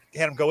people who've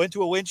had them go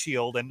into a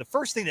windshield, and the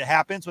first thing that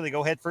happens when they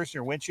go head first in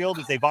your windshield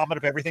is they vomit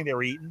up everything they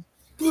were eating.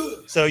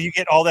 So you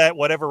get all that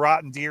whatever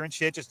rotten deer and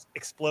shit just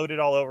exploded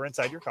all over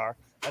inside your car.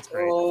 That's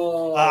great.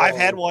 I've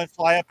had one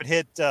fly up and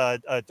hit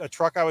a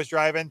truck I was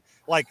driving,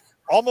 like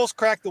almost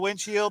cracked the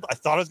windshield. I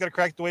thought I was going to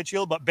crack the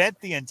windshield, but bent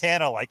the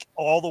antenna like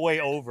all the way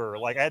over.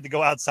 Like I had to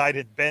go outside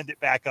and bend it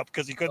back up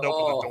because he couldn't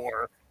open the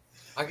door.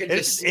 I can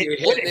just see you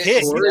hitting it.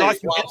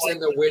 He pops in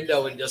the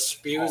window and just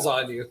spews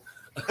on you.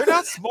 They're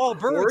not small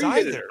birds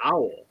either. An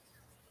owl.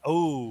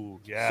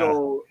 Oh yeah.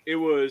 So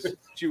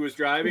she was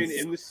driving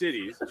in the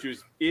cities. She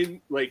was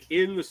in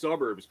the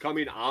suburbs,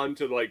 coming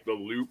onto like the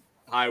loop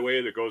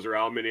highway that goes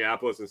around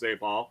Minneapolis and St.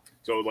 Paul.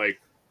 So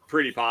like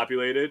pretty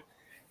populated.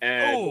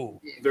 And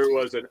there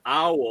was an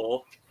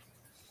owl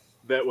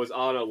that was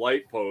on a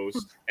light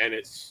post, and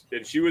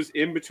she was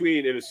in a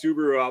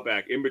Subaru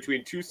Outback, in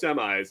between two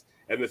semis,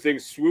 and the thing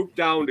swooped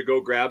down to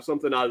go grab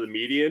something out of the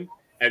median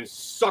and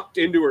sucked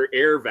into her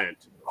air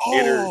vent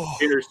in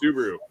her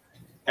Subaru.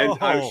 And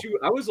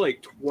I was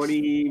like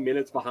 20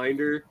 minutes behind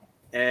her,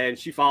 and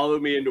she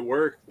followed me into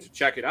work to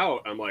check it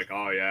out. I'm like,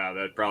 oh yeah,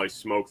 that probably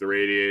smoked the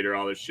radiator,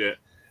 all this shit.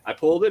 I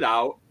pulled it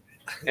out,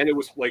 and it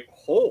was like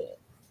whole.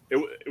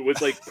 It was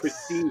like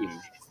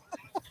pristine.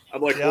 I'm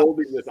like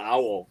holding this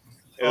owl,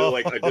 and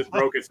like I just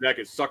broke its neck.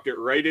 It sucked it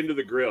right into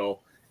the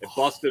grill. It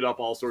busted up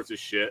all sorts of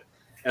shit,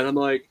 and I'm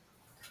like,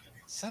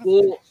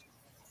 well,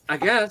 I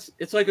guess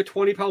it's like a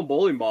 20-pound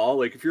bowling ball.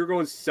 Like if you're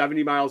going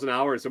 70 miles an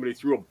hour and somebody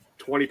threw a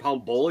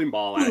 20-pound bowling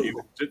ball at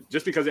you,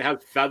 just because it has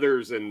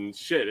feathers and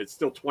shit, it's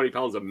still 20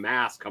 pounds of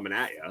mass coming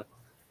at you.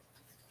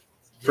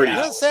 Pretty.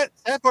 Yeah. Sad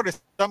part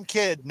is some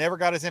kid never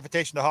got his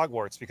invitation to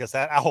Hogwarts because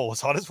that owl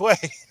was on his way.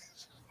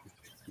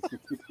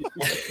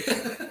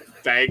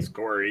 Thanks,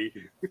 Corey.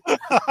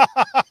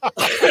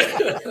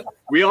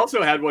 We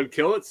also had one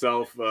kill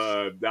itself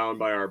down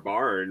by our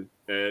barn.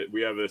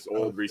 We have this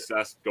old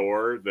recessed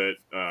door that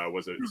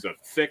was a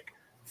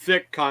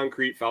thick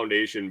concrete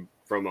foundation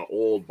from an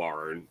old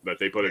barn that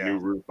they put a new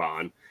roof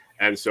on.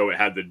 And so it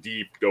had the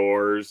deep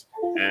doors,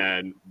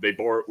 and we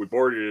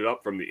boarded it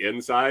up from the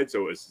inside,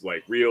 so it was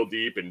like real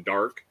deep and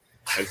dark.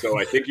 And so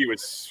I think he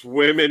was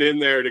swimming in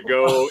there to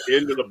go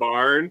into the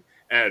barn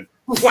and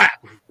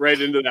whap right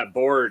into that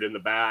board in the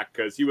back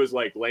because he was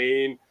like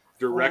laying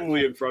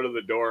directly in front of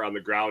the door on the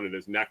ground, and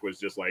his neck was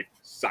just like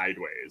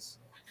sideways.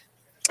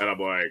 And I'm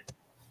like,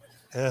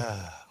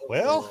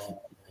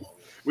 well,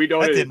 we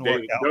donated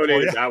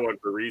that one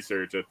for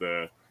research at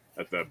the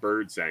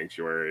bird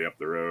sanctuary up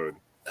the road.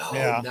 Oh,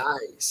 yeah.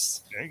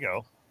 Nice. There you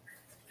go.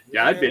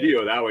 Yeah, I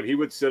video that one. He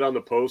would sit on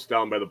the post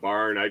down by the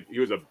barn. He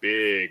was a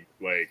big,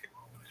 like,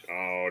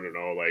 I don't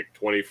know, like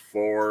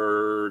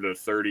 24 to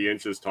 30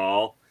 inches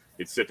tall.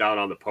 He'd sit down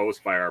on the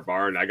post by our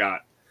barn. I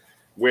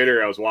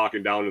was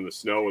walking down in the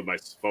snow with my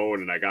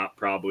phone, and I got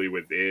probably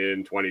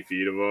within 20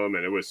 feet of him,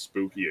 and it was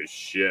spooky as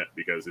shit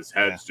because his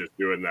head's just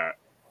doing that,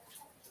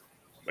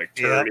 like,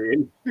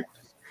 turning.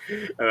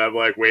 And I'm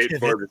like waiting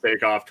for him to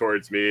take off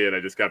towards me, and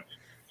I just kept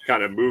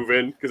kind of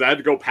moving because I had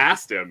to go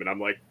past him, and I'm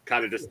like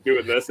kind of just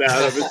doing this at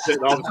him,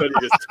 and all of a sudden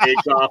he just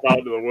takes off out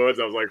into the woods.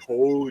 I was like,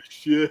 holy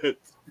shit.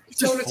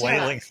 Don't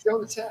attack.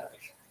 Don't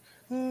attack.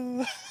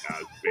 That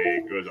was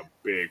big. It was a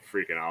big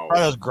freaking owl. Are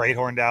those great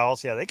horned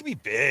owls? Yeah, they can be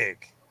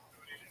big.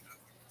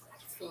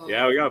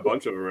 Yeah, we got a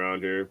bunch of them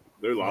around here.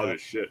 They're loud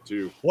as shit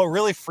too. What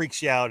really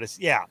freaks you out is,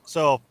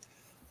 so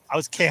I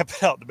was camping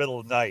out in the middle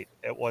of the night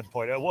at one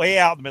point, way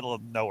out in the middle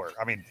of nowhere.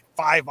 I mean,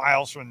 5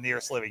 miles from the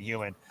nearest living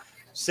human,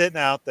 sitting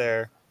out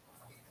there.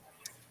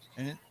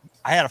 And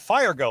I had a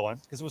fire going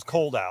because it was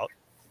cold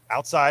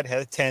outside, had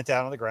a tent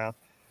out on the ground.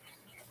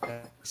 And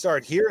I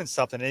started hearing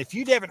something. And if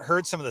you haven't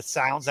heard some of the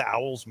sounds that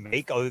owls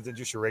make other than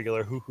just your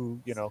regular hoo-hoo,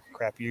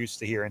 crap you're used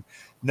to hearing,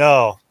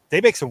 no,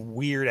 they make some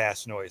weird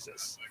ass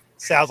noises.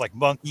 Sounds like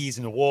monkeys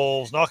and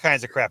wolves and all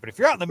kinds of crap. But if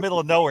you're out in the middle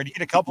of nowhere and you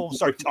get a couple of them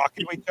start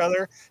talking to each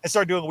other and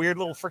start doing weird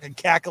little freaking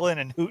cackling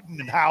and hooting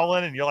and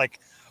howling, and you're like,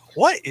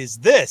 what is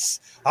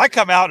this? I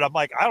come out and I'm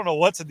like, I don't know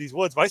what's in these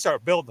woods, but I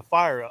start building the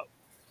fire up.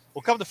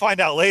 We'll come to find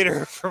out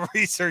later from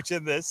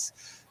researching this,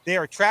 they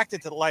are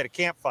attracted to the light of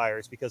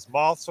campfires because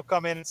moths will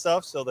come in and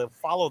stuff, so they'll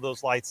follow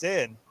those lights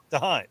in to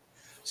hunt.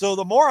 So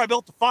the more I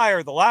built the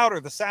fire, the louder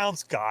the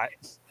sounds got.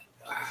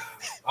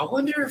 I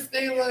wonder if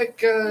they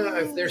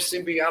if they're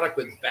symbiotic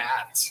with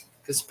bats,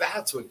 because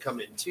bats would come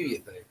in too, you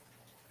think?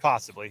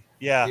 Possibly,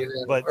 yeah.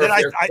 But then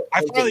I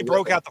finally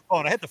broke out the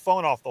phone. I had the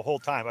phone off the whole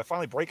time. I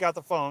finally break out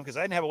the phone because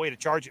I didn't have a way to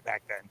charge it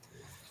back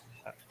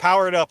then.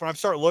 Power it up, and I'm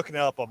starting looking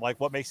it up. I'm like,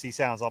 what makes these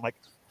sounds? I'm like,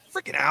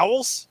 freaking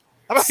owls.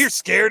 I'm out here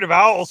scared of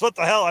owls. What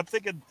the hell? I'm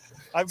thinking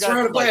I've got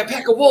surrounded by a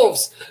pack of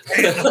wolves.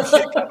 I'm out in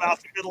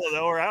the middle of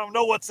nowhere. I don't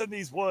know what's in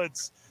these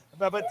woods.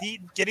 I'm about to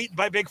get eaten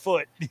by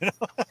Bigfoot.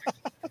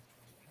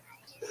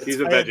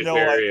 He's a vegetarian. I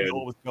had no idea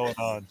what was going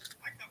on.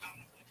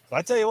 So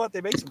I tell you what,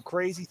 they make some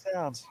crazy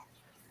sounds.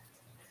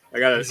 I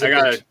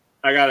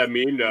got a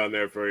meme down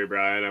there for you,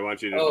 Brian. I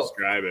want you to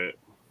describe it.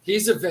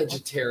 He's a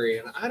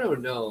vegetarian. I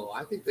don't know.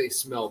 I think they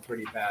smell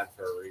pretty bad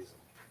for a reason.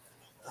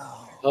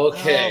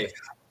 Okay.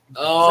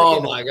 Oh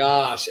my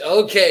gosh.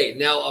 Okay.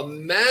 Now a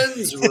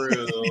men's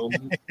room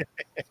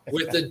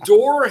with the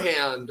door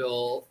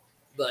handle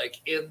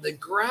like in the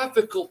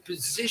graphical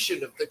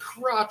position of the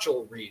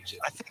crotchal region.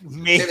 I think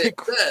maybe and it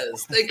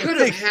says they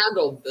could have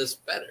handled this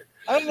better.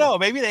 I don't know.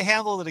 Maybe they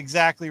handled it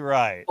exactly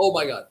right. Oh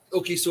my God.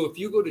 Okay. So if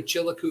you go to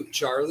Chillicoot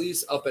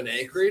Charlie's up in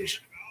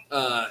Anchorage,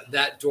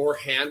 that door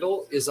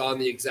handle is on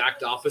the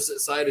exact opposite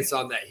side. It's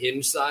on that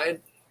hinge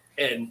side.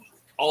 And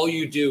all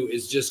you do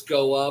is just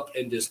go up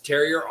and just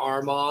tear your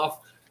arm off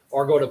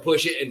or go to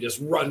push it and just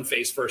run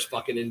face first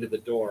fucking into the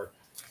door.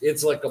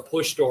 It's like a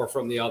push door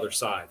from the other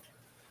side.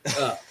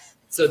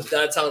 So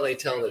that's how they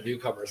tell the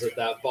newcomers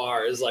that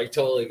bar is like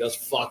totally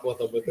just fuck with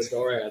them with the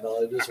door handle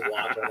and just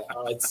watch them.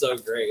 Oh, it's so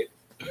great.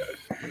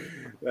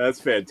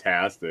 That's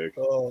fantastic.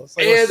 And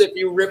if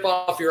you rip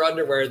off your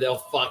underwear, they'll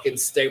fucking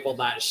staple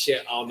that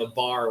shit on the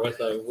bar with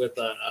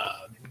a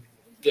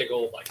big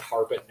old like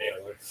carpet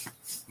nailer.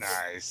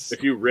 Nice.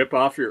 If you rip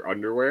off your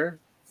underwear?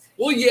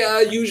 Well, yeah,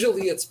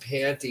 usually it's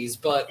panties,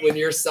 but when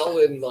you're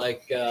selling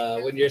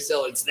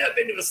Snap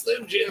Into a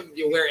Slim Jim,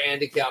 you wear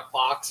handicap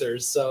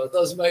boxers. So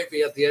those might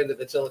be at the end of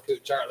the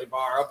Chillicoot Charlie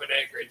bar up in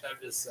Anchorage. I'm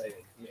just saying,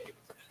 maybe.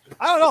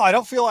 I don't know. I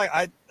don't feel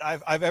like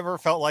I've ever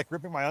felt like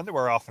ripping my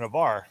underwear off in a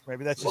bar.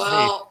 Maybe that's just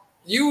me.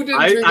 You didn't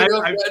drink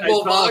enough Red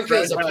Bull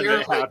vodka.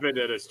 That happened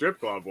at a strip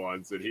club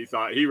once, and he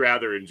thought he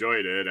rather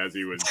enjoyed it as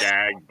he was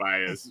gagged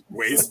by his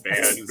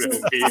waistband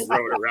and being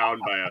rode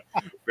around by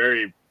a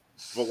very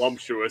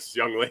voluptuous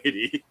young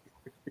lady.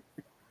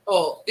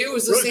 Oh, it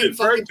was the same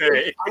fucking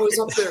thing. I was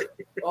up there.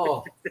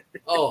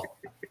 Oh.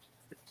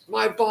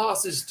 my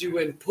boss is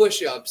doing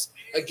push-ups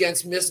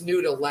against Miss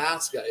Nude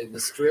Alaska in the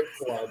strip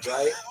club,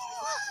 right?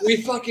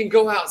 We fucking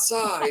go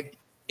outside.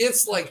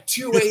 It's like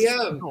 2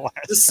 a.m.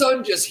 The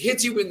sun just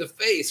hits you in the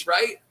face,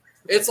 right?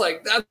 It's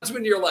like, that's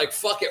when you're like,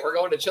 fuck it, we're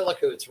going to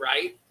Chillicothe,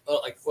 right?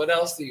 Like, what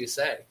else do you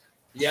say?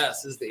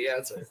 Yes is the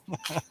answer.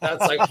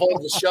 That's like,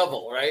 hold the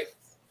shovel, right?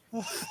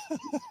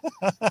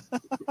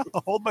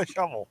 Hold my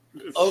shovel.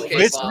 Okay,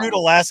 Miss Nude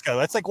Alaska.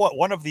 That's like what,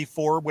 one of the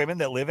 4 women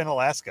that live in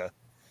Alaska.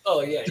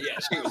 Oh yeah,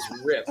 she was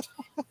ripped.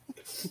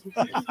 She's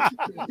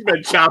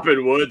been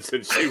chopping wood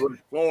since she was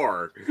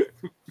 4.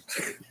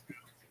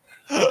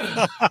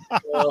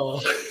 Oh.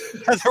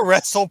 Had to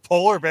wrestle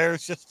polar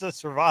bears just to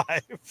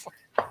survive.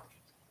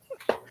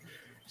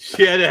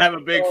 She had to have a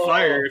big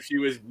fire if she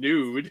was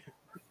nude.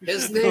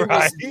 His name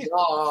was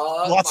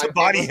lots of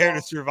body hair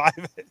to survive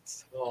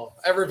it. Oh,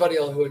 everybody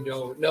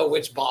who know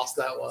which boss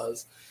that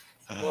was.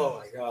 Oh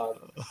my god.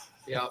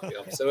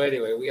 Yep. So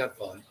anyway, we had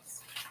fun.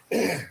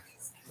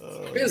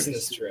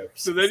 Business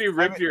trips. So then you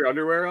ripped your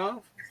underwear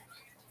off?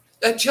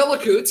 At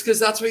Chillicothe, because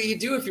that's what you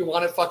do if you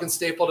want it fucking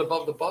stapled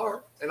above the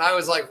bar. And I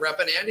was like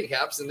repping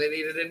handicaps and they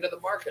needed it into the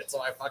market.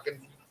 So I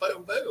fucking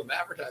boom,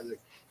 advertising.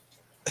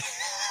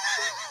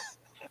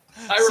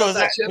 So is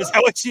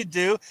that what you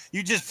do?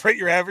 You just print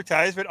your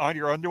advertisement on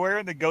your underwear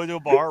and then go to a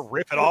bar,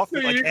 rip it off. So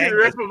you can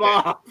rip them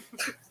off.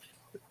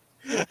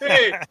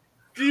 Hey,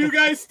 do you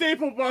guys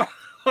staple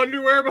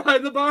underwear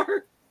behind the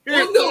bar?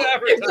 Well, no,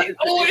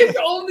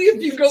 only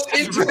if you go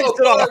into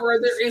a bar where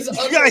there is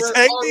underwear. You guys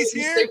hang these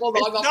here? On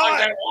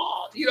the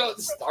wall. You don't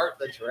start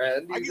the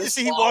trend. I can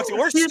see he walks in.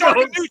 We're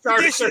starting a new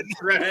tradition.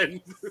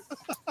 Trend.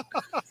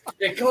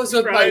 It goes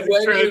with my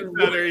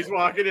wedding. He's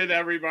walking in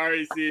every bar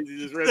he sees. He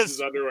just rips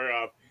his underwear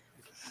off.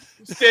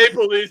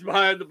 Staple these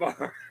behind the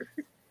bar.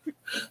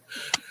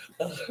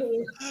 It's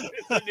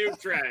a new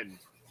trend.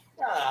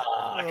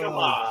 Come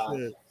on.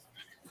 Shit.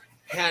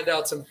 Hand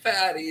out some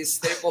fatties,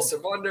 staple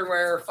some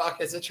underwear. Fuck,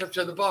 it's a trip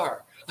to the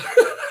bar.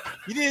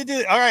 You did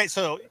do all right.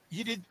 So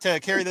you did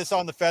carry this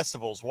on the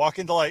festivals. Walk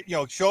into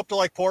show up to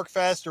like Pork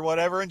Fest or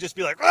whatever, and just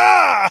be like,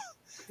 hang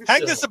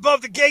this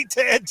above the gate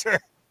to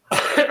enter.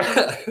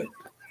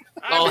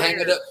 I'll hang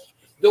it up.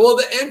 Well,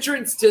 the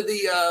entrance to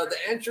the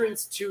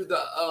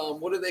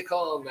what do they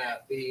call them?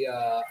 That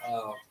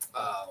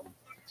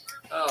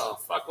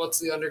what's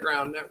the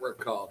underground network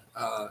called?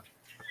 The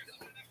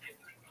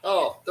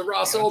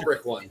Ross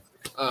Ulbricht one.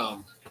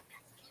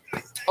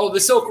 The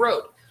Silk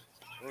Road.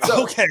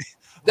 So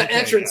the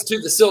entrance to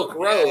the Silk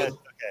Road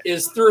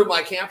is through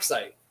my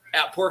campsite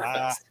at Pork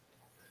Fest.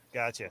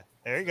 Gotcha.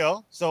 There you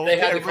go. So they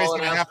had to call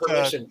and ask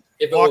permission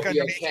if it walk would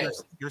be okay.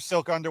 Your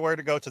silk underwear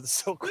to go to the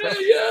Silk Road.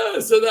 Yeah,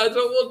 so that's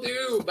what we'll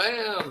do.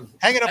 Bam.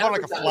 Hang it up on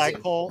like a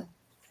flagpole.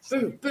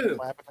 Boom, boom.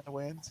 Flapping in the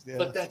wind. Yeah.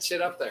 Put that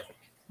shit up there.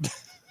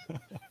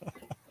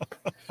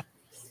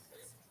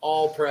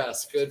 All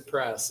press, good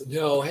press.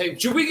 No, hey,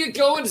 should we get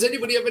going? Does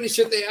anybody have any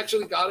shit they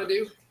actually got to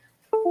do?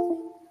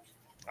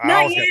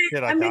 Not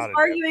yet. I'm just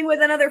arguing with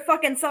another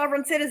fucking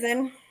sovereign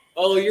citizen.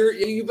 Oh,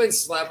 you've been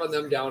slapping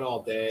them down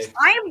all day.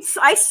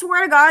 I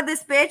swear to God,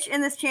 this bitch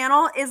in this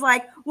channel is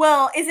like,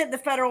 well, isn't the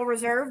Federal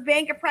Reserve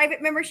Bank a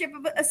private membership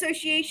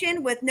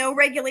association with no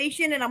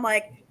regulation? And I'm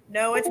like,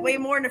 no, it's way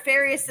more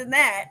nefarious than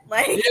that.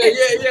 Like,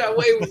 yeah,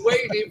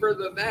 way deeper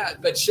than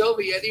that. But show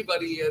me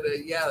anybody in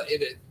a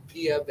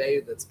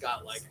PMA that's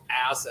got like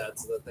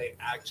assets that they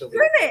actually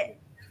prove it.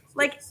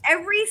 Like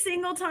every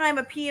single time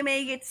a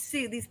PMA gets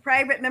sued, these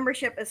private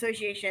membership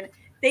association,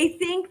 they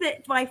think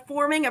that by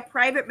forming a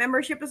private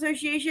membership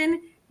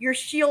association, you're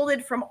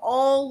shielded from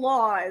all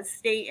laws,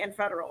 state and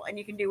federal, and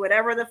you can do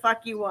whatever the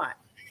fuck you want.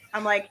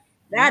 I'm like,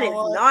 that is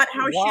not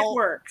how shit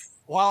works.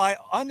 While I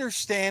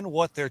understand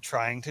what they're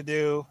trying to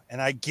do,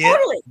 and I get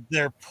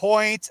their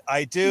point,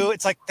 I do.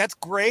 It's like, that's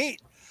great.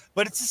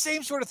 But it's the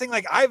same sort of thing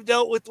like I've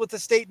dealt with the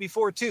state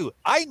before, too.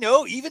 I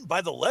know even by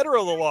the letter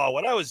of the law,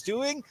 what I was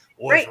doing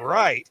was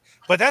right.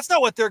 But that's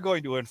not what they're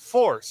going to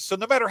enforce. So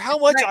no matter how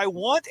much I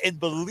want and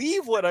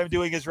believe what I'm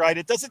doing is right,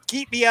 it doesn't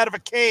keep me out of a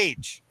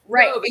cage.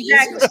 Right. No, the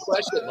easiest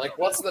question, like,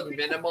 what's the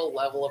minimal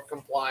level of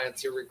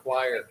compliance you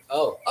require?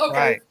 Oh, okay.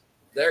 Right.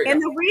 There you go.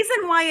 And the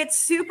reason why it's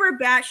super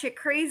batshit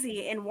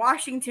crazy in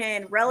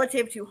Washington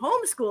relative to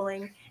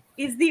homeschooling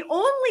is the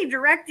only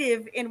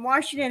directive in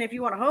Washington, if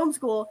you want to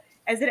homeschool,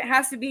 is that it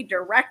has to be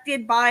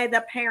directed by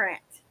the parent.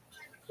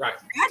 Right.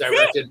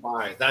 Directed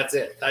by. That's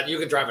it. That you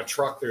can drive a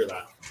truck through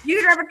that.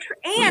 You can drive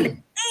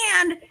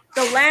and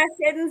the last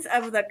sentence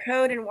of the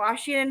code in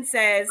Washington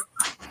says,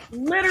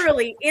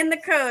 literally in the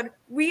code,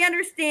 we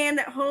understand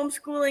that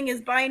homeschooling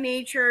is by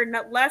nature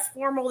not less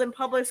formal than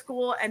public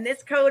school, and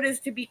this code is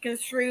to be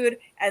construed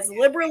as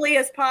liberally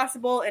as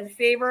possible in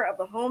favor of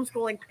the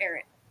homeschooling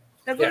parent.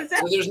 That's what it says.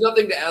 So there's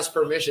nothing to ask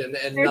permission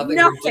and nothing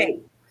to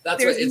do.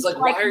 That's what it's like.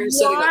 Why are you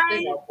setting a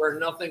thing up where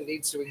nothing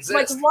needs to exist?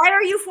 Like, why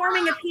are you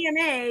forming a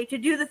PMA to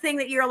do the thing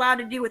that you're allowed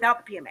to do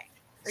without the PMA?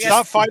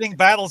 Stop fighting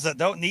battles that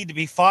don't need to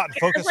be fought and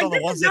focus on the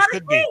ones that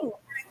could be.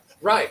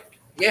 Right.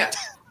 Yeah.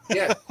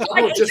 Yeah.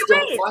 Just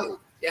don't fight.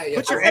 Yeah.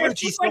 Put your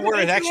energy somewhere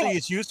it actually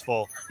is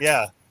useful.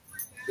 Yeah.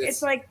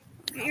 It's like,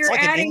 You're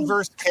like adding, an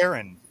inverse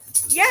Karen.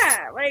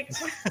 Yeah, like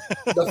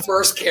the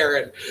first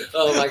Karen.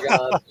 Oh my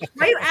god!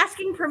 Why are you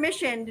asking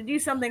permission to do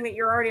something that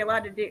you're already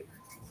allowed to do?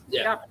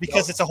 Yeah,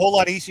 because it's a whole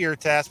lot easier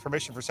to ask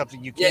permission for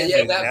something you can't.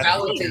 Yeah, that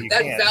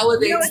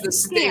validates the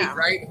state,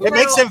 right? It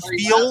makes them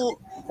feel.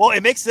 Well,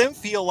 it makes them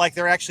feel like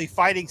they're actually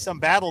fighting some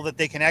battle that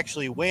they can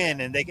actually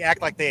win, and they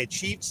act like they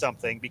achieved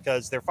something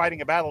because they're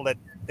fighting a battle that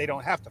they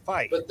don't have to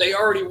fight. But they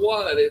already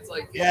won. It's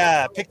like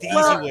pick the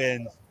easy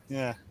win.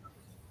 Yeah.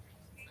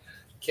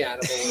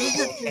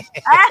 Cannibalism.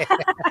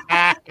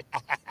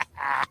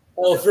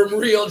 Oh, from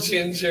Real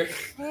Ginger.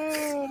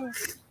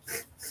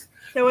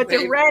 So it's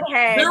a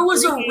redhead. There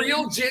was a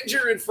real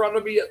ginger in front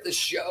of me at the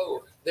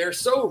show. They're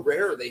so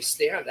rare, they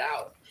stand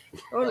out.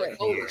 Like,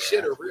 holy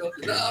shit, a real.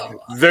 No.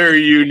 They're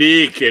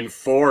unique and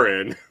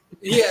foreign.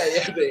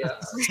 Yeah, they are.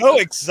 So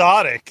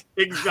exotic.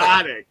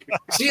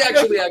 She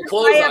actually had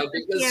clothes on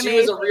because she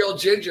was a real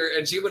ginger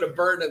and she would have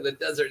burned in the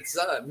desert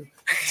sun.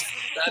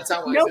 That's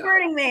how I No know.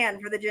 Burning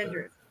Man for the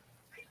gingers.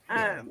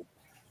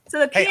 So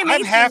the PMA. Hey,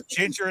 I'm half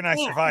ginger and I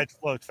survived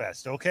Float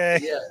Fest. Okay.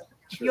 Yeah.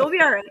 You'll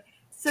be all right.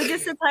 So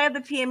just to tie up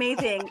the PMA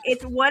thing,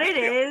 it's what it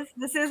is.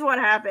 This is what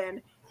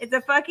happened. It's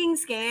a fucking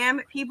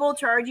scam. People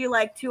charge you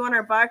like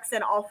 $200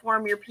 and I'll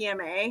form your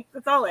PMA.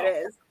 That's all it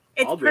is.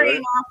 It's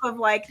preying off of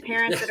like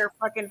parents that are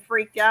fucking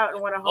freaked out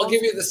and want to. I'll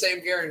give you the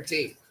same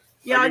guarantee.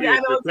 Yeah, I'll give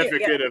you a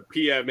certificate of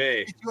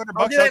PMA.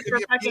 I'll do it for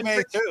fucking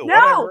free. too. No,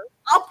 Whatever.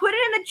 I'll put it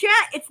in the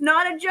chat. It's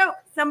not a joke.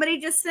 Somebody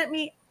just sent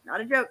me. Not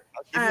a joke.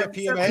 I'll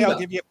give you a PMA. I'll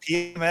give you a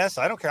PMS.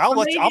 I don't care. I'll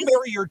marry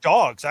your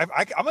dogs. I'm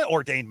an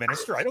ordained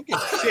minister. I don't give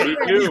a shit. Me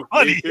too.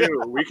 Me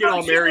too. We can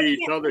all marry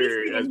each other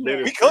as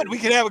ministers. We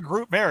could have a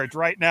group marriage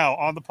right now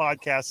on the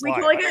podcast. We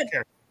live. totally I don't could.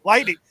 care.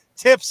 Lighting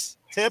tips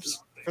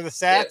for the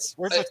sats.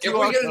 Where's the If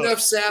we get enough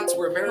sats,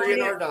 we're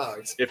marrying our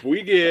dogs. If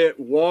we get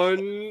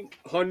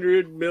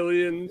 100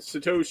 million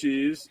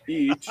Satoshis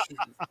each,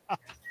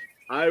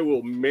 I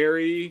will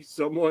marry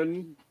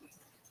someone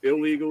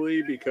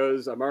illegally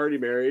because I'm already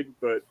married,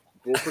 but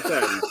we'll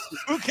pretend.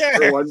 Who cares?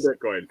 For 1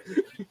 Bitcoin.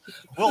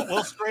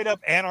 We'll straight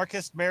up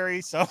anarchist marry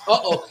some.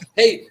 Uh-oh.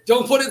 Hey,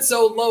 don't put it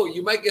so low.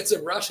 You might get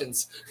some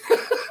Russians.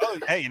 Oh,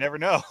 hey, you never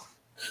know.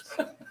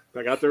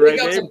 I got the right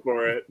name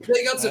for it.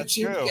 They got some That's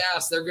cheap true.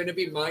 gas. They're going to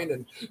be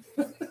mining.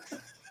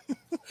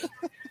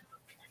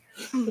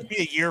 Be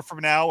a year from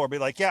now, or be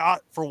like, yeah,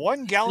 for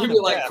 1 gallon. You'd be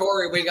of like, gas,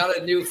 Corey, we got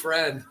a new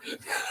friend.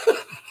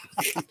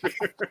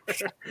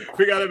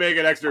 We got to make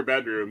an extra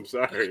bedroom.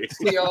 Sorry.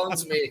 He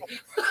owns me.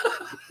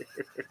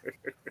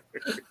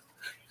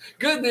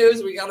 Good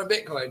news, we got a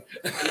Bitcoin.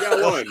 We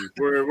got one.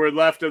 We're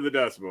left of the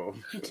decimal.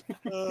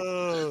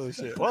 Oh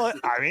shit! Well,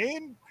 I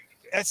mean,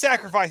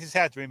 sacrifices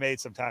have to be made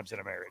sometimes in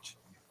a marriage.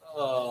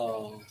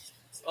 Oh,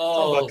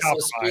 about so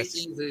compromise.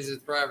 speakeasies is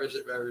private.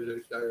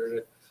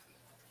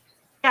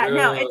 Yeah,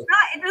 no, it's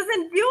not. It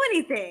doesn't do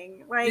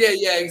anything. Like,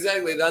 Yeah,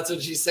 exactly. That's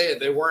what she's saying.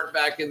 They weren't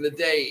back in the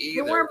day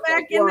either. They weren't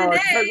back in the day.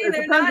 It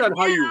depends on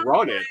how you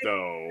run it,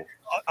 though.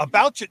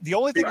 The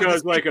only thing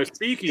because like a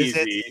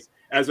speakeasy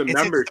as a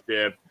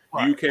membership,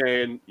 right.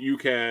 you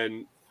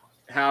can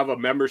have a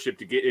membership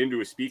to get into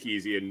a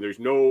speakeasy, and there's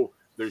no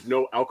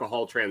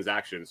alcohol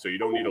transactions, so you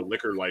don't need a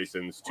liquor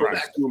license to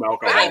consume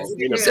alcohol.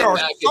 There are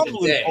some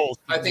loopholes.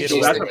 I think so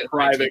that's a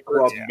private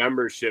club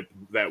membership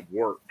that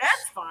works.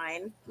 That's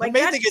fine. The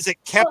main thing is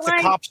it kept the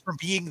cops from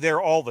being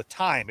there all the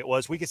time. It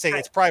was, we could say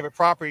it's private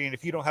property, and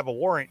if you don't have a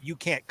warrant, you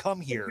can't come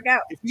here.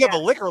 If you have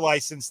a liquor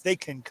license, they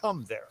can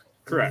come there.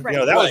 Correct. You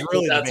know, that was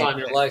really that's on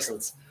your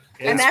license.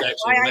 And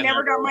that's why I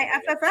never got my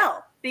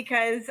FFL,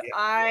 because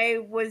I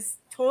was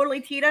totally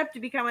teed up to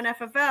become an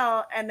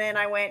FFL, and then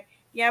I went,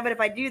 yeah, but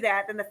if I do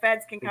that, then the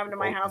feds can come to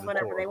my house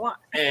whenever they want.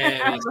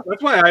 And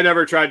that's why I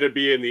never tried to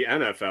be in the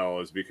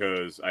NFL, is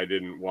because I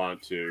didn't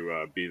want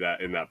to be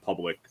that in that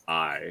public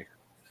eye.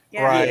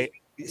 Yeah. Right.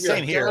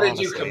 Same here. Gotta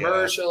do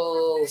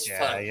commercials.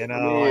 Yeah, you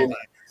know.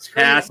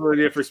 Hassling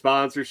you for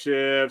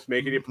sponsorships,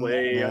 making you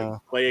play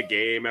a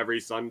game every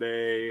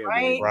Sunday.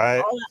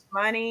 Right. All that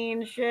money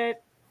and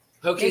shit.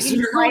 Okay, so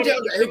you're going down.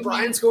 Hey,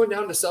 Brian's going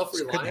down to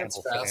Self-Reliance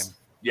Fest.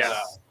 Yeah.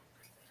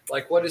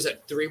 Like, what is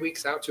it? 3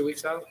 weeks out? 2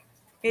 weeks out?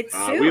 It's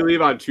we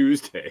leave on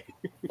Tuesday.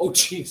 Oh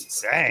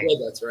Jesus! Dang. Yeah,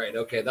 that's right.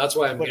 Okay, that's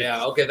why I'm.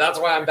 Yeah, okay, that's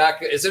why I'm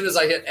back. As soon as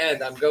I hit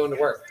end, I'm going to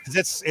work.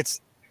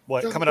 It's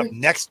what coming up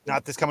next?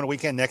 Not this coming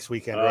weekend. Next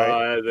weekend,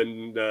 right?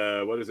 Then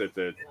what is it?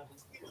 The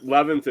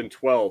 11th and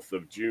 12th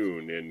of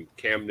June in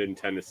Camden,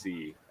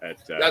 Tennessee.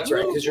 That's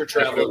right, because you're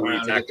traveling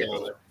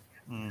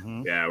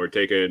around. Yeah, we're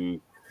taking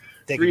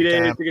 3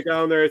 days to get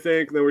down there, I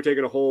think. And then we're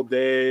taking a whole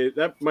day.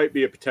 That might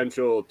be a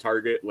potential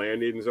target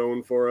landing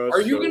zone for us.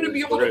 Are you going to be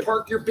able to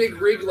park your big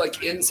rig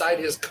like inside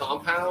his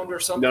compound or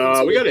something?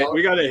 No, we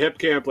got a hip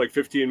camp like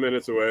 15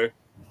 minutes away.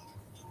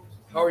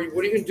 What are you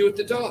going to do with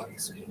the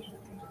dogs?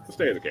 We'll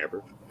stay in the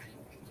camper.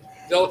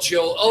 They'll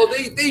chill. Oh,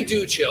 they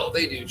do chill.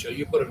 They do chill.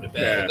 You put them to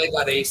bed. Yeah. They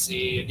got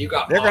AC, and you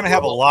got. They're going to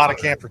have a lot of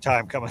camper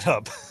time coming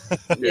up.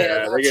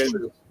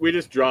 We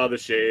just draw the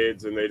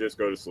shades and they just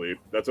go to sleep.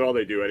 That's all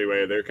they do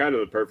anyway. They're kind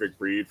of the perfect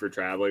breed for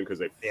traveling because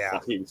they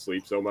fucking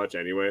sleep so much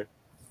anyway.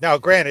 Now,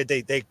 granted,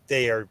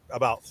 they are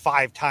about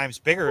 5 times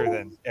bigger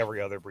than every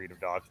other breed of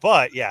dog.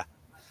 But yeah,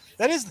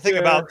 that is the thing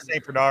about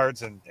St.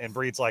 Bernards and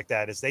breeds like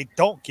that is they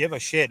don't give a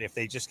shit if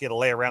they just get to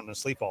lay around and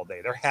sleep all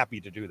day. They're happy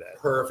to do that.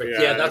 Perfect.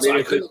 Yeah, that's why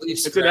I couldn't leave.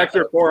 It's an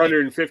extra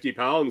 450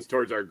 pounds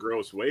towards our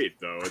gross weight,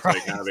 though. It's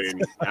like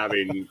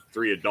having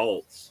 3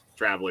 adults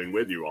traveling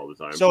with you all the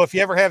time. So if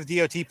you ever have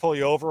DOT pull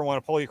you over and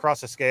want to pull you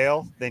across a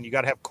scale, then you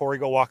got to have Corey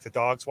go walk the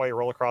dogs while you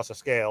roll across a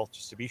scale,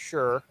 just to be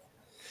sure.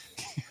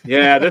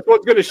 Yeah, this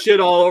one's gonna shit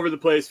all over the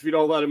place if you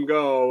don't let him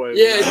go. And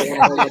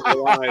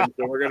line,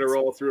 so we're gonna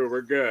roll through.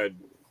 We're good.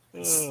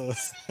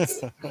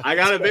 I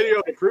got a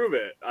video to prove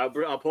it.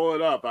 I'll pull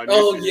it up. That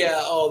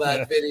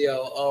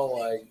video. Oh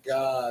my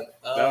god.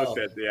 That was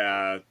it.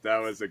 Yeah, that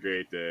was a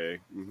great day.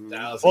 Mm-hmm.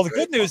 Well, the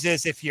good news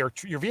is if your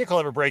vehicle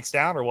ever breaks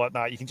down or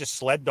whatnot, you can just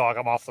sled dog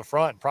them off the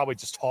front and probably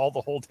just haul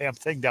the whole damn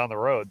thing down the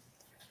road.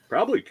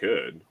 Probably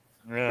could.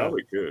 Yeah.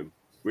 Probably could.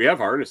 We have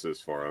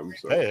harnesses for them.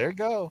 So. Hey, there you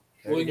go.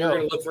 You're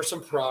going to look for some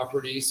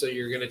property, so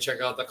you're going to check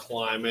out the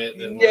climate.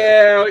 And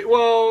we're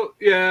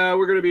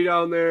going to be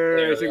down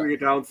there. I think we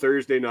get down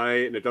Thursday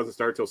night, and it doesn't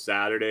start till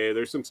Saturday.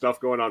 There's some stuff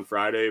going on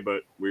Friday,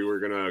 but we were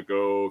going to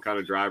go kind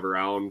of drive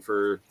around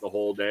for the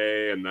whole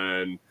day and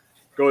then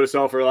go to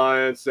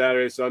Self-Reliance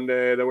Saturday,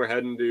 Sunday. Then we're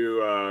heading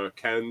to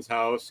Ken's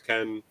house,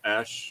 Ken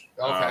Esch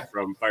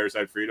from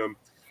Fireside Freedom.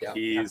 Yeah.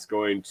 He's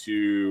going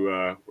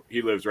to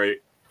he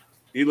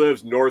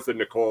lives north of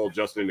Nicole,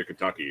 just into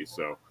Kentucky,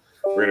 so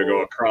we're going to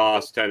go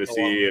across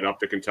Tennessee and up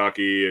to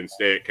Kentucky and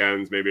stay at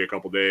Ken's maybe a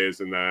couple days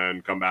and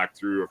then come back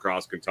through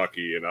across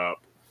Kentucky and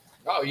up.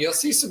 Oh, you'll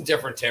see some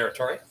different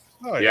territory.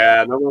 Oh,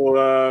 yeah. And then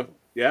we'll,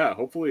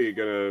 hopefully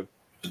going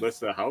to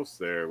list the house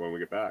there when we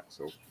get back.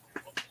 So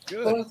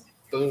good.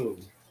 Boom.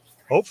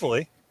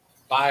 Hopefully.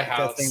 Buy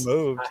house. That thing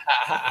moved.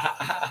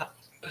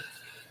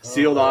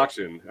 Sealed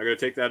auction. I'm going to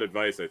take that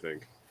advice, I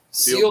think.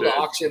 Sealed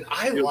auction.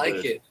 I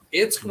like it.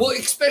 It's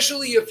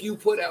especially if you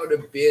put out a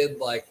bid,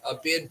 like a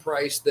bid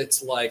price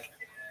that's like,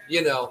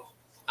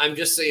 I'm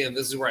just saying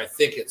this is where I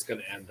think it's going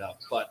to end up,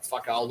 but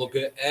fuck, I'll look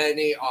at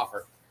any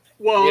offer.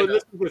 Well,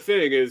 this is the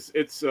thing is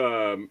it's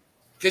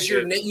because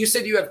you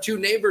said you have 2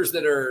 neighbors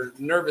that are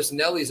nervous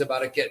Nellies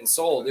about it getting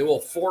sold. It will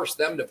force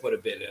them to put a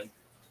bid in.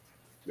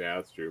 Yeah,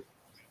 that's true.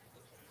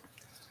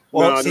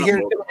 Well, I'm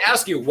going to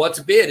ask you what's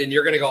bid, and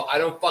you're going to go, I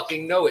don't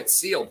fucking know. It's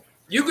sealed.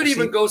 You could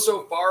even go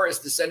so far as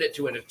to send it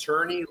to an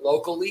attorney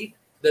locally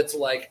that's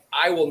like,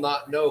 I will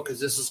not know because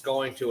this is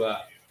going to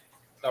a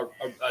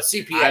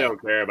CPA. I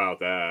don't care about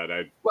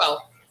that.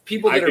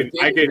 People that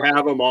I can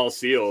have them all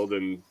sealed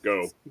and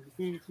go.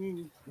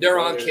 They're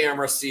on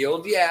camera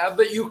sealed, yeah.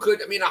 But you could,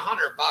 $100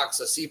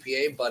 a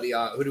CPA, buddy.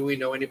 Who do we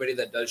know? Anybody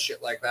that does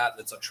shit like that?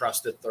 That's a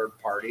trusted third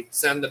party.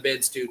 Send the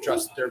bids to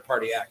trusted third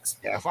party X.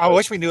 Yeah, I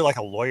wish we knew like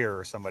a lawyer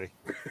or somebody.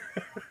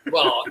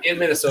 Well, in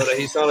Minnesota,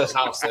 he sold his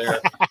house there.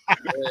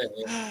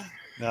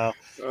 No.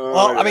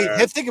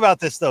 Think about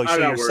this though. So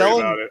you're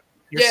selling.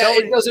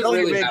 It doesn't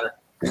really matter.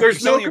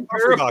 There's no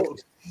comparables.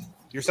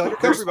 You're selling your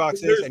comfrey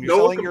boxes and you're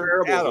selling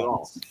your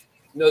add-ons.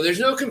 No, there's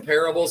no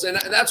comparables, and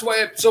that's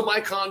why. So my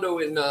condo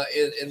in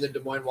the Des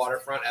Moines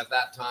waterfront at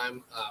that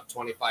time,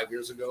 25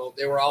 years ago,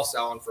 they were all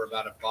selling for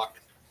about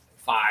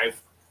 $1.05,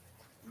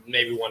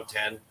 maybe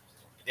 $1.10,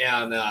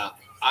 and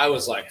I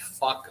was like,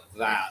 "Fuck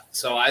that!"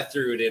 So I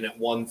threw it in at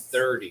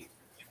 $1.30,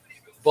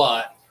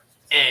 but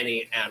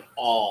any and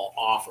all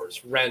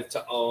offers, rent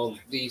to own,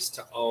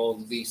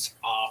 lease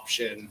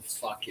option,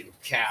 fucking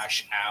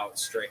cash out,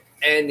 straight,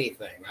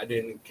 anything. I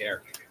didn't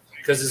care.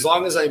 Because as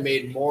long as I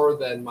made more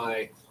than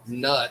my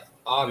nut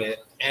on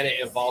it and it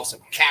involves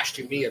some cash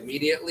to me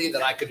immediately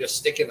that I could just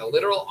stick in a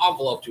literal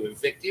envelope to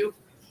evict you,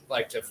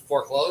 like to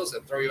foreclose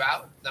and throw you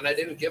out, then I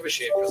didn't give a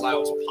shit because I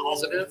was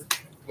positive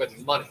with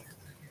money.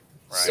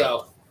 Right.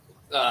 So,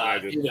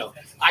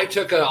 I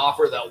took an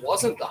offer that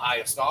wasn't the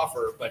highest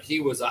offer, but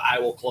he was I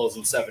will close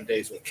in 7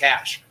 days with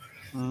cash.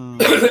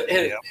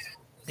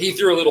 He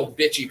threw a little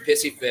bitchy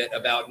pissy fit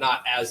about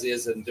not as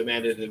is and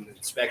demanded an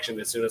inspection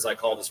as soon as I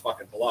called his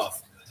fucking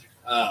bluff.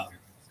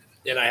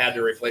 And I had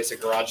to replace a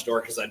garage door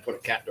because I'd put a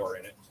cat door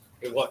in it.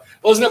 It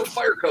wasn't up to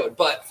fire code,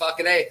 but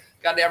fucking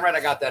goddamn right, I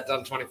got that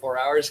done 24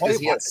 hours because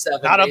he had 7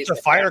 days. Not up to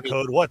fire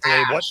code. What? Do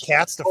they want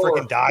cats to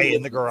freaking die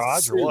in the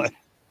garage or what?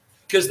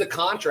 Because the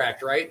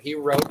contract, right? He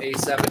wrote a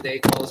 7-day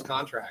close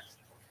contract.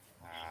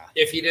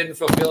 If he didn't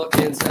fulfill it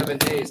in 7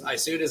 days, I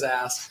sued his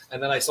ass, and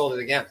then I sold it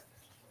again.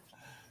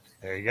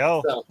 There you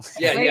go. So,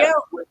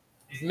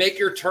 make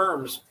your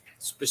terms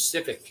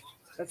specific.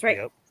 That's right.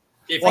 Yep.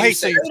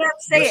 So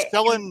you're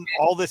selling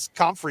all this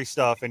comfrey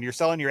stuff, and you're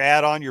selling your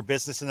add-on, your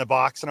business in the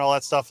box, and all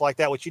that stuff like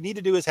that. What you need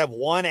to do is have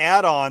one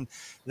add-on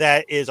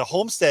that is a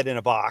homestead in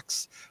a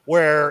box,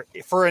 where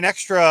for an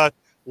extra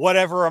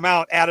whatever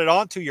amount added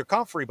onto your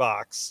comfrey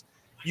box,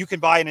 you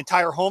can buy an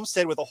entire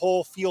homestead with a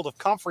whole field of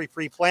comfrey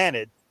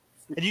pre-planted,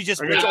 and you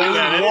just it's only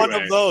one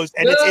of those,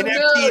 and it's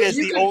NFT'd as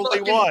the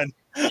only one.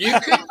 You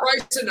could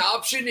price an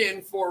option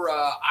in for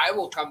I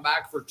will come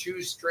back for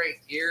 2 straight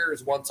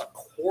years once a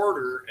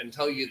quarter and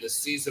tell you the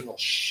seasonal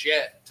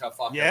shit to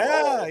fucking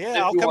roll.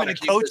 Yeah. I'll come in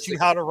and coach you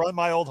how to run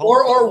my old home.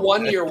 Or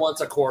 1 year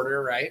once a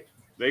quarter, right?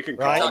 They can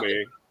call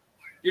me.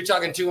 You're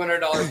talking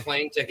 $200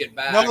 plane ticket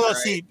back. No, right?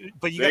 see,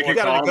 but you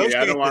got to negotiate.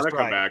 I don't want to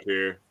come back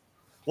here.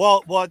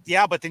 Well,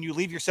 yeah, but then you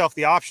leave yourself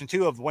the option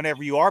too of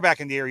whenever you are back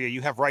in the area,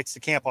 you have rights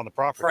to camp on the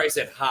property. Price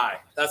it high.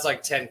 That's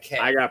like $10K.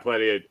 I got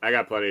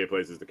plenty of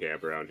places to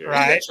camp around here.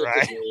 Right.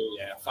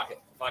 Yeah, fuck it.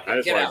 I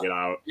just want to get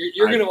out.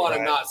 You're gonna want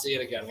to not see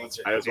it again once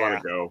you're. I just want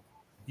to go.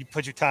 You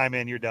put your time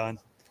in, you're done.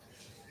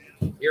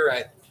 You're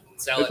right.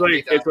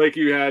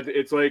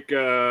 It's like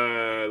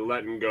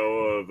letting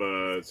go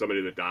of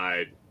somebody that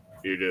died.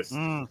 You just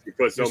you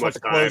put so much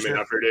time and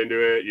effort into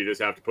it. You just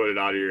have to put it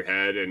out of your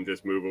head and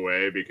just move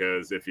away,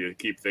 because if you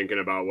keep thinking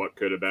about what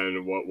could have been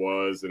and what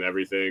was and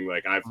everything,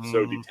 like I'm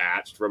so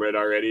detached from it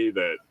already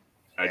that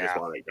I just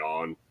want it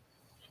gone.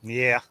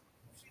 Yeah.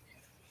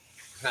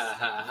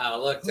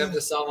 Look, time to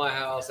sell my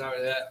house.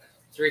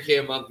 $3K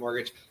a month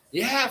mortgage.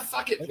 Yeah,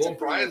 fuck it. Well,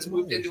 Brian's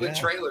moved into a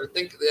trailer.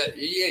 Think that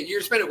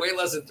you're spending way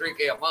less than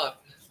 $3K a month.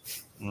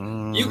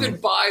 You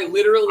could buy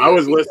literally. I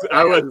was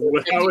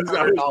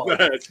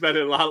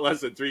spending a lot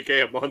less than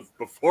 $3K a month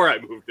before I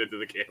moved into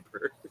the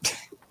camper.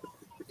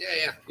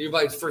 Yeah. You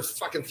buy for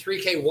fucking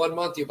 $3K 1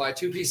 month. You buy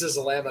 2 pieces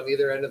of land on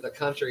either end of the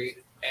country,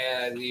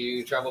 and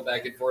you travel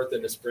back and forth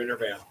in a Sprinter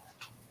van.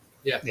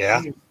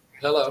 Yeah.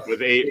 Hello.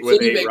 With eight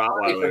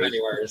Rottweilers. From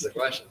anywhere is the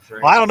question.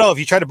 Right? Well, I don't know if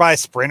you try to buy a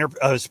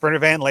Sprinter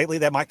van lately,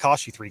 that might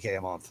cost you $3K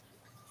a month.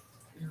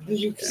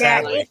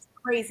 It's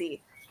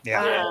crazy.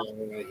 Yeah.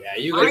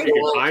 You can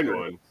find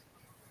one.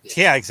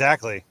 Yeah,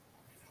 exactly.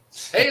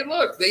 Hey,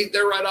 look,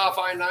 they're right off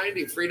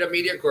I-90. Freedom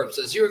Media Corp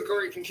says you and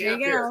Corey can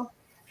camp here.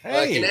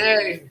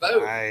 Hey,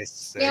 boom.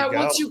 Nice.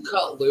 Once you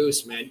cut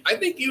loose, man, I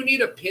think you need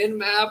a pin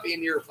map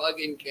in your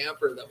fucking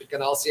camper that we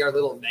can all see our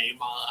little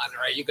name on,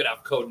 right? You could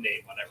have code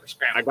name, whatever.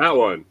 Scramble. I got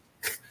one.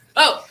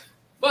 Oh,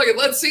 fuck it,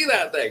 let's see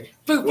that thing.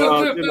 Boop,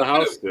 well, it's in the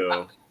house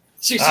still.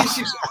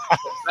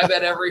 I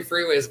bet every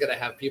freeway is going to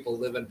have people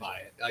living by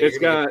it. It's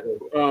got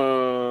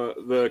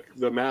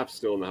the map's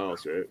still in the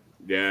house, right?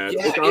 Yeah,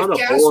 it's on a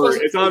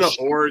board. It's on a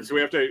board, so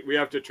we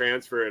have to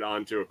transfer it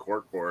onto a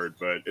cork board.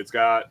 But it's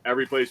got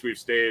every place we've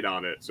stayed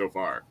on it so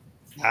far.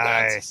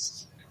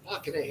 Nice.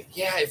 Fucking A.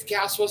 Yeah, if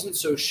gas wasn't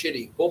so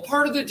shitty. Well,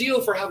 part of the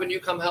deal for having you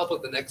come help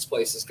with the next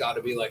place has got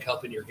to be like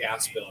helping your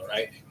gas bill,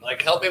 right?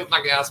 Like, help me with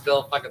my gas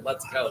bill. Fucking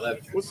let's go.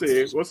 We'll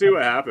see. We'll see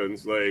what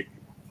happens. Like,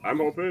 I'm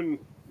hoping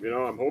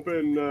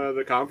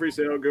the Comfrey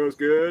sale goes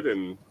good,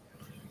 and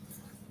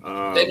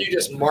then you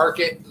just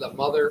market the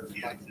mother,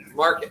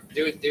 market,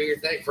 do your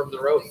thing from the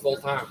road full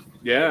time.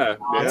 Yeah.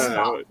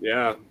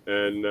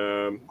 And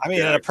I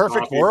mean, in a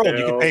perfect world,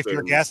 you could pay for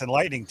your gas and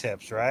lightning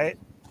tips, right?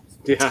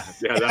 Yeah,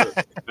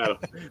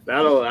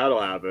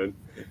 that'll happen.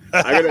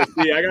 I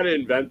gotta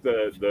invent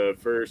the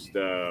first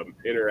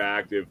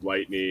interactive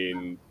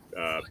lightning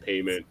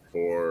payment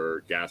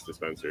for gas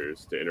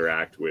dispensers to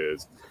interact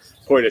with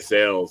point of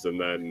sales, and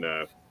then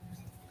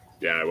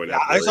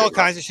there's all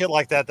kinds of shit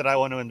like that I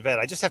want to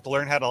invent. I just have to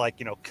learn how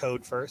to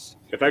code first.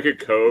 If I could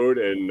code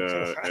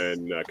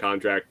and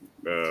contract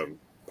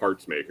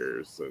parts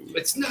makers, and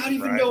it's not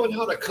even knowing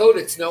how to code;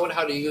 it's knowing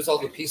how to use all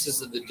the pieces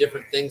of the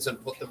different things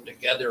and put them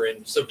together.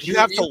 And so you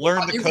have to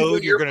learn the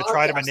code you're going to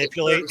try to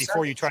manipulate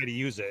before you try to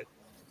use it.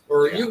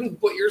 Or you can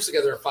put yours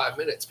together in 5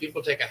 minutes.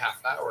 People take a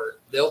half hour;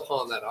 they'll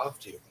pawn that off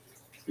to you.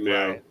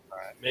 Yeah.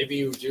 Right. Maybe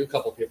you do a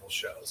couple people's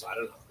shows. I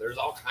don't know. There's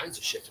all kinds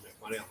of shit to make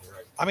money on the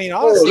road. I mean,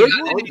 honestly, you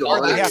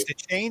have to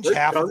change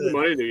half of the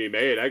money to be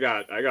made. I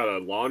got a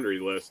laundry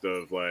list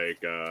of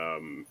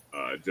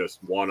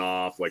just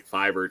one-off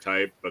Fiverr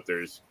type, but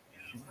there's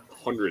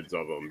hundreds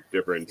of them,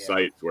 different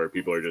sites where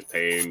people are just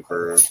paying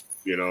for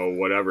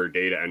whatever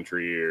data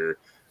entry or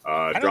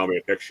draw me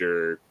a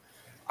picture.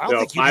 I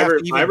don't think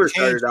Fiverr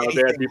started out.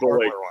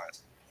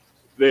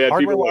 They had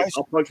people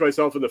I'll punch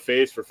myself in the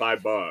face for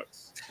 $5.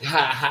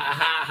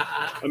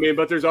 I mean,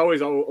 but there's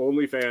always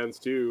OnlyFans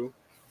too.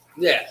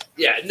 Yeah,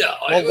 no.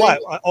 Well,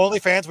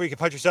 OnlyFans where you can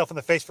punch yourself in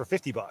the face for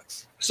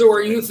 $50? So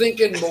are you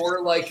thinking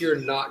more like you're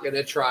not going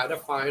to try to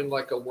find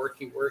a work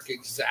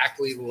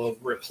exactly will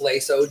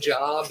replace a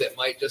job? It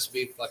might just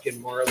be fucking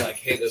more like,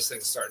 hey, this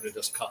thing's starting to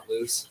just cut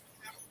loose.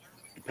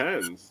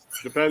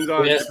 Depends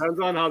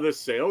on how this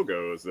sale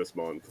goes this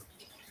month.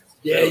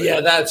 Yeah,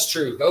 that's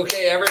true.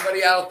 Okay,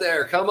 everybody out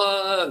there, come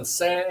on,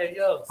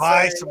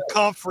 buy some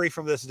comfrey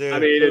from this dude. I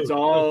mean, it's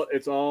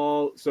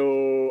all.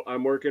 So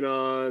I'm working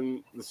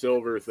on the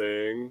silver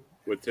thing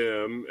with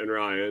Tim and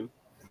Ryan,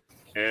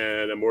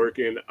 and I'm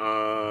working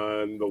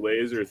on the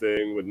laser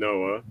thing with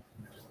Noah.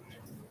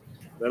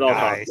 That all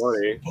costs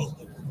money.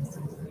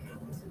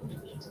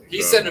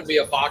 He's sending me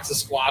a box of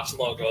Squatch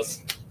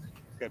logos. It's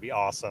gonna be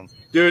awesome,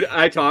 dude.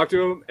 I talked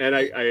to him and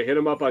I hit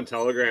him up on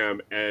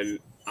Telegram, and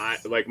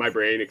my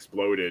brain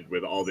exploded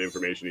with all the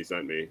information he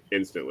sent me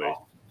instantly.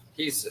 Oh,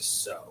 he's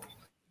just so.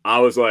 I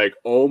was like,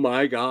 oh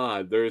my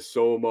God, there's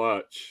so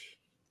much.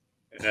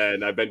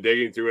 and I've been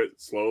digging through it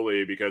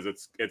slowly because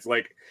it's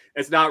like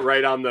it's not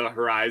right on the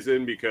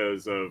horizon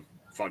because of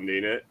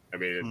funding it. I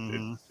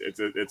mean, it's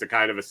a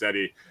kind of a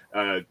steady,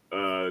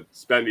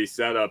 spendy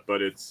setup,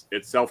 but it's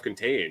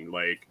self-contained.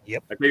 Like,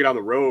 I take it on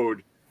the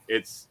road.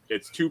 It's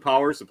 2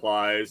 power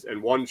supplies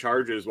and one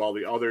charges while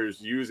the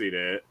other's using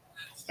it,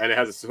 and it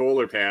has a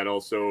solar panel,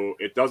 so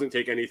it doesn't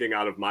take anything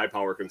out of my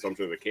power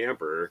consumption of the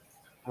camper.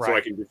 Right. So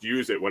I can just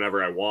use it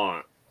whenever I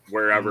want,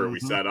 wherever we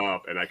set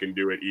up, and I can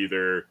do it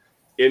either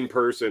in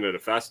person at a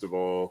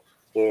festival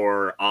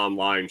or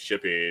online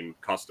shipping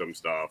custom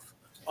stuff.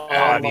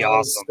 That'd be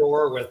awesome.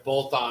 Store with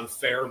bolt-on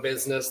fair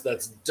business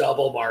that's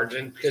double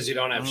margin because you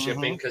don't have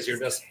shipping because you're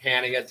just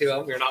handing it to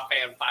them. You're not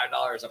paying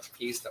 $5 a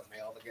piece to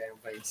mail the damn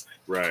things.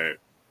 Right.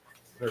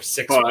 Or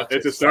 6 but bucks.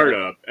 It's a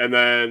startup. And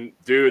then,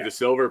 dude, the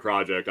silver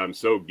project I'm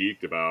so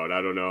geeked about.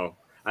 I don't know.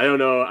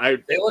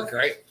 They look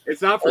great.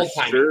 It's not for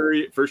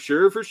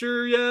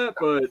sure yet,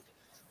 but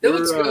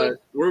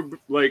we're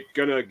like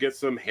gonna get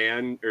some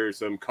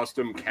some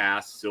custom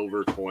cast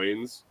silver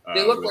coins.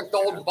 They look like the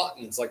old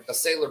buttons, like the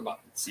sailor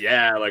buttons.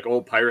 Yeah, like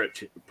old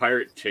pirate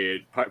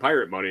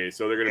money.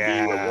 So they're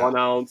gonna be a 1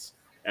 ounce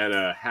and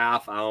a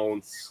 1/2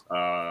 ounce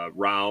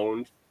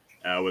round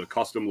with a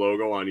custom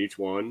logo on each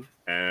one.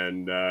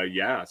 And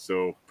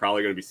so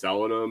probably gonna be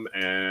selling them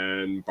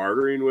and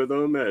bartering with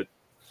them at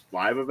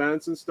live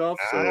events and stuff.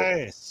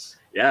 Nice.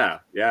 So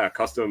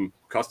custom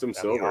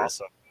silver.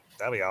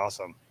 That'd be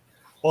awesome.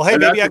 Well, hey,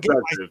 maybe I'll get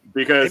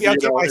because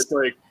it's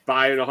like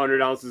buying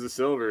 100 ounces of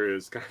silver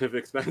is kind of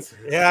expensive.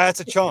 Yeah, it's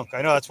a chunk.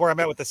 I know that's where I'm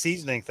at with the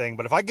seasoning thing.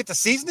 But if I get the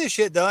seasoning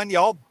shit done,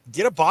 y'all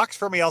get a box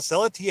for me. I'll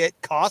sell it to you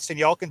at cost, and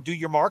y'all can do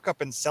your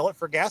markup and sell it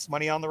for gas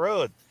money on the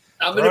road.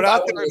 I'm going to buy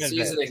one of the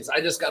seasonings.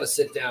 I just got to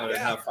sit down and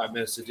have 5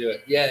 minutes to do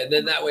it. Yeah, and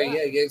then that way,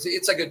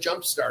 it's like a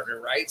jump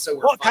starter, right? So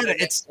we're and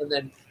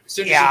then as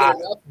soon as you get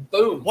enough,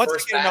 boom,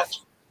 first batch.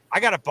 I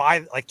got to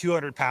buy like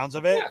 200 pounds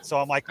of it. Yeah. So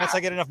I'm like, once I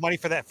get enough money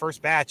for that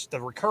first batch, the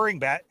recurring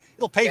batch,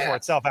 it'll pay for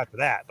itself after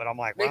that. But I'm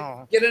like,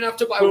 get enough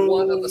to buy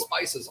one of the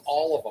spices,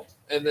 all of them,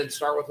 and then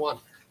start with one.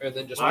 And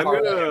then just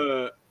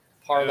parlay.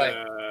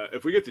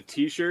 If we get the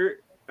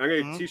t-shirt, I'm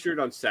going to get a t-shirt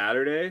on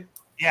Saturday.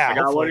 Yeah. I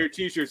got one of your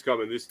t-shirts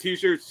coming. This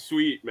t-shirt's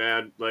sweet,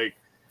 man. Like,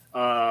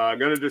 I'm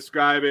going to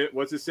describe it.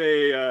 What's it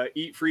say?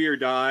 Eat free or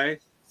die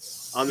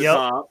on the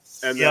top.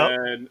 And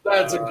then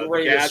that's a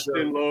great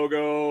Gadsden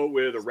logo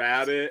with a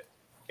rabbit.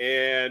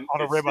 And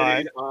on a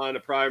ribeye, on a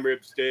prime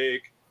rib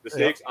steak. The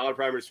steak's on a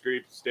prime rib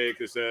steak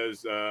that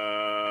says,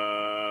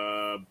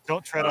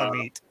 "Don't tread on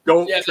meat."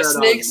 The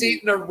snake's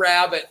eating a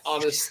rabbit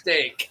on a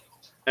steak.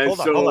 And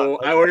hold on.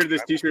 I ordered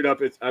this T-shirt up.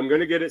 I'm going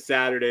to get it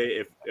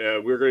Saturday. If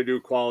we're going to do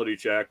a quality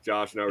check,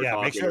 Josh and I were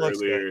talking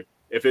earlier.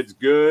 If it's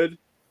good,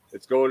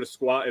 it's going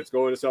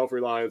to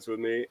Self-Reliance with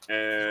me,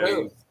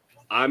 and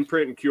I'm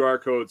printing QR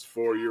codes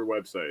for your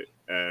website.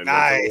 And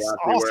nice.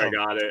 Awesome. Where I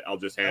got it, I'll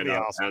just hand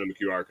them a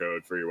QR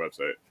code for your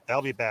website.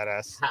 That'll be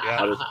badass.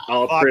 Yeah.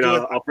 I'll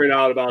print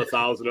out about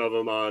 1,000 of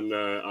them on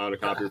a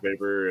copy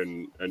paper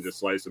and just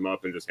slice them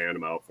up and just hand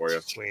them out for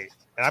you. Sweet.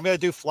 And I'm gonna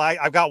do flag.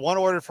 I've got one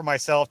ordered for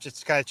myself just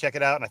to kind of check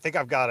it out, and I think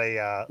I've got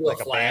a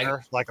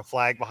banner, like a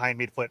flag behind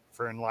me to put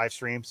for in live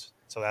streams.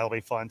 So that'll be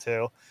fun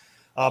too.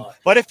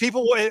 But if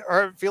people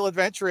feel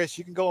adventurous,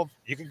 you can go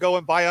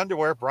and buy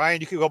underwear.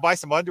 Brian, you can go buy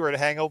some underwear to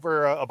hang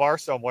over a bar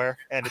somewhere,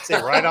 and it's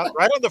right on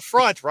the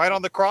front, right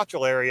on the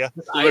crotchal area.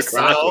 That's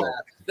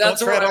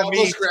where I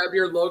almost grab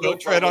your logo. Don't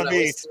tread on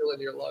me.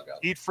 Your logo.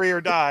 Eat free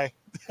or die.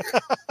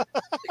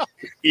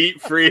 Eat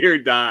free or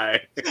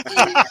die.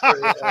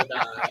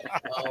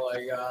 Oh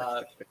my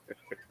god.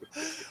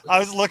 I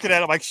was looking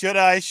at it like, should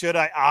I?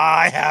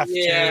 I have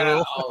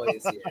to.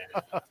 Always,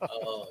 yeah.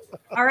 Oh.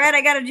 All right,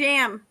 I got a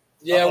jam.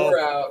 Yeah,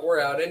 we're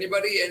out.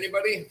 Anybody? The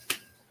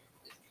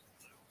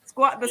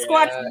squad.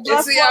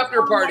 It's the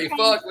after party.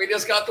 Fuck, we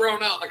just got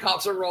thrown out. The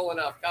cops are rolling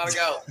up. Gotta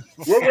go.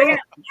 Shit.